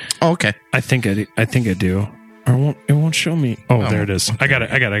it. Oh, okay. I think I do. Or it won't show me. Oh, there it is. Okay. I got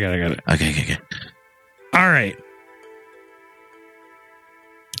it. Okay. All right.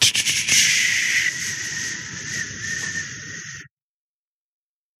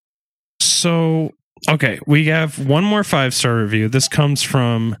 So, okay, we have one more 5-star review. This comes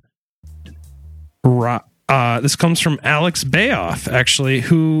from Alex Bayoff, actually,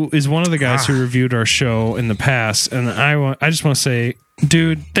 who is one of the guys who reviewed our show in the past. And I just want to say,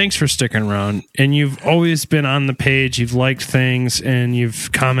 dude, thanks for sticking around. And you've always been on the page. You've liked things and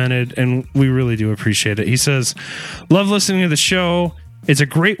you've commented, and we really do appreciate it. He says, love listening to the show. It's a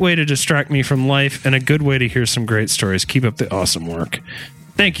great way to distract me from life and a good way to hear some great stories. Keep up the awesome work.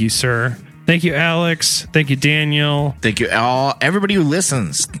 Thank you, sir. Thank you, Alex. Thank you, Daniel. Thank you, everybody who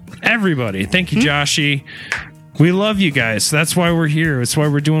listens. Everybody. Thank you, Joshy. We love you guys. That's why we're here. That's why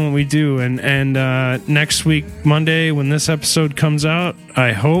we're doing what we do. And next week, Monday, when this episode comes out,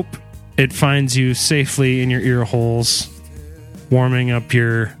 I hope it finds you safely in your ear holes, warming up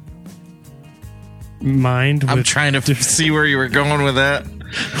your mind. I'm trying to see where you were going with that.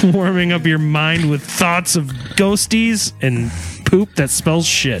 Warming up your mind with thoughts of ghosties and poop that smells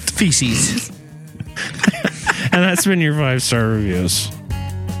shit. Feces. And that's been your 5-star reviews.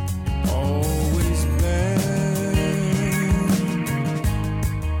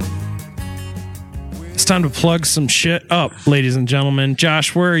 It's time to plug some shit up, ladies and gentlemen.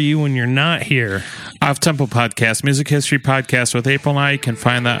 Josh, where are you when you're not here? Off Tempo Podcast, Music History Podcast with April and I. You can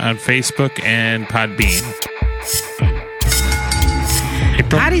find that on Facebook and Podbean.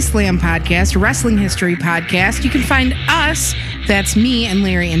 Body Slam Podcast, Wrestling History Podcast. You can find us, that's me and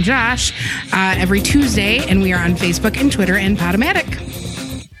Larry and Josh, every Tuesday, and we are on Facebook and Twitter and Podomatic.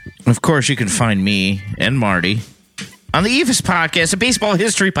 Of course, you can find me and Marty on the EFIS Podcast, a baseball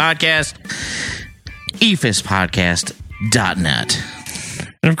history podcast, EFISpodcast.net.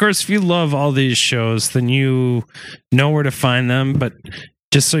 And of course, if you love all these shows, then you know where to find them. But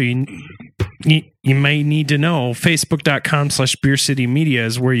just so you may need to know, Facebook.com/Beer City Media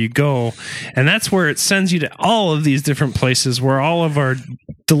is where you go. And that's where it sends you to all of these different places where all of our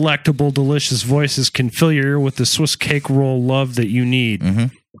delectable, delicious voices can fill your ear with the Swiss cake roll love that you need.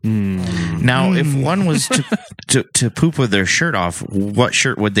 Now, if one was to poop with their shirt off, what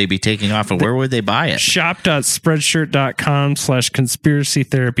shirt would they be taking off and where would they buy it? Shop.spreadshirt.com/conspiracy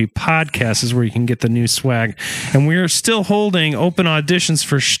therapy podcast is where you can get the new swag. And we are still holding open auditions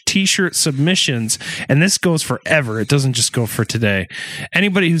for t-shirt submissions. And this goes forever. It doesn't just go for today.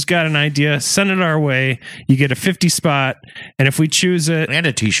 Anybody who's got an idea, send it our way. You get a 50 spot. And if we choose it. And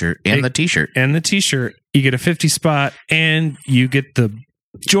a t-shirt. And the t-shirt. And the t-shirt. You get a 50 spot and you get the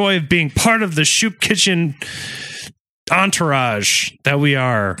joy of being part of the Shoop Kitchen entourage that we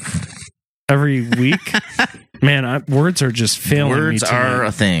are every week. Man, words are just failing me Words tonight. are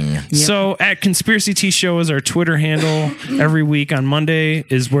a thing. So at Conspiracy T Show is our Twitter handle. Every week on Monday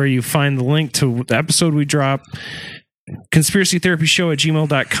is where you find the link to the episode we drop.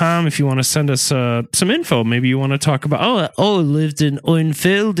 conspiracytherapyshow@gmail.com if you want to send us some info. Maybe you want to talk about, I lived in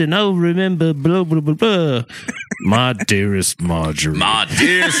Oinfield and I'll remember blah, blah, blah, blah. My dearest Marjorie. My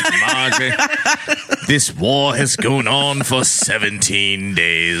dearest Marjorie. This war has gone on for 17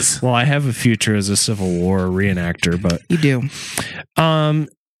 days. Well, I have a future as a Civil War reenactor, but you do.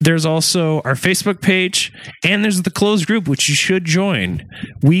 There's also our Facebook page, and there's the closed group, which you should join.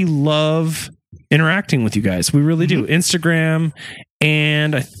 We love interacting with you guys. We really do. Instagram,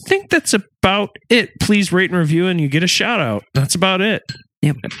 and I think that's about it. Please rate and review, and you get a shout out. That's about it.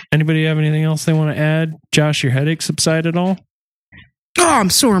 Yep. Anybody have anything else they want to add? Josh, your headache subside at all? Oh, I'm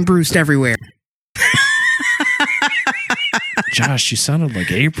sore and bruised everywhere. Josh, you sounded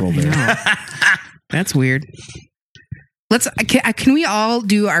like April there. That's weird. Can we all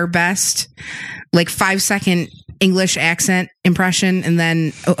do our best, like 5-second English accent impression, and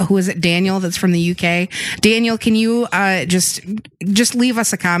then who is it? Daniel, that's from the UK. Daniel, can you just leave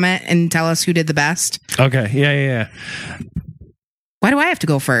us a comment and tell us who did the best? Okay, yeah. Why do I have to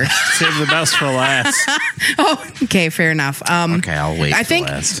go first? Save the best for last. Oh, okay, fair enough. Okay, I'll wait. I think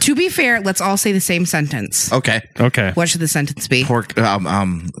last. to be fair, let's all say the same sentence. Okay. What should the sentence be? Pork,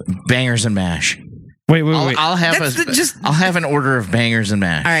 bangers and mash. Wait. I'll have an order of bangers and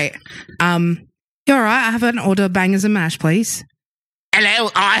mash. All right. You all right? I have an order of bangers and mash, please. Hello,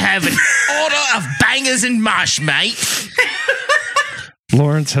 I have an order of bangers and mash, mate.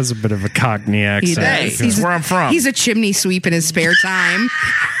 Lawrence has a bit of a Cockney accent. Hey, that's where I'm from. He's a chimney sweep in his spare time.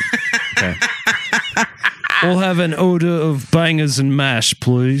 Okay. We'll have an order of bangers and mash,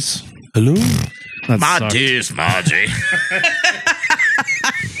 please. Hello? My dearest Margie.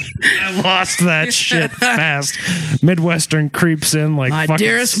 I lost that shit fast. Midwestern creeps in like My fucking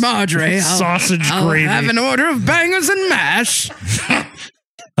dearest Marjorie, sausage I'll gravy. have an order of bangers and mash.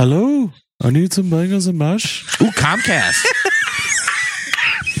 Hello? I need some bangers and mash. Ooh, Comcast.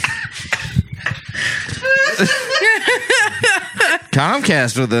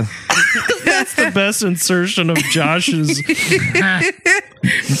 Comcast with the... That's the best insertion of Josh's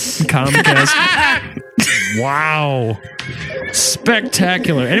Comcast. Wow.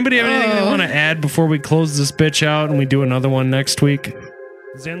 Spectacular. Anybody have anything they want to add before we close this bitch out and we do another one next week?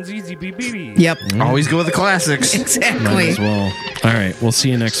 Yep. Always go with the classics. Might Exactly. as well. All right. We'll see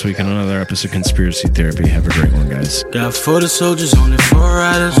you next week on another episode of Conspiracy Therapy. Have a great one, guys. Got 40 soldiers, only 4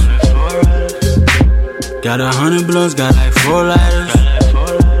 riders. Got 100 blunts, got like 4 lighters.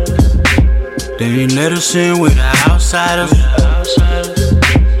 They ain't let us in with the outsiders.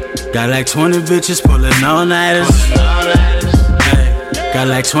 Got like 20 bitches pulling all-nighters. Got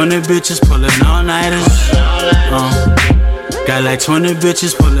like 20 bitches pulling all-nighters. Got like 20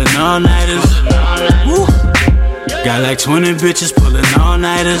 bitches pulling all-nighters. Got like 20 bitches pulling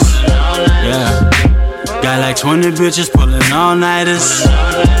all-nighters. Yeah. Got like 20 bitches pulling all-nighters.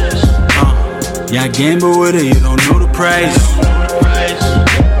 Y'all gamble with it, you don't know the price.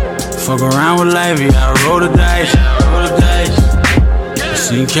 Fuck around with life, you gotta roll the dice.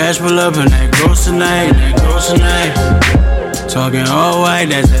 Seen cash pull up and that goes tonight. Talking all white,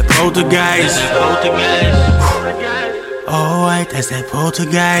 that's that poltergeist. All white, that's that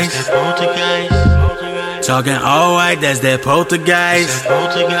poltergeist. Talking all white, that's that poltergeist.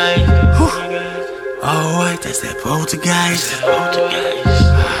 All white, that's that poltergeist.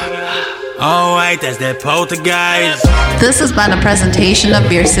 All white, that's that poltergeist. This has been a presentation of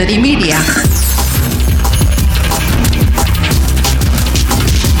Beer City Media.